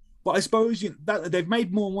know. But I suppose that they've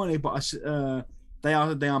made more money, but they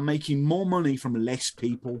are making more money from less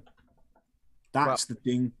people. That's the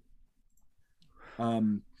thing. I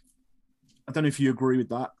don't know if you agree with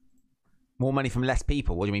that. More money from less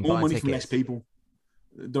people? What do you mean? More money tickets? from less people.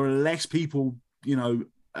 There are less people,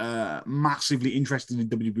 massively interested in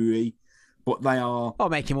WWE, but they are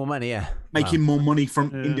making more money. Yeah, making more money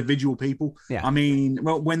from individual people. Yeah, I mean,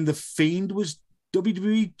 when the Fiend was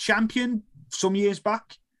WWE champion some years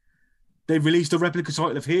back, they released a replica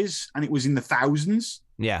title of his, and it was in the thousands.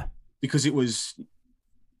 Yeah, because it was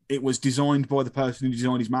designed by the person who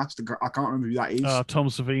designed his mask. I can't remember who that is. Tom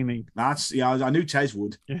Savini. I knew Tez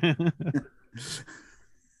would.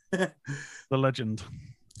 The legend.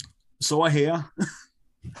 So I hear,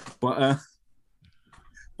 but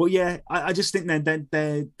yeah, I just think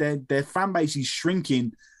their fan base is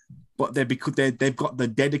shrinking, but they've got the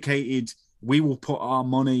dedicated. We will put our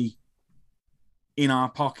money in our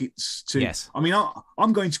pockets to. Yes. I mean,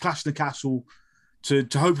 I'm going to Clash of the Castle to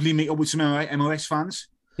hopefully meet up with some MOS fans.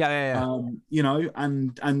 Yeah.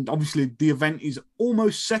 And obviously the event is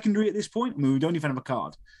almost secondary at this point. I mean, we don't even have a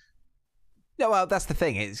card. No, well, that's the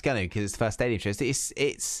thing. It's going to, because it's the first stadium show.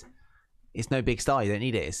 It's no big star. You don't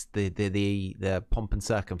need it. It's the pomp and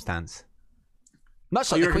circumstance.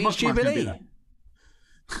 Much like the Queen's Jubilee.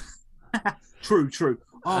 True.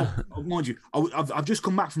 Oh, mind you, I've just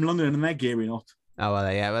come back from London and they're gearing up. Oh,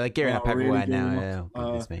 well, yeah. Well, they're gearing up everywhere really now. Yeah,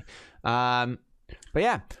 goodness me. But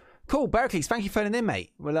yeah, cool. Berkeley, thank you for phoning in,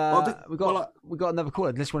 mate. We got another caller.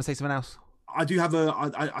 Unless you want to say something else. I do have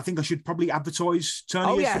I think I should probably advertise Turn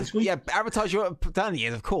for this week. Yeah, advertise your Turn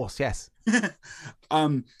Years, of course, yes.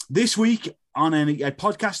 This week on a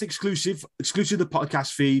podcast exclusive to the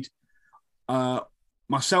podcast feed,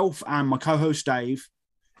 myself and my co-host Dave,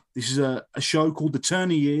 this is a show called The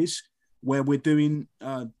Turn Years, where we're doing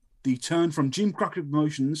the turn from Jim Crockett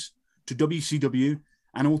Promotions to WCW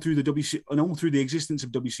and all through the existence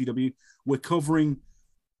of WCW. We're covering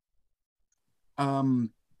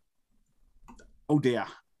oh dear,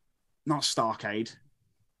 not Starcade.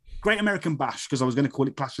 Great American Bash, because I was going to call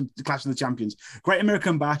it Clash of the Champions. Great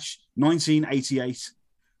American Bash, 1988,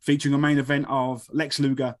 featuring a main event of Lex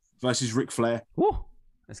Luger versus Ric Flair. Woo.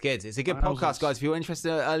 That's good. It's a good podcast, guys. If you're interested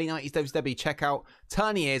in early 90s WWE, check out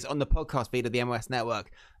Turn Years on the podcast feed of the MOS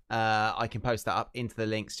Network. I can post that up into the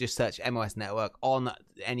links. Just search MOS Network on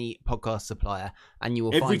any podcast supplier, and you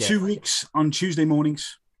will find it. Every 2 weeks on Tuesday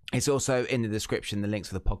mornings. It's also in the description. The links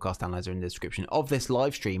for the podcast downloads are in the description of this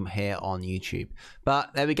live stream here on YouTube.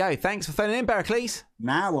 But there we go. Thanks for phoning in, Bericles.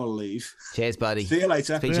 Now I'll leave. Cheers, buddy. See you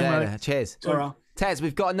later. Speak to you later. Cheers. Ta-ra. Tez,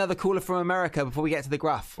 we've got another caller from America before we get to the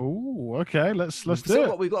gruff. Oh, okay. Let's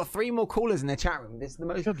do it. We've got 3 more callers in the chat room. This is the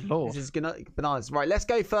most. Good Lord. This is bananas. Right, let's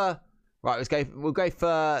go for. Right, we'll go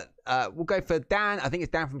for Dan. I think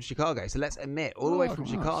it's Dan from Chicago. So let's admit all the way from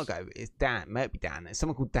Chicago is Dan. Might be Dan. It's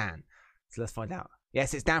someone called Dan. So let's find out.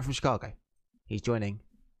 Yes, it's Dan from Chicago. He's joining.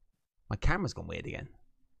 My camera's gone weird again.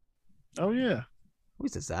 Oh yeah.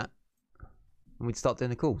 Always does that. And we'd start doing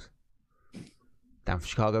the calls. Dan from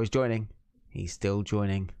Chicago is joining. He's still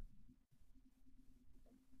joining.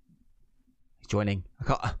 He's joining. I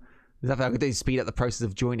can't. There's nothing I can do to speed up the process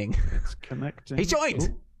of joining. It's connecting. He's joined.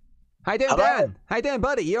 Ooh. How you doing, Dan? How you doing,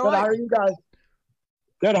 buddy? You all Good, right? how are you guys?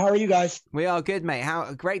 Good. How are you guys? We are good, mate.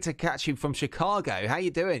 Great to catch you from Chicago. How you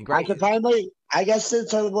doing? Great. I can finally. I guess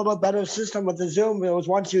it's a little better system with the Zoom. It was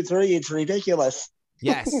 1, 2, 3. It's ridiculous.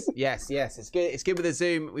 Yes. It's good. It's good with the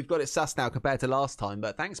Zoom. We've got it sus now compared to last time.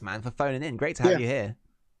 But thanks, man, for phoning in. Great to have you here.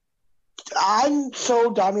 I'm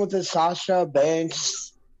so done with the Sasha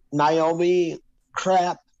Banks, Naomi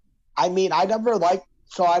crap. I mean, I never liked.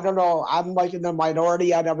 So I don't know. I'm like in the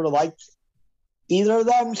minority. I never liked either of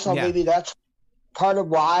them. So maybe that's part of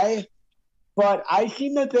why. But I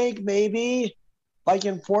seem to think maybe, like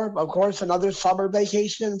of course, another summer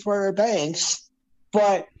vacation for Banks.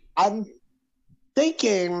 But I'm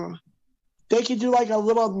thinking they could do like a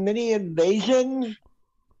little mini invasion.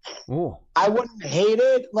 Ooh. I wouldn't hate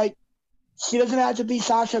it. Like, she doesn't have to be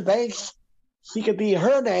Sasha Banks. She could be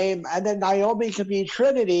her name, and then Naomi could be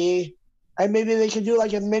Trinity, and maybe they could do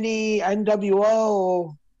like a mini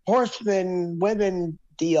NWO Horseman women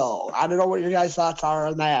deal. I don't know what your guys' thoughts are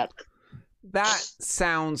on that. That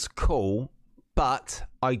sounds cool, but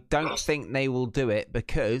I don't think they will do it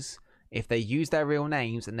because if they use their real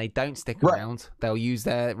names and they don't stick around, they'll use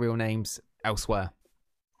their real names elsewhere.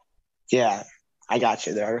 Yeah, I got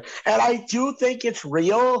you there. And I do think it's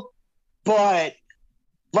real, but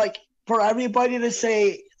like for everybody to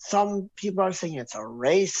say, some people are saying it's a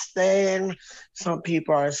race thing. Some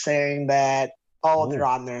people are saying that, they're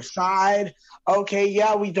on their side. Okay,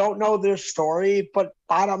 yeah, we don't know their story, but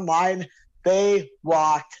bottom line, they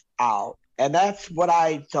walked out. And that's what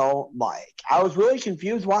I don't like. I was really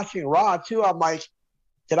confused watching Raw, too. I'm like,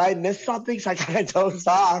 did I miss something? So I kind of dozed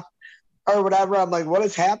off or whatever. I'm like, what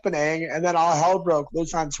is happening? And then all hell broke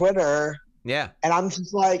loose on Twitter. Yeah. And I'm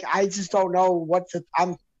just like, I just don't know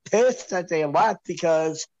I'm pissed that they left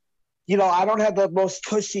because, I don't have the most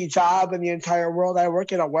cushy job in the entire world. I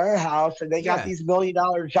work in a warehouse, and they got these $1 million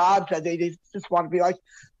jobs that they just want to be like,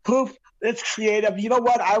 poof, it's creative. You know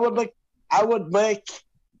what? I would lick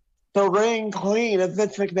the ring clean if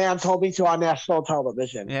Vince McMahon told me to on national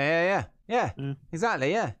television. Yeah.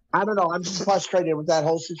 Exactly, yeah. I don't know. I'm just frustrated with that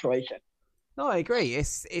whole situation. No, I agree.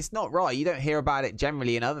 It's not right. You don't hear about it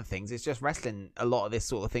generally in other things. It's just wrestling. A lot of this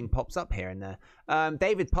sort of thing pops up here and there.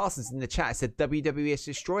 David Parsons in the chat said WWE is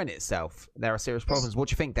destroying itself. There are serious problems. What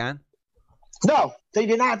do you think, Dan? No, they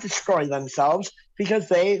did not destroy themselves because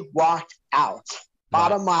they walked out.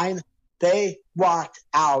 Bottom line, they walked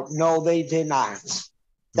out. No, they did not.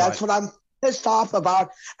 That's what I'm pissed off about.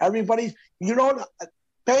 Everybody,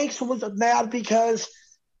 Banks was mad because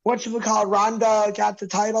Ronda got the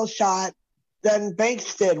title shot. Then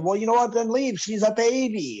Banks did. Well, you know what? Then leave. She's a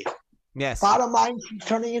baby. Yes. Bottom line, she's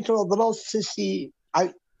turning into a little sissy.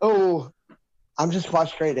 I'm just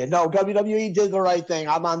frustrated. No, WWE did the right thing.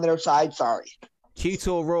 I'm on their side. Sorry.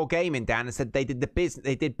 Q-Tour Raw Gaming, Dan, and said they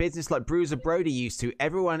did business like Bruiser Brody used to.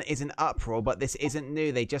 Everyone is in uproar, but this isn't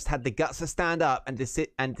new. They just had the guts to stand up and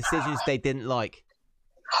decisions they didn't like.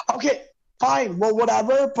 Okay, fine. Well,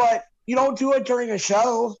 whatever, but you don't do it during a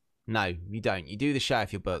show. No, you don't. You do the show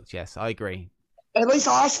if you're booked. Yes, I agree. At least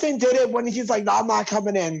Austin did it when he's like, no, I'm not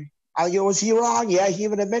coming in. Was he wrong? Yeah, he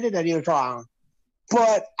even admitted that he was wrong.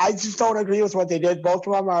 But I just don't agree with what they did. Both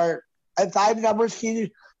of them are, if I've never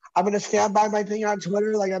seen, I'm going to stand by my thing on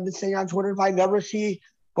Twitter, like I've been saying on Twitter. If I never see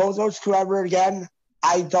both those two ever again,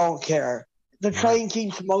 I don't care. The train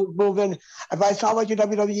keeps moving. If I sound like a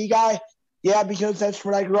WWE guy, yeah, because that's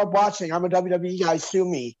what I grew up watching. I'm a WWE guy. Sue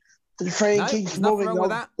me. The train keeps moving.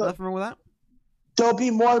 Nothing wrong with that. there'll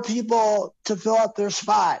be more people to fill up their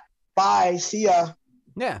spot. Bye. See ya.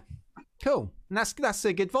 Yeah. Cool. And that's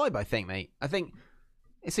a good vibe, I think, mate. I think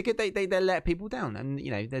it's a good they let people down, and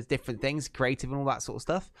there's different things, creative and all that sort of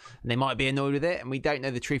stuff, and they might be annoyed with it, and we don't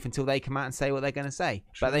know the truth until they come out and say what they're going to say.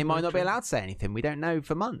 But they might not be allowed to say anything. We don't know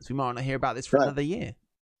for months. We might not hear about this for another year.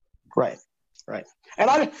 Right. And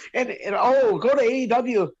go to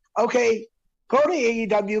AEW. Okay, go to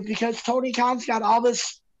AEW because Tony Khan's got all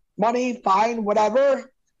this money, fine,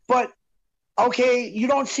 whatever. But okay, you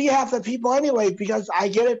don't see half the people anyway, because I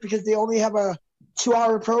get it, because they only have a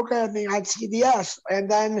 2-hour programming on CBS,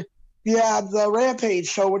 and then you have the Rampage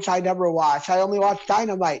show, which I never watch. I only watch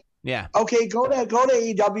Dynamite. Yeah. Okay, go to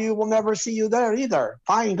AEW. We'll never see you there either.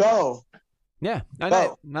 Fine, go. Yeah, I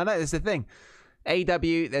know. No, that's the thing.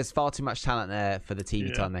 AEW, there's far too much talent there for the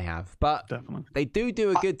TV time they have, but definitely they do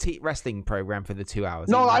a good wrestling program for the 2 hours.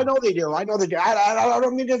 No, I know they do. I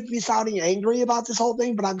don't mean to be sounding angry about this whole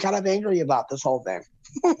thing, but I'm kind of angry about this whole thing.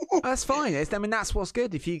 That's fine. That's what's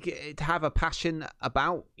good. If you get to have a passion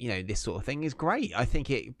about this sort of thing is great. I think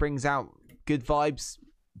it brings out good vibes,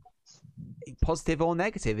 positive or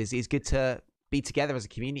negative. Is good to be together as a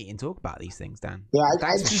community and talk about these things, Dan. Yeah,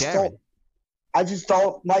 thanks for sharing. I just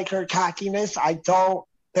don't like her cockiness. I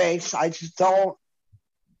just don't.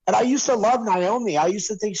 And I used to love Naomi. I used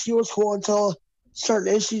to think she was cool until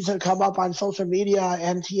certain issues had come up on social media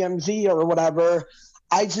and TMZ or whatever.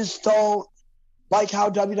 I just don't like how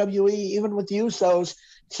WWE, even with the Usos,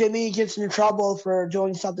 Jimmy gets in trouble for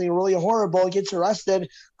doing something really horrible, gets arrested.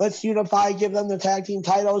 Let's unify, give them the tag team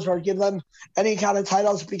titles or give them any kind of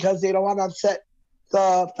titles because they don't want to upset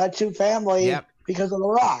the Fatu family because of The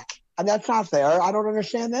Rock. And that's not fair. I don't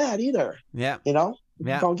understand that either. Yeah.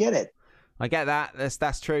 Don't get it. I get that.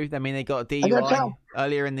 That's true. I mean, they got a DUI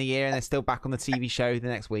earlier in the year, and they're still back on the TV show the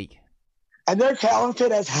next week. And they're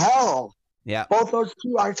talented as hell. Yeah. Both those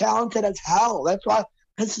two are talented as hell. That's why it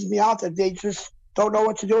pisses me off that they just don't know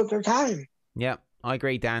what to do with their time. Yeah, I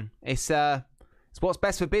agree, Dan. It's what's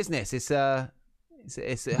best for business. It's a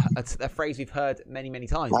phrase we've heard many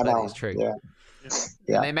times, but it's true. Yeah.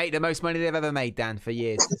 And they make the most money they've ever made, Dan, for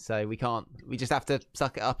years. So we just have to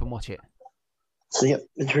suck it up and watch it. So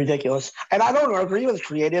it's ridiculous. And I don't agree with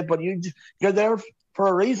creative, but you're there for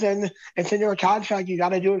a reason. It's in your contract. You got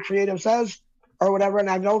to do what creative says or whatever. And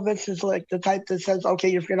I know Vince is like the type that says,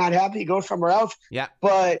 okay, if you're not happy, go somewhere else. Yeah.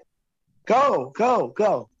 But go.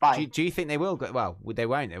 Bye. Do you think they will go? Well, they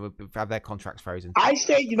won't. They will have their contracts frozen. I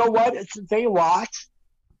say, you know what? It's they watch.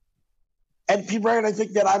 And people are going to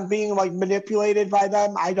think that I'm being like manipulated by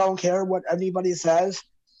them. I don't care what anybody says.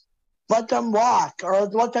 Let them walk or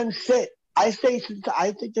let them sit. I think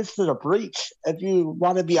this is a breach. If you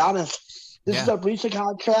want to be honest, this is a breach of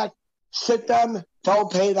contract. Sit them.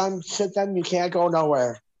 Don't pay them. Sit them. You can't go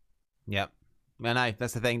nowhere. Yep. I know,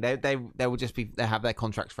 that's the thing. They will just they have their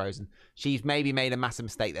contracts frozen. She's maybe made a massive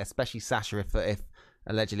mistake there, especially Sasha if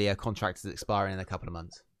allegedly her contract is expiring in a couple of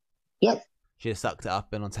months. Yep. She'd have sucked it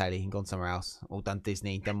up, been on telly and gone somewhere else, or done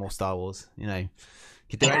Disney, done more Star Wars.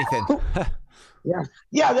 Could do anything.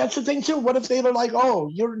 Yeah, that's the thing too. What if they were like, "Oh,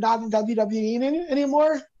 you're not in WWE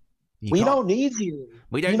anymore? We don't need you.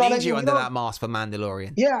 We don't need you under that mask for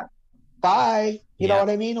Mandalorian." Yeah, bye. You know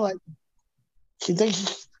what I mean? Like, she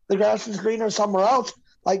thinks the grass is greener somewhere else.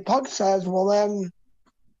 Like Punk says, well then,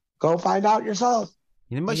 go find out yourself.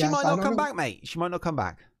 But she might not come back, mate. She might not come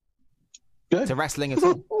back. Good. To wrestling at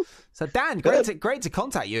all. So Dan, great to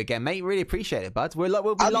contact you again, mate. Really appreciate it, bud.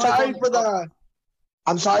 We'll be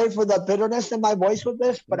I'm sorry for the bitterness in my voice with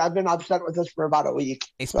this, but I've been upset with this for about a week.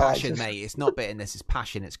 It's passion, mate. It's not bitterness. It's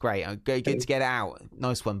passion. It's great. Good to get it out.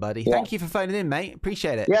 Nice one, buddy. Yeah. Thank you for phoning in, mate.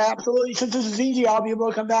 Appreciate it. Yeah, absolutely. Since this is easy, I'll be able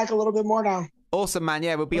to come back a little bit more now. Awesome, man.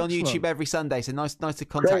 Yeah, we'll be on YouTube every Sunday. So nice to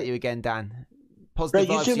contact you again, Dan. Positive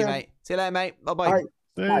vibes to you, mate. See you later, mate. Bye-bye. All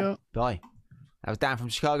right. Bye. That was Dan from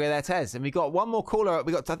Chicago there, Tez. And we got one more caller. I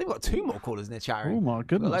think we've got two more callers in the chat room. Oh, my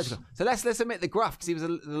goodness. So let's admit the Gruff, because he was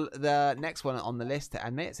the next one on the list to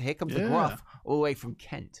admit. So here comes the Gruff, all the way from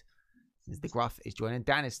Kent. The Gruff is joining.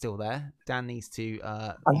 Dan is still there. Dan needs to...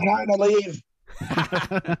 I'm trying to leave.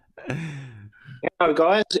 Hello,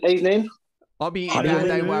 guys. Evening. I'll be muting Dan,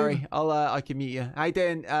 don't worry. I can mute you. How you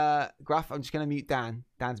doing, Gruff? I'm just going to mute Dan.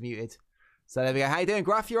 Dan's muted. So there we go. How you doing,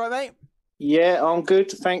 Gruff? You all right, mate? Yeah, I'm good.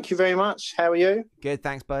 Thank you very much. How are you? Good,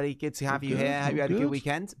 thanks, buddy. Good to have you here. Hope you had a good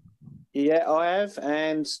weekend. Yeah, I have.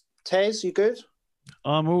 And Tez, you good?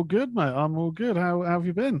 I'm all good, mate. I'm all good. How have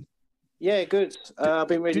you been? Yeah, good. I've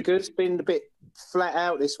been really good. It's been a bit flat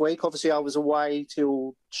out this week. Obviously, I was away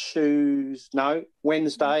till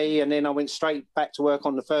Wednesday, and then I went straight back to work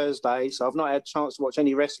on the Thursday. So I've not had a chance to watch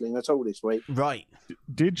any wrestling at all this week. Right.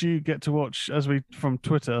 Did you get to watch, from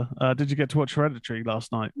Twitter, did you get to watch Hereditary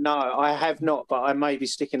last night? No, I have not, but I may be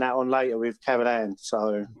sticking that on later with Caroline.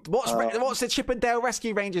 So what's the Chip and Dale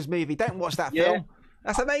Rescue Rangers movie? Don't watch that film.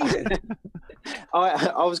 That's amazing.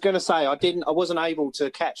 I was going to say I wasn't able to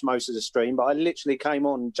catch most of the stream, but I literally came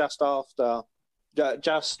on just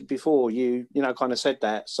before you kind of said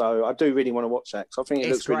that. So I do really want to watch that. So I think it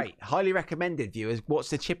looks great. Really... Highly recommended, viewers. Watch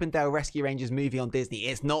the Chip and Dale Rescue Rangers movie on Disney.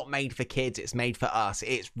 It's not made for kids. It's made for us.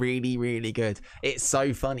 It's really, really good. It's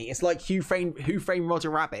so funny. It's like Who Framed Roger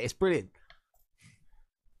Rabbit. It's brilliant.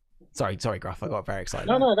 Sorry, Gruff. I got very excited.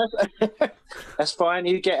 No, that's fine.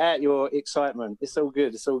 You get out your excitement. It's all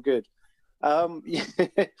good. I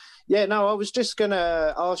was just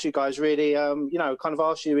gonna ask you guys really, kind of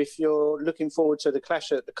ask you if you're looking forward to the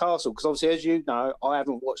Clash at the Castle, because obviously, as you know, I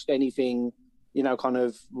haven't watched anything, kind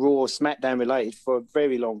of Raw, SmackDown related for a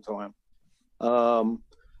very long time.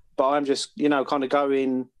 But I'm just, kind of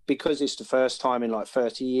going because it's the first time in like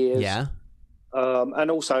 30 years. Yeah. And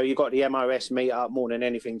also you got the MOS meet up more than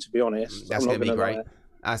anything, to be honest. That's going to be great.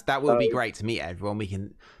 That will be great to meet everyone. We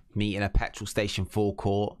can meet in a petrol station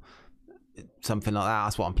forecourt. Something like that.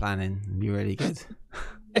 That's what I'm planning. It'd be really good.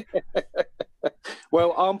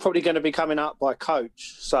 Well, I'm probably going to be coming up by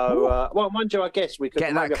coach. So, mind you, I guess we could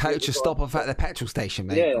get that coach to stop off at the petrol station,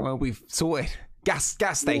 mate. Yeah. Well, we've sorted gas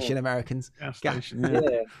station, Americans. Gas station.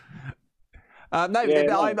 Yeah.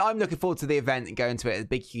 I'm looking forward to the event and going to it at a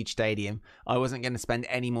big, huge stadium. I wasn't going to spend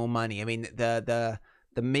any more money. I mean, the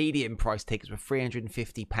median price tickets were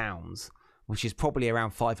 £350, which is probably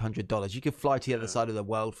around $500. You could fly to the other side of the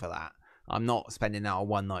world for that. I'm not spending that on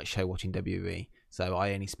one night show watching WWE, so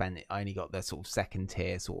I only got the sort of second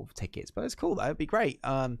tier sort of tickets. But it's cool though; it'd be great.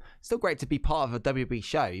 Still great to be part of a WWE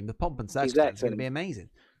show. The pomp and circumstance is going to be amazing.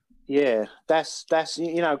 Yeah, that's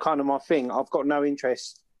kind of my thing. I've got no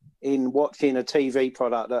interest in watching a TV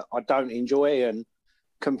product that I don't enjoy and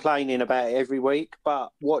complaining about it every week, but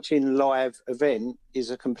watching live event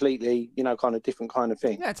is a completely, kind of different kind of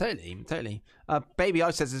thing. Yeah, totally. Baby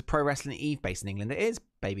Ice says it's Pro Wrestling Eve based in England. It is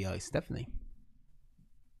Baby Ice, definitely.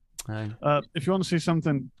 If you want to see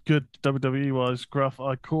something good WWE wise, Gruff,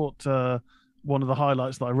 I caught one of the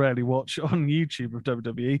highlights that I rarely watch on YouTube of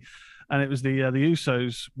WWE, and it was the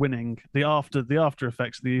Usos winning the after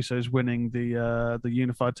effects of the Usos winning the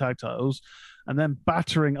unified tag titles, and then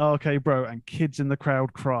battering RK Bro and kids in the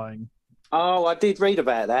crowd crying. Oh, I did read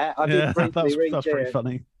about that. That's pretty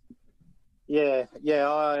funny. Yeah.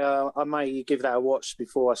 I may give that a watch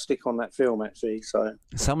before I stick on that film, actually. So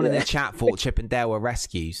someone in the chat thought Chip and Dale were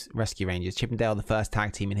rescue rangers. Chip and Dale are the first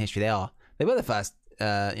tag team in history. They were the first.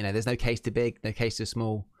 There's no case too big, no case too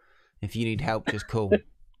small. If you need help, just call.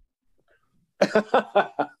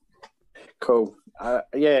 Cool.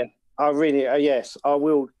 Yeah. I really, yes, I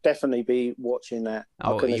will definitely be watching that.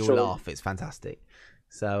 Oh, you'll laugh. It's fantastic.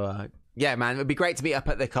 So, yeah, man, it would be great to meet up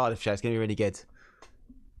at the Cardiff show. It's going to be really good.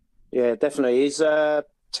 Yeah, definitely. Is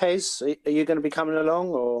Tez, are you going to be coming along,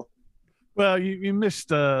 or? Well, you missed,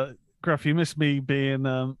 Gruff, you missed me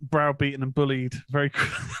being browbeaten and bullied very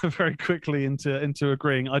very quickly into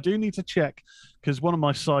agreeing. I do need to check, because one of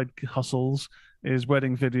my side hustles is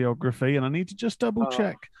wedding videography, and I need to just double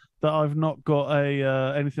check that I've not got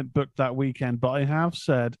anything booked that weekend. But I have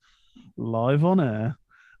said live on air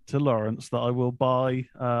to Lawrence that I will buy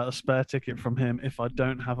a spare ticket from him if I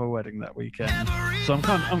don't have a wedding that weekend. So I'm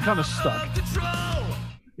kind of stuck.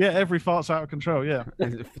 Yeah, every fart's out of control. Yeah,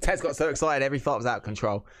 Ted's got so excited, every fart was out of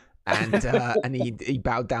control, and he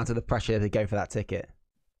bowed down to the pressure to go for that ticket.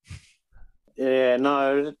 Yeah,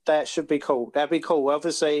 no, that should be cool. That'd be cool.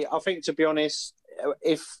 Obviously, I think, to be honest,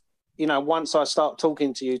 if once I start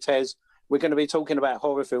talking to you, Tez, we're going to be talking about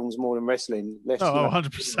horror films more than wrestling.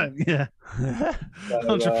 100%, yeah.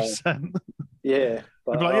 100%. Yeah.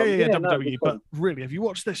 But, WWE. But really, have you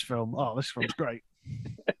watched this film? Oh, this film's great.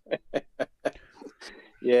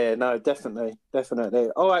 Yeah, no, definitely.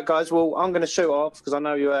 All right, guys. Well, I'm going to shoot off because I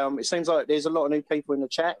know you. It seems like there's a lot of new people in the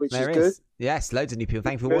chat, which is good. Yes, loads of new people.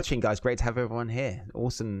 Thanks for watching, guys. Great to have everyone here.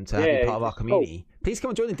 Awesome to have you part of our community. Cool. Please come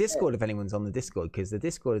and join the Discord if anyone's on the Discord, because the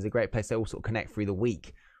Discord is a great place to all sort of connect through the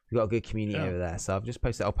week. We've got a good community over there. So I've just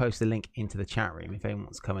posted. I'll post the link into the chat room if anyone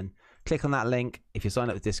wants to come and click on that link. If you're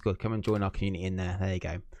signed up with Discord, come and join our community in there. There you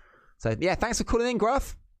go. So yeah, thanks for calling in,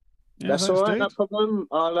 Gruff. Yeah, that's all right, no problem.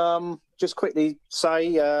 I'll just quickly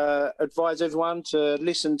say, advise everyone to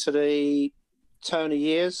listen to the Turn of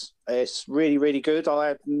Years. It's really, really good. I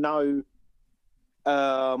had no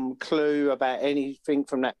clue about anything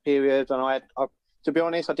from that period, and I to be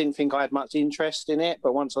honest, I didn't think I had much interest in it.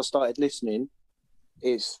 But once I started listening,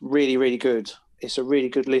 it's really, really good. It's a really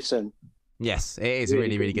good listen. Yes, it is a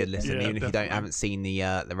really, really good listen. Yeah, Even if you definitely. haven't seen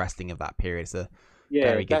the wrestling of that period, it's a Yeah,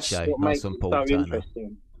 very good that's show. what Nice makes one, it Paul so Turner.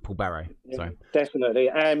 interesting. Paul Barrow. Yeah, Sorry. definitely,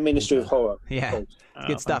 and Ministry of Horror. Yeah,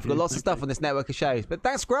 good stuff. We've got lots of stuff on this network of shows. But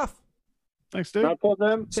thanks, Gruff. Thanks, dude. No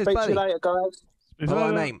problem. Cheers, Speak buddy. to you later, guys. All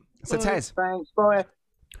right, mate. So, Bye. Tez, Thanks. Bye.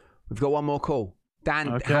 we've got one more call. Dan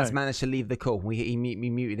Okay. has managed to leave the call. We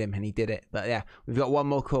muted him and he did it. But yeah, we've got one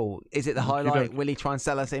more call. Is it the highlight? Will he try and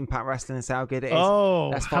sell us Impact Wrestling and say how good it is? Oh,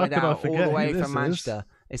 let's how find could I out. All forget the who way this from is? Manchester.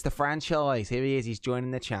 It's the franchise. Here he is. He's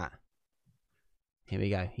joining the chat. Here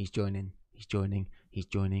we go. He's joining. He's joining. He's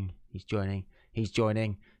joining. He's joining. He's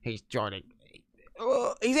joining. He's joining.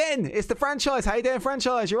 Oh, he's in. It's the franchise. How you doing,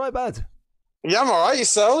 franchise? You right, bud? Yeah, I'm all right.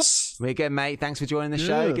 Yourselves? We're good, mate. Thanks for joining the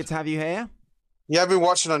show. Good. Good to have you here. Yeah, I've been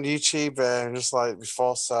watching on YouTube just like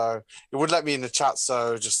before, so it would let me in the chat,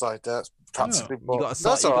 so just like that practically. You got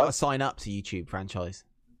to sign up to YouTube franchise.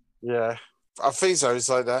 Yeah, I think so. It's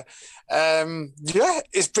like that. Yeah,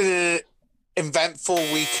 it's been an eventful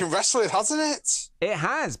week in wrestling, hasn't it? It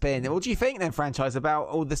has been. What do you think then, franchise, about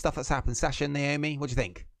all the stuff that's happened? Sasha and Naomi, what do you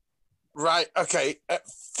think? Right. Okay.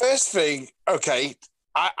 First thing. Okay.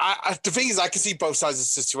 I the thing is, I can see both sides of the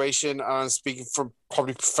situation, and I'm speaking from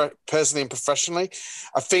probably personally and professionally.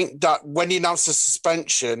 I think that when he announced the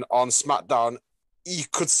suspension on SmackDown, you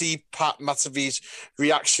could see Pat McAfee's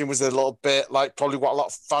reaction was a little bit like probably what a lot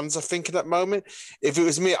of fans are thinking at the moment. If it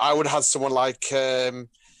was me, I would have had someone like a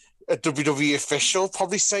WWE official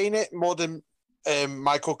probably saying it more than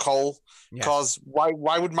Michael Cole. Because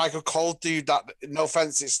why would Michael Cole do that? No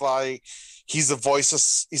offense, it's like he's a voice of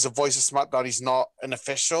SmackDown. He's not an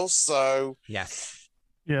official, so yes.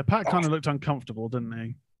 Yeah, Pat kind of looked uncomfortable, didn't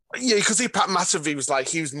he? Yeah, you could see Pat massively was like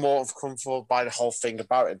he was more comfortable by the whole thing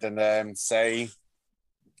about it than say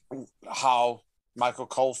how Michael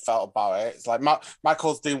Cole felt about it. It's like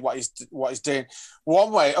Michael's doing what he's doing.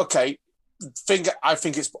 One way, okay. I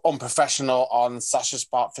think it's unprofessional on Sasha's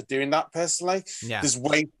part for doing that personally. Yeah. There's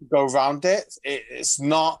ways to go around it. It's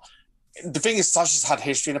not the thing is Sasha's had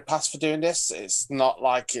history in the past for doing this. It's not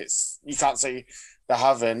like you can't say they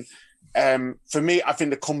haven't. For me, I think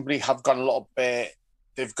the company have gone a little bit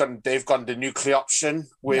they've gone the nuclear option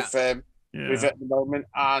with it at the moment.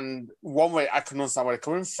 And one way I can understand where they're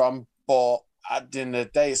coming from, but at the end of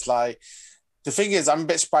the day, it's like the thing is, I'm a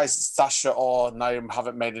bit surprised that Sasha or Naomi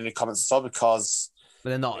haven't made any comments at all because...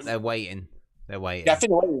 But they're not. They're waiting. Yeah, I think they're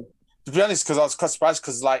waiting. To be honest, because I was quite surprised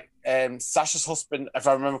because, like, Sasha's husband, if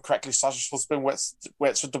I remember correctly, Sasha's husband works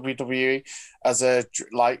for WWE as a,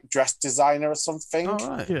 like, dress designer or something. Oh,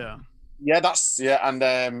 right. Yeah. Yeah,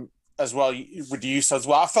 and as well with the Usos.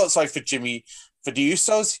 Well, I felt sorry for Jimmy. For the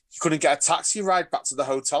Usos, he couldn't get a taxi ride back to the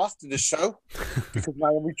hotel after the show because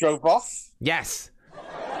Naomi drove off. Yes.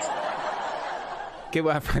 Good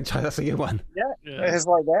one, franchise. That's a good one. Yeah. It's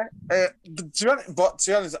like that. But to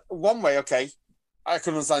be honest, one way, okay, I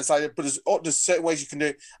can understand side, but there's certain ways you can do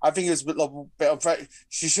it. I think it was a little bit unfair.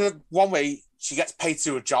 She should, one way, she gets paid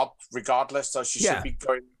to do a job regardless, so she should be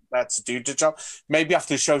going there to do the job. Maybe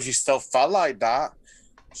after the show, she still felt like that.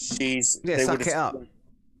 Suck it up.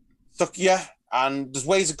 And there's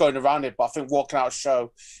ways of going around it, but I think walking out a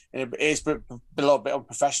show it's a little bit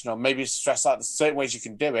unprofessional. Maybe stress out. There's certain ways you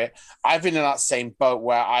can do it. I've been in that same boat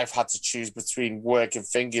where I've had to choose between work and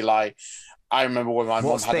thingy. Like, I remember when my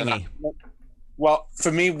mum had an accident. Well,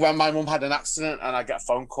 for me, when my mum had an accident and I get a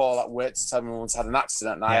phone call at work to tell me my mum's had an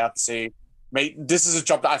accident, and I had to this is a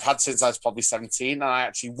job that I've had since I was probably 17, and I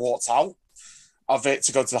actually walked out of it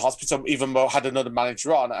to go to the hospital, even though I had another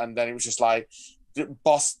manager on, and then it was just like,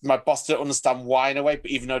 my boss didn't understand why in a way,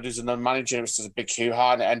 but even though there's another manager, it was just a big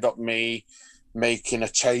hoo-ha, and it ended up me making a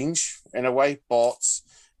change in a way. But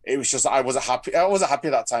it was just I wasn't happy at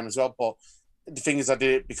that time as well. But the thing is, I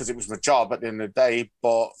did it because it was my job at the end of the day.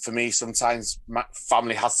 But for me, sometimes my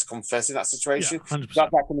family has to come first in that situation. Yeah,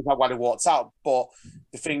 that's why I walked out. But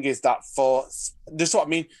the thing is that this is what I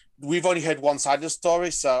mean. We've only heard one side of the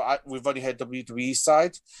story, so we've only heard WWE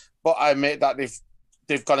side. But I admit that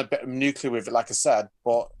they've gone a bit nuclear with it, like I said,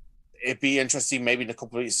 but it'd be interesting maybe in a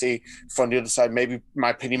couple of weeks to see from the other side. Maybe my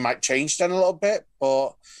opinion might change then a little bit,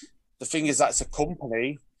 but the thing is that it's a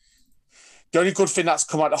company. The only good thing that's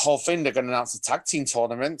come out of the whole thing, they're going to announce the tag team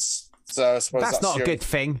tournaments. So I suppose that's not a good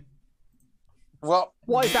thing. Well,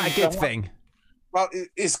 why is that a good thing? Well,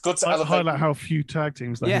 it's good to highlight how few tag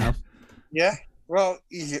teams they have. Yeah, well,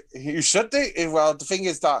 you should do. Well, the thing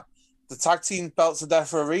is that the tag team belts are there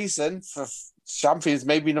for a reason, for champions.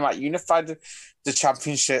 Maybe they might unify the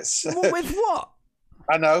championships. With what?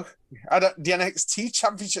 I know. The NXT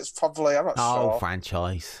Championship's probably. I'm not sure. Oh,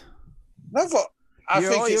 franchise. No, but I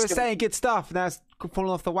think you were saying good stuff. Now it's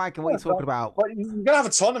falling off the wagon. What are you talking about? But you're gonna have a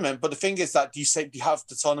tournament. But the thing is that you have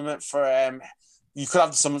the tournament for you could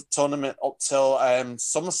have some tournament up till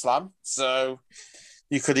SummerSlam. So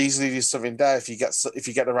you could easily do something there if you get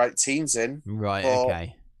the right teams in. Right.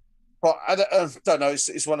 Okay. But I don't know.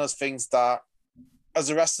 It's one of those things that, as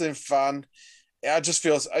a wrestling fan, I just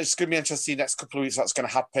feel it's going to be interesting to see next couple of weeks what's going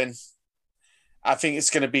to happen. I think it's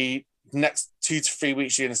going to be next 2 to 3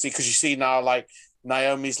 weeks you're going to see, because you see now like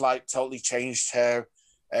Naomi's like totally changed her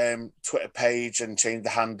Twitter page and changed the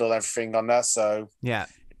handle, everything on there. So yeah,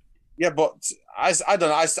 but I don't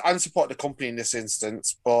know. I'm supporting the company in this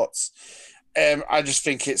instance, but I just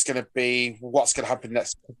think it's going to be what's going to happen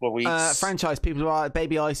next couple of weeks. Franchise people are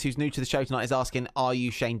Baby Ice, who's new to the show tonight, is asking, "Are you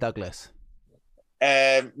Shane Douglas?"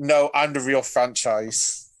 No, I'm the real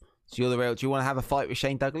franchise. So you're the real. Do you want to have a fight with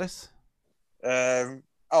Shane Douglas? The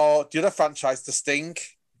other franchise, the Sting.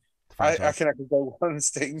 I can go on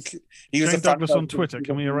Sting. He was Shane Douglas on Twitter.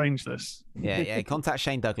 Can we arrange this? Yeah. Contact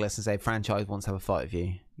Shane Douglas and say franchise wants to have a fight with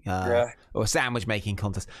you. Or a sandwich making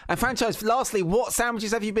contest. And franchise, lastly, what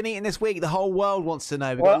sandwiches have you been eating this week? The whole world wants to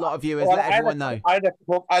know. We've got a lot of viewers. Let everyone know. I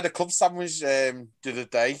had a club sandwich the other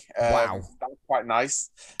day. Wow. That was quite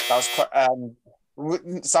nice. That was quite.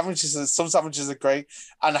 Some sandwiches are great.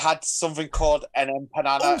 And I had something called an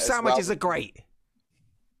empanada. All sandwiches are great.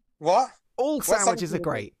 What? All sandwiches are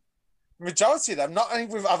great. Majority of them, not only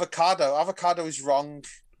with avocado. Avocado is wrong.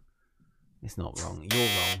 It's not wrong. You're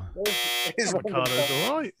wrong. Avocado's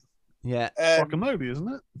all right. Yeah. Guacamole, isn't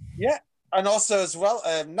it? Yeah. And also as well,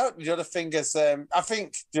 the other thing is, I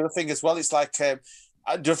think the other thing as well, it's like, the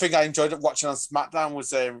other thing I enjoyed watching on SmackDown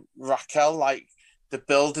was Raquel, like, the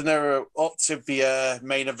building her up to be a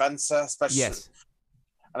main eventer, especially. Yes.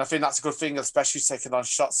 And I think that's a good thing, especially taking on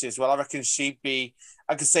Shotzi as well. I reckon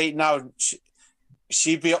I can say it now,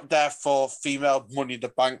 she'd be up there for female Money in the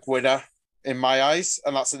Bank winner in my eyes,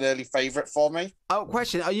 and that's an early favourite for me. Oh,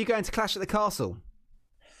 question. Are you going to Clash at the Castle?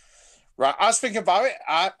 Right, I was thinking about it.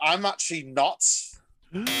 I'm actually not,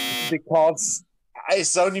 because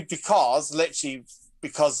it's only because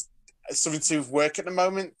something to do with work at the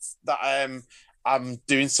moment that I'm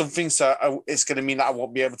doing something, so it's going to mean that I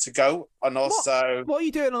won't be able to go. And also, what are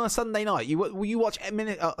you doing on a Sunday night? Will you watch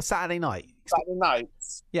Saturday night? Saturday night.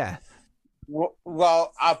 Yeah.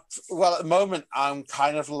 Well, at the moment, I'm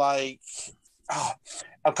kind of like,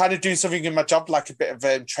 I'm kind of doing something in my job, like a bit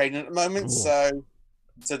of training at the moment. Ooh.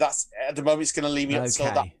 So that's at the moment it's going to leave me until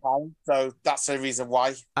that time. So that's the reason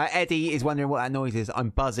why. Eddie is wondering what that noise is. I'm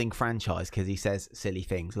buzzing franchise because he says silly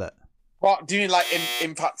things. Look. What do you mean, like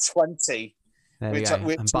Impact 20? There we go.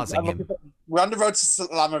 I'm buzzing him. We're on the road to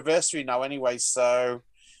Slammiversary now, anyway. So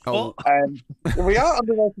we are on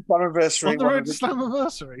the road to Slammiversary. On the road to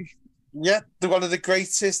Slammiversary. Yeah, one of the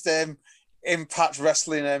greatest Impact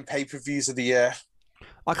Wrestling pay-per-views of the year.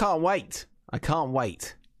 I can't wait.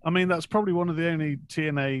 I mean, that's probably one of the only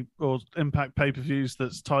TNA or Impact pay-per-views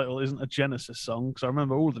that's title isn't a Genesis song, because I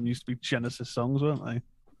remember all of them used to be Genesis songs, weren't they?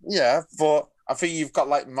 Yeah, but I think you've got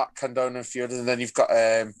like Matt Cardona and a few others, and then you've got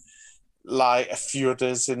like a few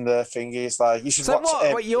others in the thingies. Like you should watch.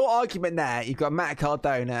 What your argument there? You've got Matt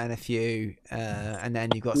Cardona and a few, and then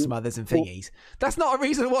you've got some others and thingies. That's not a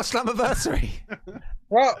reason to watch Slammiversary.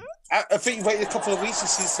 Well, I think you wait a couple of weeks, you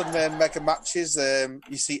see some mega matches.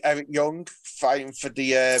 You see Eric Young fighting for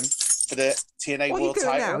the TNA World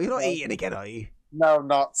title. Now? You're not eating again, are you? No,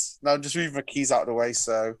 not. No, I'm just moving my keys out of the way.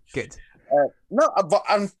 So good. No, but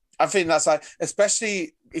I think that's like,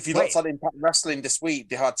 especially if you looked at Impact Wrestling this week,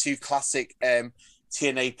 they had two classic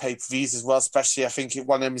TNA pay-per-views as well. Especially, I think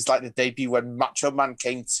one of them is like the debut when Macho Man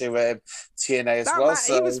came to TNA as well.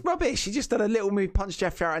 He was rubbish. He just did a little move, punched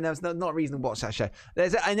Jeff Jarrett, and there was not a reason to watch that show.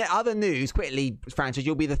 And other news, quickly, franchise,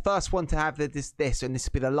 you'll be the first one to have this, and this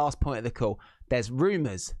will be the last point of the call. There's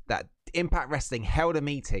rumours that Impact Wrestling held a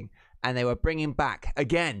meeting and they were bringing back,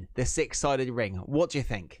 again, the six-sided ring. What do you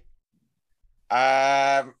think?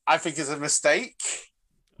 I think it's a mistake.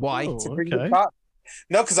 Why? To bring it back.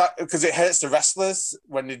 No, because it hurts the wrestlers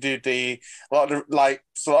when they do a lot of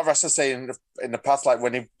wrestlers say in the past, like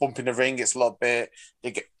when they bump in the ring, it's a little bit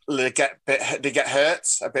they get hurt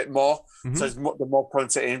a bit more. Mm-hmm. So they're more prone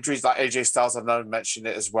to injuries. Like AJ Styles, I've known mentioned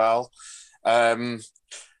it as well.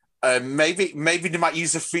 Maybe they might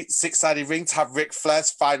use a six-sided ring to have Ric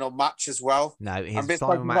Flair's final match as well. No, his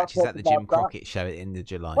final match is at the Jim Crockett show at the end of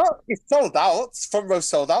July. Well, it's sold out. Front row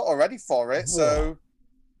sold out already for it. So,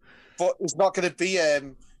 but it's not going to be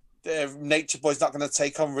Nature Boy's not going to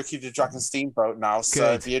take on Ricky the Dragon Steamboat now.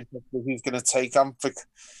 So it'd be interesting who's going to take on.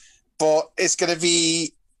 but it's gonna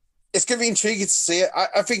be intriguing to see it.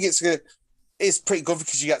 I think it's pretty good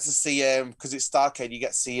because you get to see because it's Starrcade, you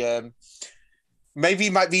get to see maybe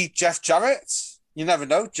it might be Jeff Jarrett. You never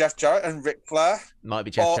know, Jeff Jarrett and Ric Flair. Might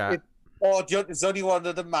be Jeff Jarrett. There's only one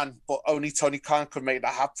other man, but only Tony Khan could make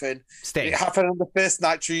that happen. Sting. It happened on the first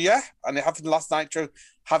Nitro, yeah, and it happened last Nitro.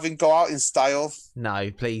 Having go out in style.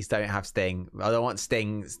 No, please don't have Sting. I don't want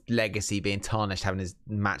Sting's legacy being tarnished having his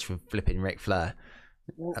match with flipping Ric Flair.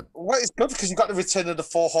 Well, it's good because you got the return of the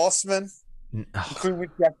Four Horsemen, including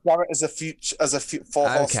with Jeff Jarrett as a Four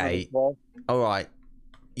Horsemen. Okay, all right.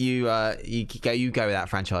 You go with that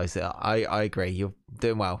franchise. I agree. You're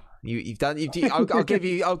doing well. I'll give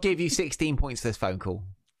you 16 points for this phone call.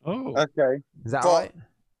 Oh, okay. Is that all right?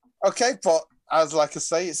 Okay, but as like I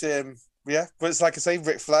say, it's yeah, but it's like I say,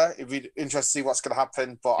 Ric Flair. It'd be interesting to see what's going to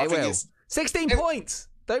happen. But I think it's 16 points.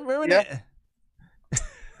 Don't ruin it.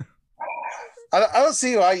 I don't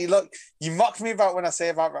see why you mock me about when I say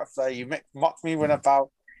about Ric Flair. You mock me when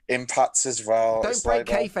about Impact as well. Don't break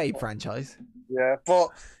kayfabe, franchise. Yeah, but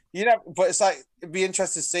it's like it'd be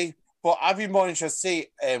interesting to see. But I'd be more interested to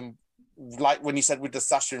see, like when you said with the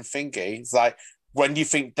Sasha and Thingy, it's like when do you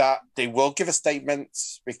think that they will give a statement?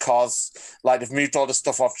 Because like they've moved all the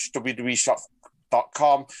stuff off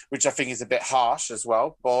WWEshop.com, which I think is a bit harsh as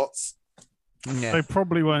well. But they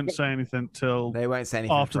probably won't say anything till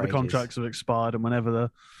after the contracts have expired and whenever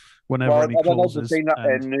any clauses.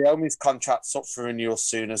 Naomi's contract's up for renewal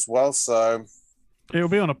soon as well, so it'll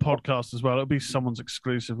be on a podcast as well. It'll be someone's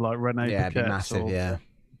exclusive, like Renee Paquette. It'd be massive, yeah.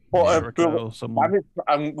 But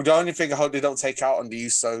the only thing I hope they don't take out on the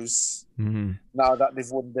Usos now that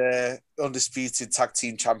they've won the undisputed tag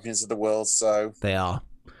team champions of the world. So they are.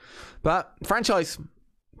 But franchise,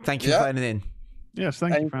 thank you for phoning in. Yes,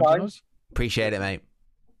 thank you, franchise. Appreciate it, mate.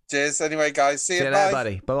 Cheers. Anyway, guys, see you later,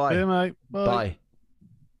 buddy. Bye-bye. See you, mate. Bye.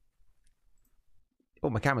 Oh,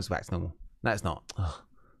 my camera's back to normal. No, it's not. Oh,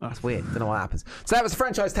 that's weird. Don't know what happens. So that was the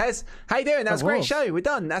franchise, Tez. How you doing? That was a great show. We're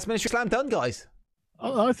done. That's Ministry Slam done, guys.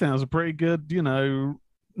 I think that was a pretty good,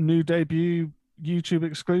 new debut YouTube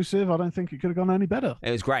exclusive. I don't think it could have gone any better. It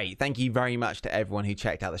was great. Thank you very much to everyone who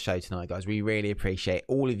checked out the show tonight, guys. We really appreciate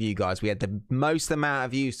all of you guys. We had the most amount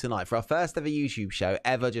of views tonight for our first ever YouTube show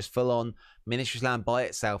ever, just full on Ministry Slam by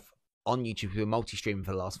itself on YouTube. We were multi-streaming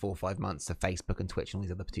for the last 4 or 5 months to Facebook and Twitch and all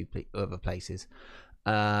these other places.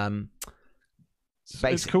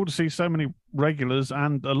 It's cool to see so many regulars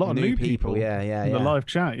and a lot of new people. Yeah. In the live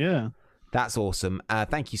chat, yeah. That's awesome.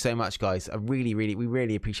 Thank you so much, guys. We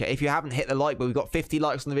really appreciate it. If you haven't hit the like, but we've got 50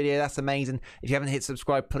 likes on the video, that's amazing. If you haven't hit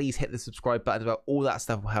subscribe, please hit the subscribe button as well. All that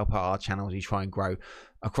stuff will help out our channel as we try and grow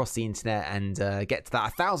across the internet and get to that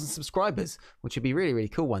 1,000 subscribers, which would be really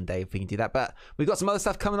cool one day if we can do that. But we've got some other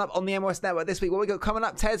stuff coming up on the MOS Network this week. What we got coming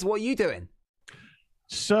up, Tez? What are you doing?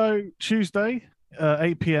 So Tuesday,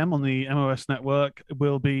 8 p.m. on the MOS Network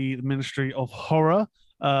will be the Ministry of Horror.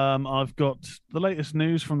 I've got the latest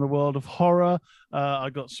news from the world of horror.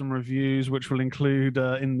 I got some reviews which will include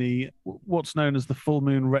in the what's known as the Full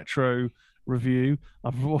Moon Retro review.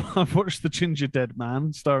 I've watched The Ginger Dead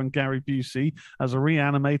Man, starring Gary Busey as a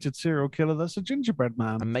reanimated serial killer that's a gingerbread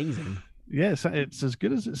man. Amazing. Yes, it's as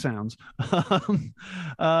good as it sounds.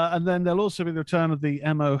 And then there'll also be the return of the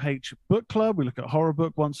MOH Book Club. We look at a horror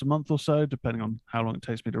book once a month or so, depending on how long it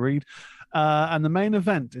takes me to read. And the main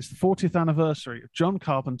event is the 40th anniversary of John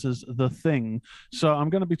Carpenter's The Thing. So I'm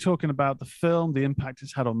going to be talking about the film, the impact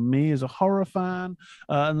it's had on me as a horror fan,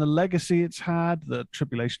 and the legacy it's had, the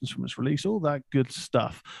tribulations from its release, all that good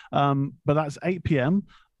stuff. But that's 8 p.m.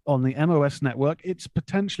 on the MOS Network. It's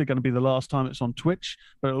potentially going to be the last time it's on Twitch,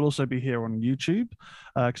 but it'll also be here on YouTube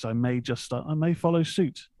because I may follow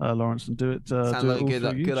suit, Lawrence, and do it. Sounds like a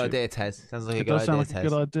good idea, Tez. Sounds like a good idea. Sound like a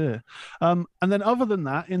good idea. And then, other than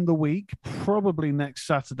that, in the week, probably next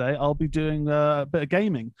Saturday, I'll be doing a bit of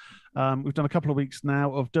gaming. We've done a couple of weeks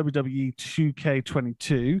now of WWE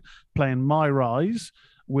 2K22, playing My Rise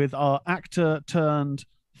with our actor turned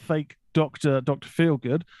fake Dr.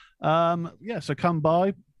 Feelgood. So come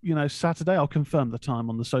by. Saturday, I'll confirm the time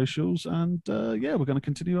on the socials, and we're going to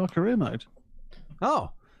continue our career mode. Oh,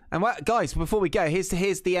 and guys, before we go, here's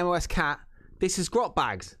the MOS cat. This is Grot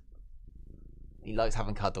Bags. He likes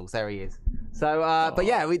having cuddles. There he is. So, but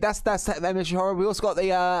yeah, that's MOS Horror. We also got the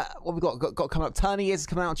what we got coming up. Turning Years is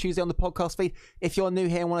coming out on Tuesday on the podcast feed. If you're new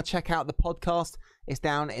here and want to check out the podcast, it's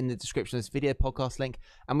down in the description of this video podcast link.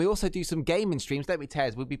 And we also do some gaming streams, don't we,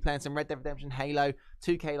 Tez? We'll be playing some Red Dead Redemption, Halo,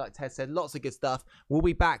 2K, like Tez said. Lots of good stuff. We'll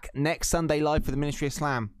be back next Sunday live for the Ministry of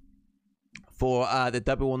Slam for the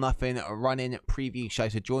Double or Nothing run-in preview show.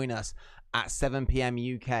 So join us at 7 p.m.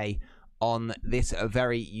 UK on this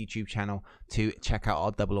very YouTube channel to check out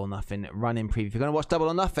our Double or Nothing run-in preview. If you're going to watch Double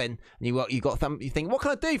or Nothing and you think, what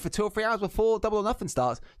can I do for 2 or 3 hours before Double or Nothing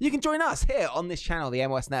starts? You can join us here on this channel, the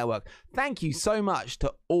MOS Network. Thank you so much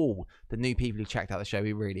to all the new people who checked out the show.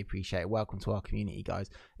 We really appreciate it. Welcome to our community, guys.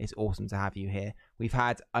 It's awesome to have you here. We've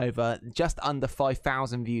had over just under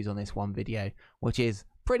 5,000 views on this one video, which is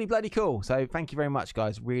pretty bloody cool. So thank you very much,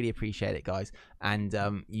 guys. Really appreciate it, guys. And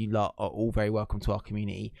you lot are all very welcome to our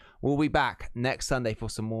community. We'll be back next Sunday for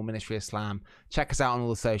some more Ministry of Slam. Check us out on all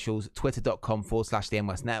the socials, twitter.com/the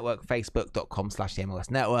MOS Network, facebook.com/the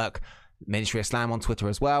MOS Network, Ministry of Slam on Twitter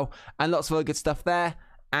as well, and lots of other good stuff there.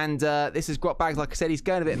 And this is Grot Bags. Like I said, he's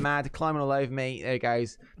going a bit mad, climbing all over me. There he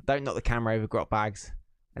goes. Don't knock the camera over, Grot Bags.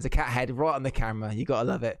 There's a cat head right on the camera. You gotta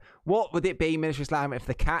love it. What would it be, Ministry of Slam, if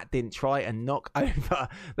the cat didn't try and knock over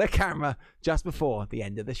the camera just before the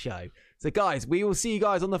end of the show? So, guys, we will see you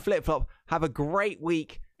guys on the flip flop. Have a great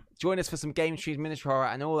week. Join us for some game streams, Ministry Horror,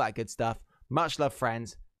 and all that good stuff. Much love,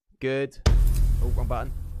 friends. Good. Oh, wrong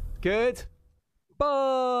button. Good.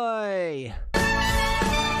 Bye.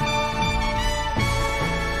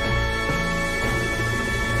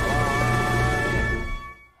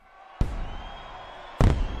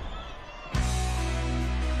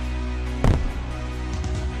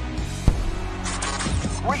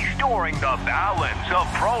 Restoring the balance of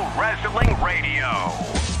pro wrestling radio.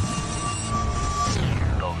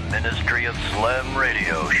 The Ministry of Slam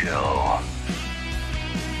Radio Show.